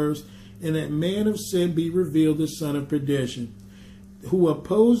away first, and that man of sin be revealed, the son of perdition, who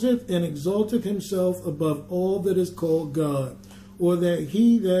opposeth and exalteth himself above all that is called God, or that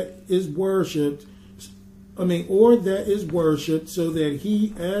is worshipped, so that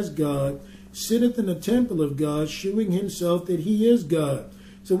he as God sitteth in the temple of God, shewing himself that he is God.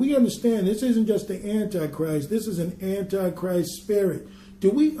 So we understand this isn't just the Antichrist, this is an Antichrist spirit. Do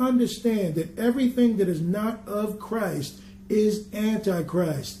we understand that everything that is not of Christ is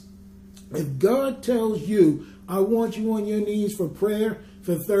Antichrist? If God tells you, I want you on your knees for prayer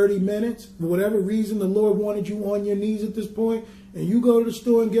for 30 minutes, for whatever reason the Lord wanted you on your knees at this point, and you go to the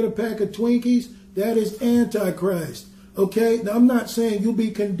store and get a pack of Twinkies, that is Antichrist. Okay? Now, I'm not saying you'll be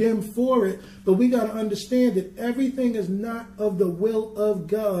condemned for it, but we got to understand that everything is not of the will of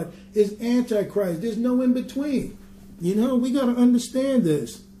God is Antichrist. There's no in between. You know, we got to understand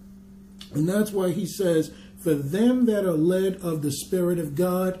this. And that's why he says, for them that are led of the Spirit of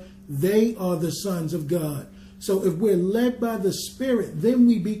God, they are the sons of God. So if we're led by the Spirit, then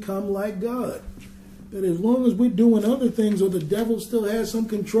we become like God. But as long as we're doing other things or the devil still has some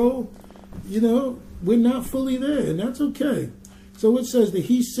control, you know, we're not fully there, and that's okay. So it says that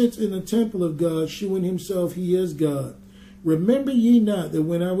he sits in the temple of God, shewing himself he is God. Remember ye not that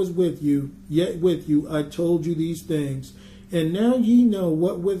when I was with you, yet with you, I told you these things. And now ye know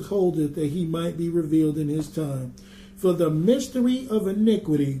what withholdeth, that he might be revealed in his time. For the mystery of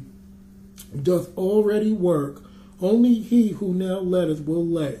iniquity doth already work. Only he who now letteth will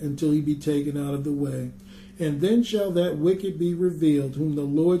let, until he be taken out of the way. And then shall that wicked be revealed, whom the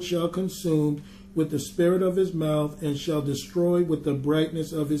Lord shall consume with the spirit of his mouth, and shall destroy with the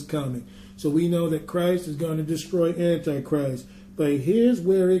brightness of his coming. So we know that Christ is going to destroy Antichrist. But here's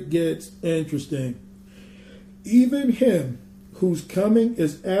where it gets interesting. Even him whose coming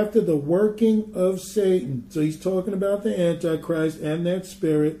is after the working of Satan. So he's talking about the Antichrist and that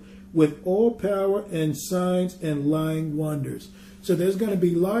spirit, with all power and signs and lying wonders. So there's going to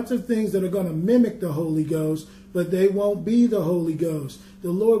be lots of things that are going to mimic the Holy Ghost, but they won't be the Holy Ghost.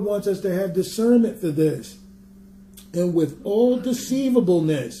 The Lord wants us to have discernment for this. And with all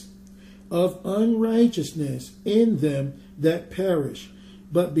deceivableness of unrighteousness in them that perish,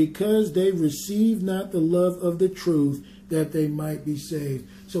 but because they receive not the love of the truth, that they might be saved.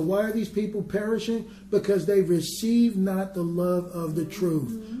 So why are these people perishing? Because they receive not the love of the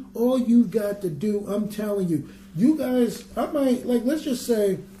truth. All you've got to do, I'm telling you, you guys, let's just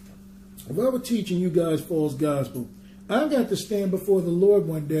say, if I were teaching you guys false gospel, I've got to stand before the Lord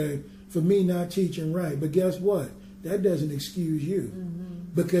one day for me not teaching right. But guess what? That doesn't excuse you.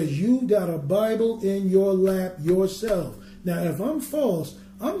 Because you got a Bible in your lap yourself. Now, if I'm false,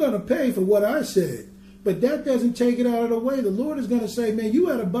 I'm going to pay for what I said. But that doesn't take it out of the way. The Lord is going to say, man, you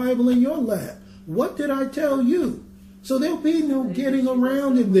had a Bible in your lap. What did I tell you? So there'll be no getting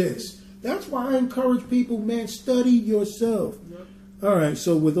around in this. That's why I encourage people, man, study yourself. Yep. All right,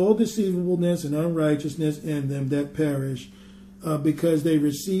 so with all deceivableness and unrighteousness in them that perish, because they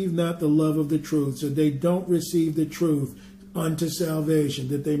receive not the love of the truth. So they don't receive the truth unto salvation,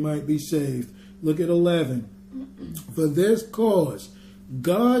 that they might be saved. Look at 11. For this cause,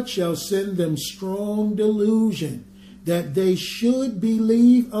 God shall send them strong delusion, that they should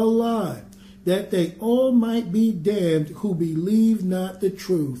believe a lie, that they all might be damned who believe not the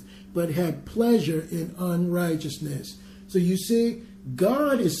truth, but have pleasure in unrighteousness. So you see,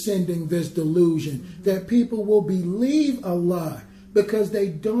 God is sending this delusion that people will believe a lie because they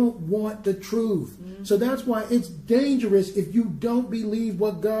don't want the truth. So that's why it's dangerous if you don't believe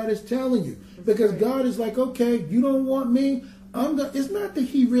what God is telling you. Because God is like, okay, you don't want me? It's not that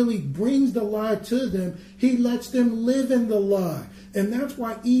he really brings the lie to them. He lets them live in the lie. And that's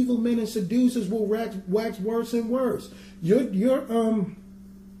why evil men and seducers will wax worse and worse. Your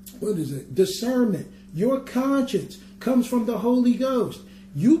discernment, your conscience comes from the Holy Ghost.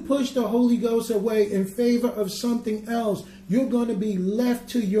 You push the Holy Ghost away in favor of something else, you're going to be left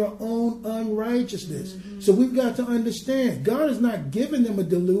to your own unrighteousness. So we've got to understand, God is not giving them a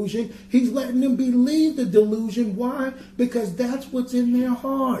delusion. He's letting them believe the delusion. Why? Because that's what's in their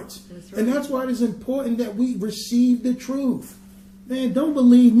hearts. That's right. And that's why it is important that we receive the truth. Man, don't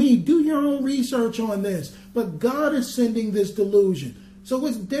believe me. Do your own research on this. But God is sending this delusion. So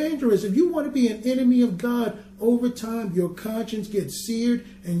it's dangerous. If you want to be an enemy of God, over time your conscience gets seared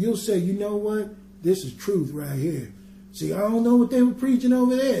and you'll say, you know what? This is truth right here. See, I don't know what they were preaching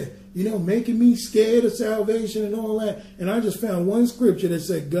over there. You know, making me scared of salvation and all that. And I just found one scripture that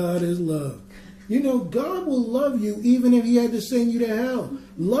said God is love. You know, God will love you even if he had to send you to hell.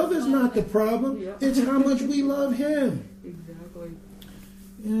 Love is not the problem. It's how much we love him. Exactly.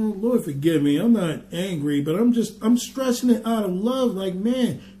 You know, Lord forgive me, I'm not angry, but I'm stressing it out of love. Like,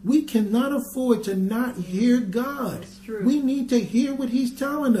 man, we cannot afford to not hear God. That's true. We need to hear what he's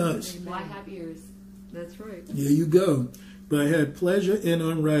telling us. Why have ears? That's right. There you go. But had pleasure in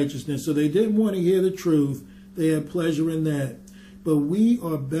unrighteousness. So they didn't want to hear the truth. They had pleasure in that. But we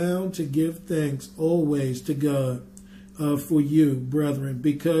are bound to give thanks always to God for you, brethren,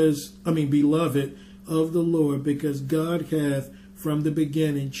 beloved of the Lord, because God hath from the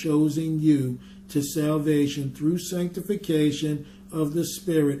beginning chosen you to salvation through sanctification of the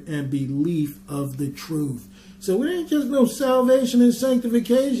Spirit and belief of the truth. So it ain't just no salvation and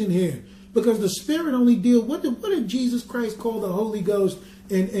sanctification here, because the Spirit only deals. What did Jesus Christ call the Holy Ghost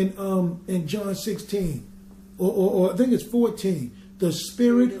in John 16 or I think it's 14? The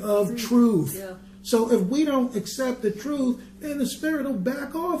Spirit of truth. Yeah. So if we don't accept the truth, then the Spirit will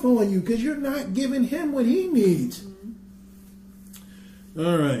back off on you because you're not giving him what he needs.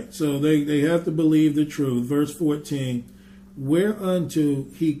 All right, so they have to believe the truth. Verse 14, whereunto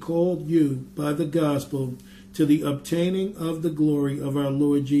he called you by the gospel to the obtaining of the glory of our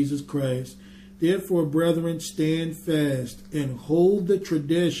Lord Jesus Christ. Therefore, brethren, stand fast and hold the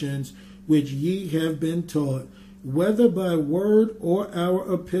traditions which ye have been taught, whether by word or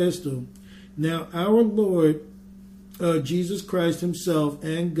our epistle. Now our Lord Jesus Christ himself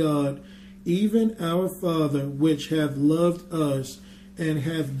and God, even our Father, which hath loved us, and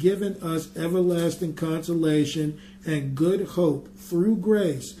hath given us everlasting consolation and good hope through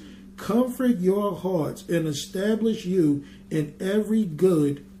grace, comfort your hearts and establish you in every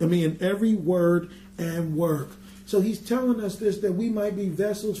word and work. So he's telling us this, that we might be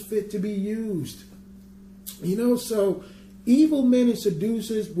vessels fit to be used. You know, so evil men and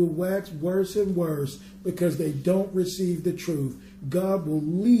seducers will wax worse and worse because they don't receive the truth. God will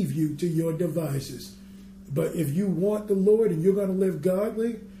leave you to your devices. But if you want the Lord and you're going to live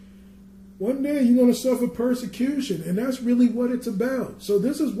godly, one day you're going to suffer persecution. And that's really what it's about. So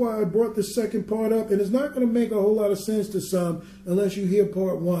this is why I brought the second part up. And it's not going to make a whole lot of sense to some unless you hear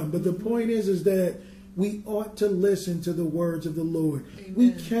part one. But the point is that we ought to listen to the words of the Lord. Amen.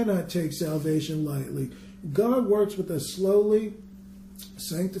 We cannot take salvation lightly. God works with us slowly.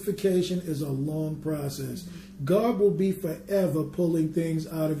 Sanctification is a long process. God will be forever pulling things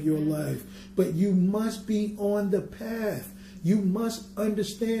out of your life. But you must be on the path. You must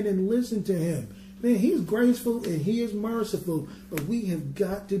understand and listen to him. Man, he's graceful and he is merciful. But we have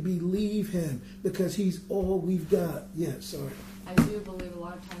got to believe him because he's all we've got. Yeah, sorry. I do believe a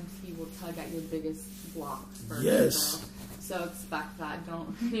lot of times he will tug at your biggest blocks first. Yes. So expect that.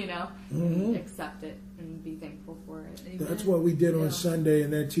 Don't, accept it and be thankful for it. Amen. That's what we did on Sunday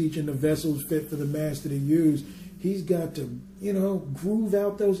in that teaching, the vessels fit for the master to use. He's got to, groove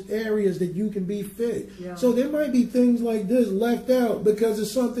out those areas that you can be fit. Yeah. So there might be things like this left out because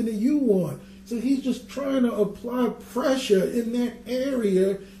it's something that you want. So he's just trying to apply pressure in that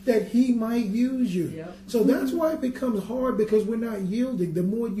area that he might use you. Yep. So that's why it becomes hard, because we're not yielding. The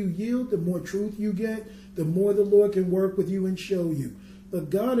more you yield, the more truth you get, the more the Lord can work with you and show you. But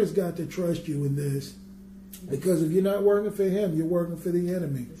God has got to trust you in this, because if you're not working for him, you're working for the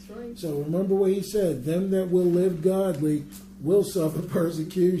enemy. That's right. So remember what he said, them that will live godly will suffer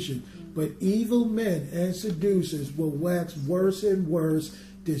persecution. But evil men and seducers will wax worse and worse,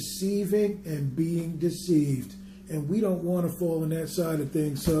 deceiving and being deceived. And we don't want to fall on that side of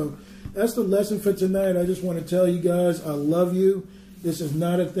things. So that's the lesson for tonight. I just want to tell you guys, I love you. This is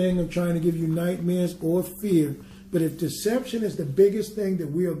not a thing of trying to give you nightmares or fear. But if deception is the biggest thing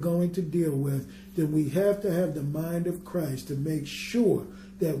that we are going to deal with, then we have to have the mind of Christ to make sure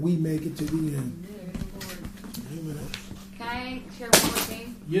that we make it to the end. Amen. Can I share one more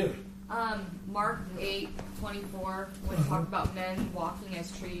thing? Yeah. Mark 8:24, when it talked about men walking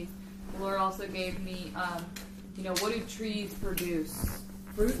as trees, the Lord also gave me, what do trees produce?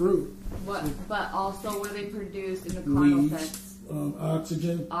 Fruit. What? But also what do they produce in the carnal Weeds, sense?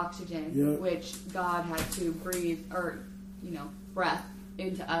 Oxygen. Oxygen, Yep. which God had to breathe, or, breath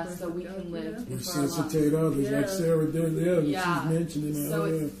into us so we can live. into our lungs. Resuscitate others, like Sarah did. Yeah. She's mentioning that. So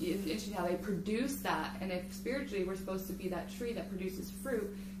it's interesting how they produce that, and if spiritually we're supposed to be that tree that produces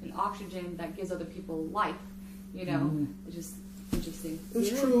fruit and oxygen that gives other people life, it's just interesting.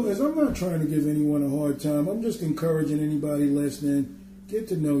 It's true. As I'm not trying to give anyone a hard time, I'm just encouraging anybody listening, get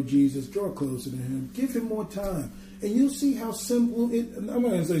to know Jesus, draw closer to him, give him more time. And you'll see how simple I'm not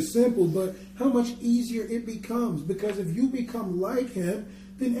going to say simple, but how much easier it becomes. Because if you become like him,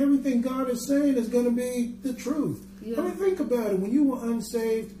 then everything God is saying is going to be the truth. Yeah. I mean, think about it. When you were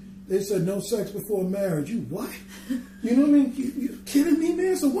unsaved, they said no sex before marriage. You what? You know what I mean? You kidding me,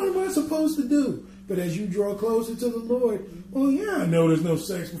 man? So what am I supposed to do? But as you draw closer to the Lord, well, yeah, I know there's no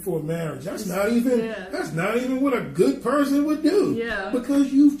sex before marriage. That's not even what a good person would do. Yeah.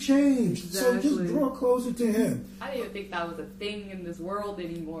 Because you've changed. Exactly. So just draw closer to him. I didn't even think that was a thing in this world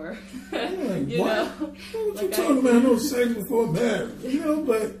anymore. Yeah, what? Know? What you talking about? No sex before marriage.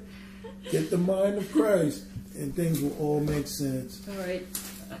 But get the mind of Christ and things will all make sense. All right.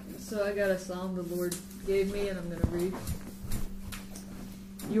 So I got a psalm the Lord gave me, and I'm going to read.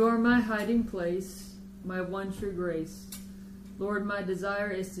 You are my hiding place, my one true grace. Lord, my desire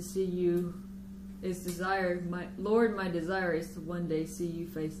is to see you. Lord, my desire is to one day see you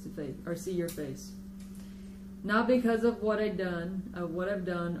face to face, or see your face. Not because of what I've done,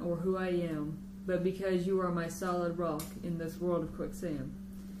 or who I am, but because you are my solid rock in this world of quicksand.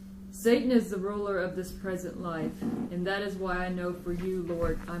 Satan is the ruler of this present life, and that is why I know for you,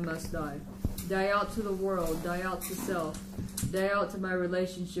 Lord, I must die. Die out to the world, die out to self, die out to my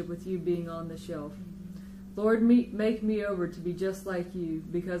relationship with you being on the shelf. Lord, make me over to be just like you,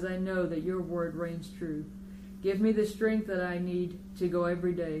 because I know that your word reigns true. Give me the strength that I need to go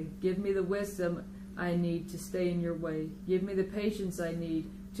every day. Give me the wisdom I need to stay in your way. Give me the patience I need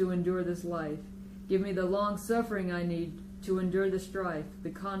to endure this life. Give me the long suffering I need to endure the strife, the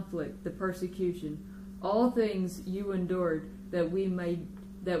conflict, the persecution. All things you endured that we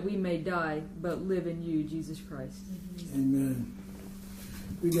may die, but live in you, Jesus Christ. Amen.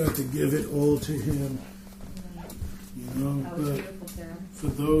 We got to give it all to him. That was beautiful, Sarah. For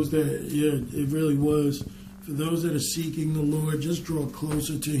those that, it really was. For those that are seeking the Lord, just draw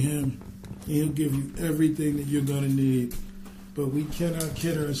closer to him. And he'll give you everything that you're going to need. But we cannot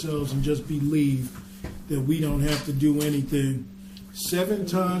kid ourselves and just believe that we don't have to do anything. 7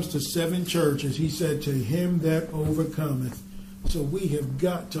 times to 7 churches, he said, to him that overcometh. So we have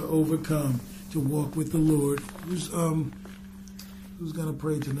got to overcome to walk with the Lord. Who's going to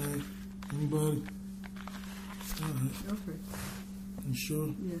pray tonight? Anybody? All right. Go for it. You sure?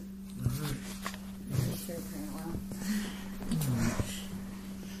 Yeah. All right.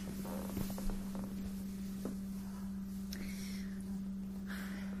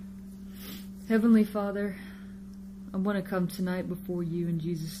 Heavenly Father, I want to come tonight before you in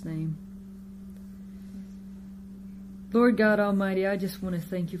Jesus' name. Lord God Almighty, I just want to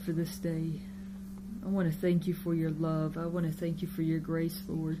thank you for this day. I want to thank you for your love. I want to thank you for your grace,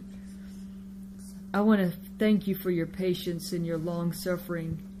 Lord. I want to thank you for your patience and your long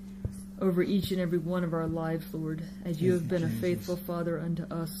suffering over each and every one of our lives, Lord, as you have been a faithful Father unto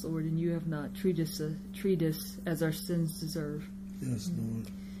us, Lord, and you have not treated us as our sins deserve. Yes, Lord.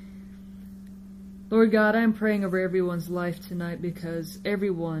 Lord God, I'm praying over everyone's life tonight because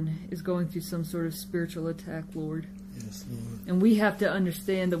everyone is going through some sort of spiritual attack, Lord. Yes, Lord. And we have to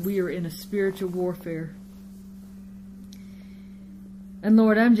understand that we are in a spiritual warfare. And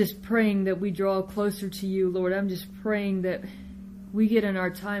Lord, I'm just praying that we draw closer to you, Lord. I'm just praying that we get in our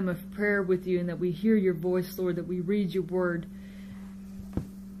time of prayer with you and that we hear your voice, Lord, that we read your word,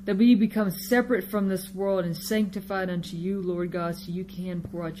 that we become separate from this world and sanctified unto you, Lord God, so you can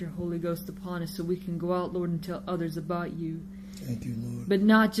pour out your Holy Ghost upon us, so we can go out, Lord, and tell others about you. Thank you, Lord. But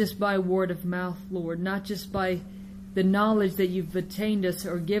not just by word of mouth, Lord, not just by the knowledge that you've attained us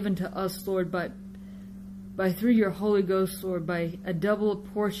or given to us, Lord, but by through your Holy Ghost, Lord, by a double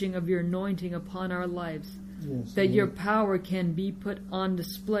portion of your anointing upon our lives, Yes, that Lord. your power can be put on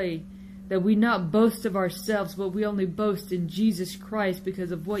display, that we not boast of ourselves, but we only boast in Jesus Christ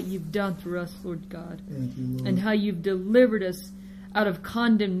because of what you've done through us, Lord God, Thank you, Lord. and how you've delivered us out of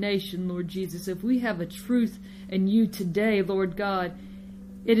condemnation, Lord Jesus. If we have a truth in you today, Lord God,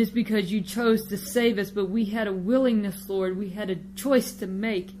 it is because you chose to save us, but we had a willingness, Lord. We had a choice to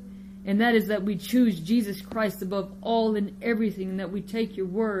make, and that is that we choose Jesus Christ above all and everything, and that we take your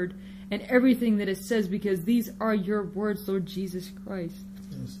word and everything that it says, because these are your words, Lord Jesus Christ.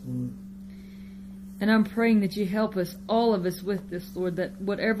 Yes, Lord. And I'm praying that you help us, all of us, with this, Lord, that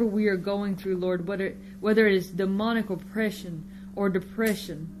whatever we are going through, Lord, whether it is demonic oppression or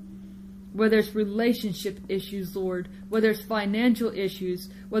depression, whether it's relationship issues, Lord, whether it's financial issues,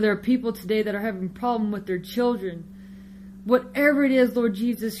 whether there are people today that are having a problem with their children, whatever it is, Lord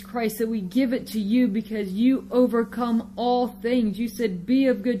Jesus Christ, that we give it to you because you overcome all things. You said, be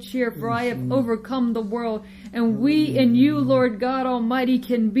of good cheer, for I have overcome the world. And we in you, Lord God Almighty,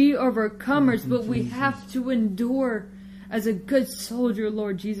 can be overcomers, but we have to endure as a good soldier,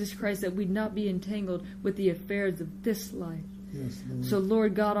 Lord Jesus Christ, that we not be entangled with the affairs of this life. Yes, Lord. So,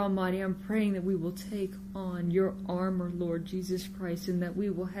 Lord God Almighty, I'm praying that we will take on your armor, Lord Jesus Christ, and that we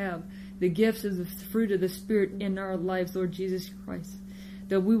will have the gifts of the fruit of the Spirit in our lives, Lord Jesus Christ.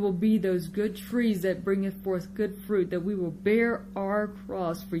 That we will be those good trees that bringeth forth good fruit, that we will bear our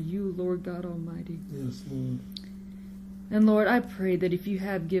cross for you, Lord God Almighty. Yes, Lord. And Lord, I pray that if you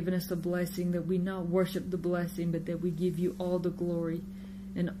have given us a blessing, that we not worship the blessing, but that we give you all the glory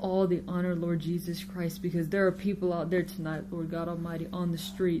and all the honor, Lord Jesus Christ, because there are people out there tonight, Lord God Almighty, on the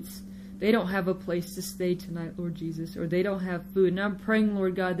streets. They don't have a place to stay tonight, Lord Jesus, or they don't have food. And I'm praying,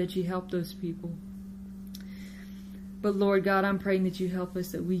 Lord God, that you help those people. But Lord God, I'm praying that you help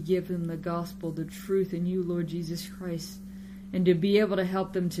us, that we give them the gospel, the truth in you, Lord Jesus Christ, and to be able to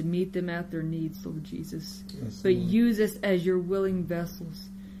help them to meet them at their needs, Lord Jesus. Yes, But Lord. use us as your willing vessels.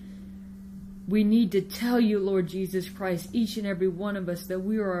 We need to tell you, Lord Jesus Christ, each and every one of us, that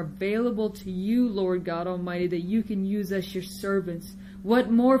we are available to you, Lord God Almighty, that you can use us, your servants. What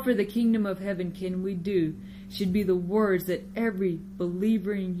more for the kingdom of heaven can we do? Should be the words that every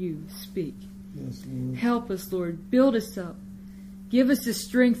believer in you speak. Yes, Lord. Help us, Lord. Build us up. Give us the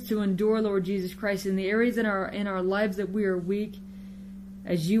strength to endure, Lord Jesus Christ, in the areas in our lives that we are weak.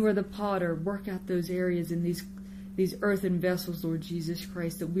 As you are the potter, work out those areas in these earthen vessels, Lord Jesus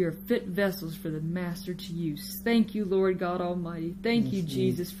Christ, that we are fit vessels for the Master to use. Thank you, Lord God Almighty. Thank Yes, you, Lord.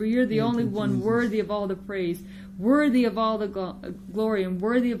 Jesus, for you're the Thank only you, one Jesus. worthy of all the praise, worthy of all the glory, and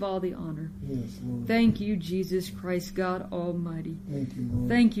worthy of all the honor. Yes, Lord. Thank you, Jesus Christ, God Almighty. Thank you, Lord.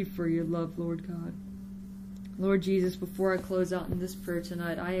 Thank you for your love, Lord God. Lord Jesus, before I close out in this prayer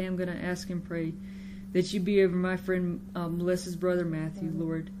tonight, I am going to ask and pray that you be over my friend Melissa's brother Matthew,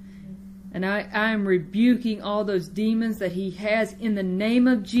 Lord. And I am rebuking all those demons that he has in the name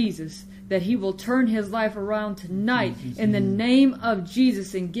of Jesus, that he will turn his life around tonight in the name of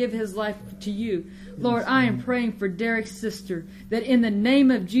Jesus and give his life to you. Lord, I am praying for Derek's sister, that in the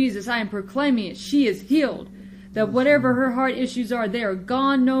name of Jesus, I am proclaiming it. She is healed. That whatever her heart issues are, they are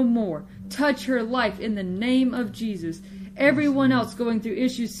gone no more. Touch her life in the name of Jesus. Everyone else going through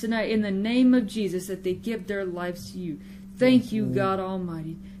issues tonight, in the name of Jesus, that they give their lives to you. Thank you, God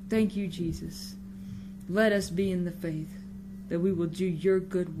Almighty. Thank you, Jesus. Let us be in the faith that we will do your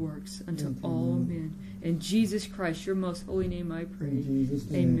good works unto all men. In Jesus Christ, your most holy name, I pray. In Jesus'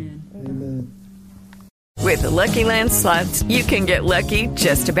 name. Amen. Amen. With the Lucky Land Slots, you can get lucky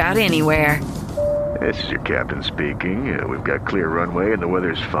just about anywhere. This is your captain speaking. We've got clear runway and the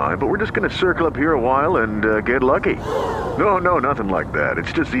weather's fine, but we're just going to circle up here a while and get lucky. No, nothing like that.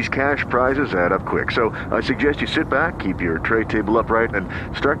 It's just these cash prizes add up quick. So I suggest you sit back, keep your tray table upright, and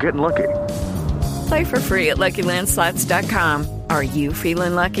start getting lucky. Play for free at LuckyLandSlots.com. Are you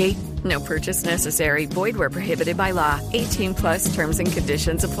feeling lucky? No purchase necessary. Void where prohibited by law. 18+ terms and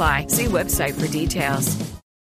conditions apply. See website for details.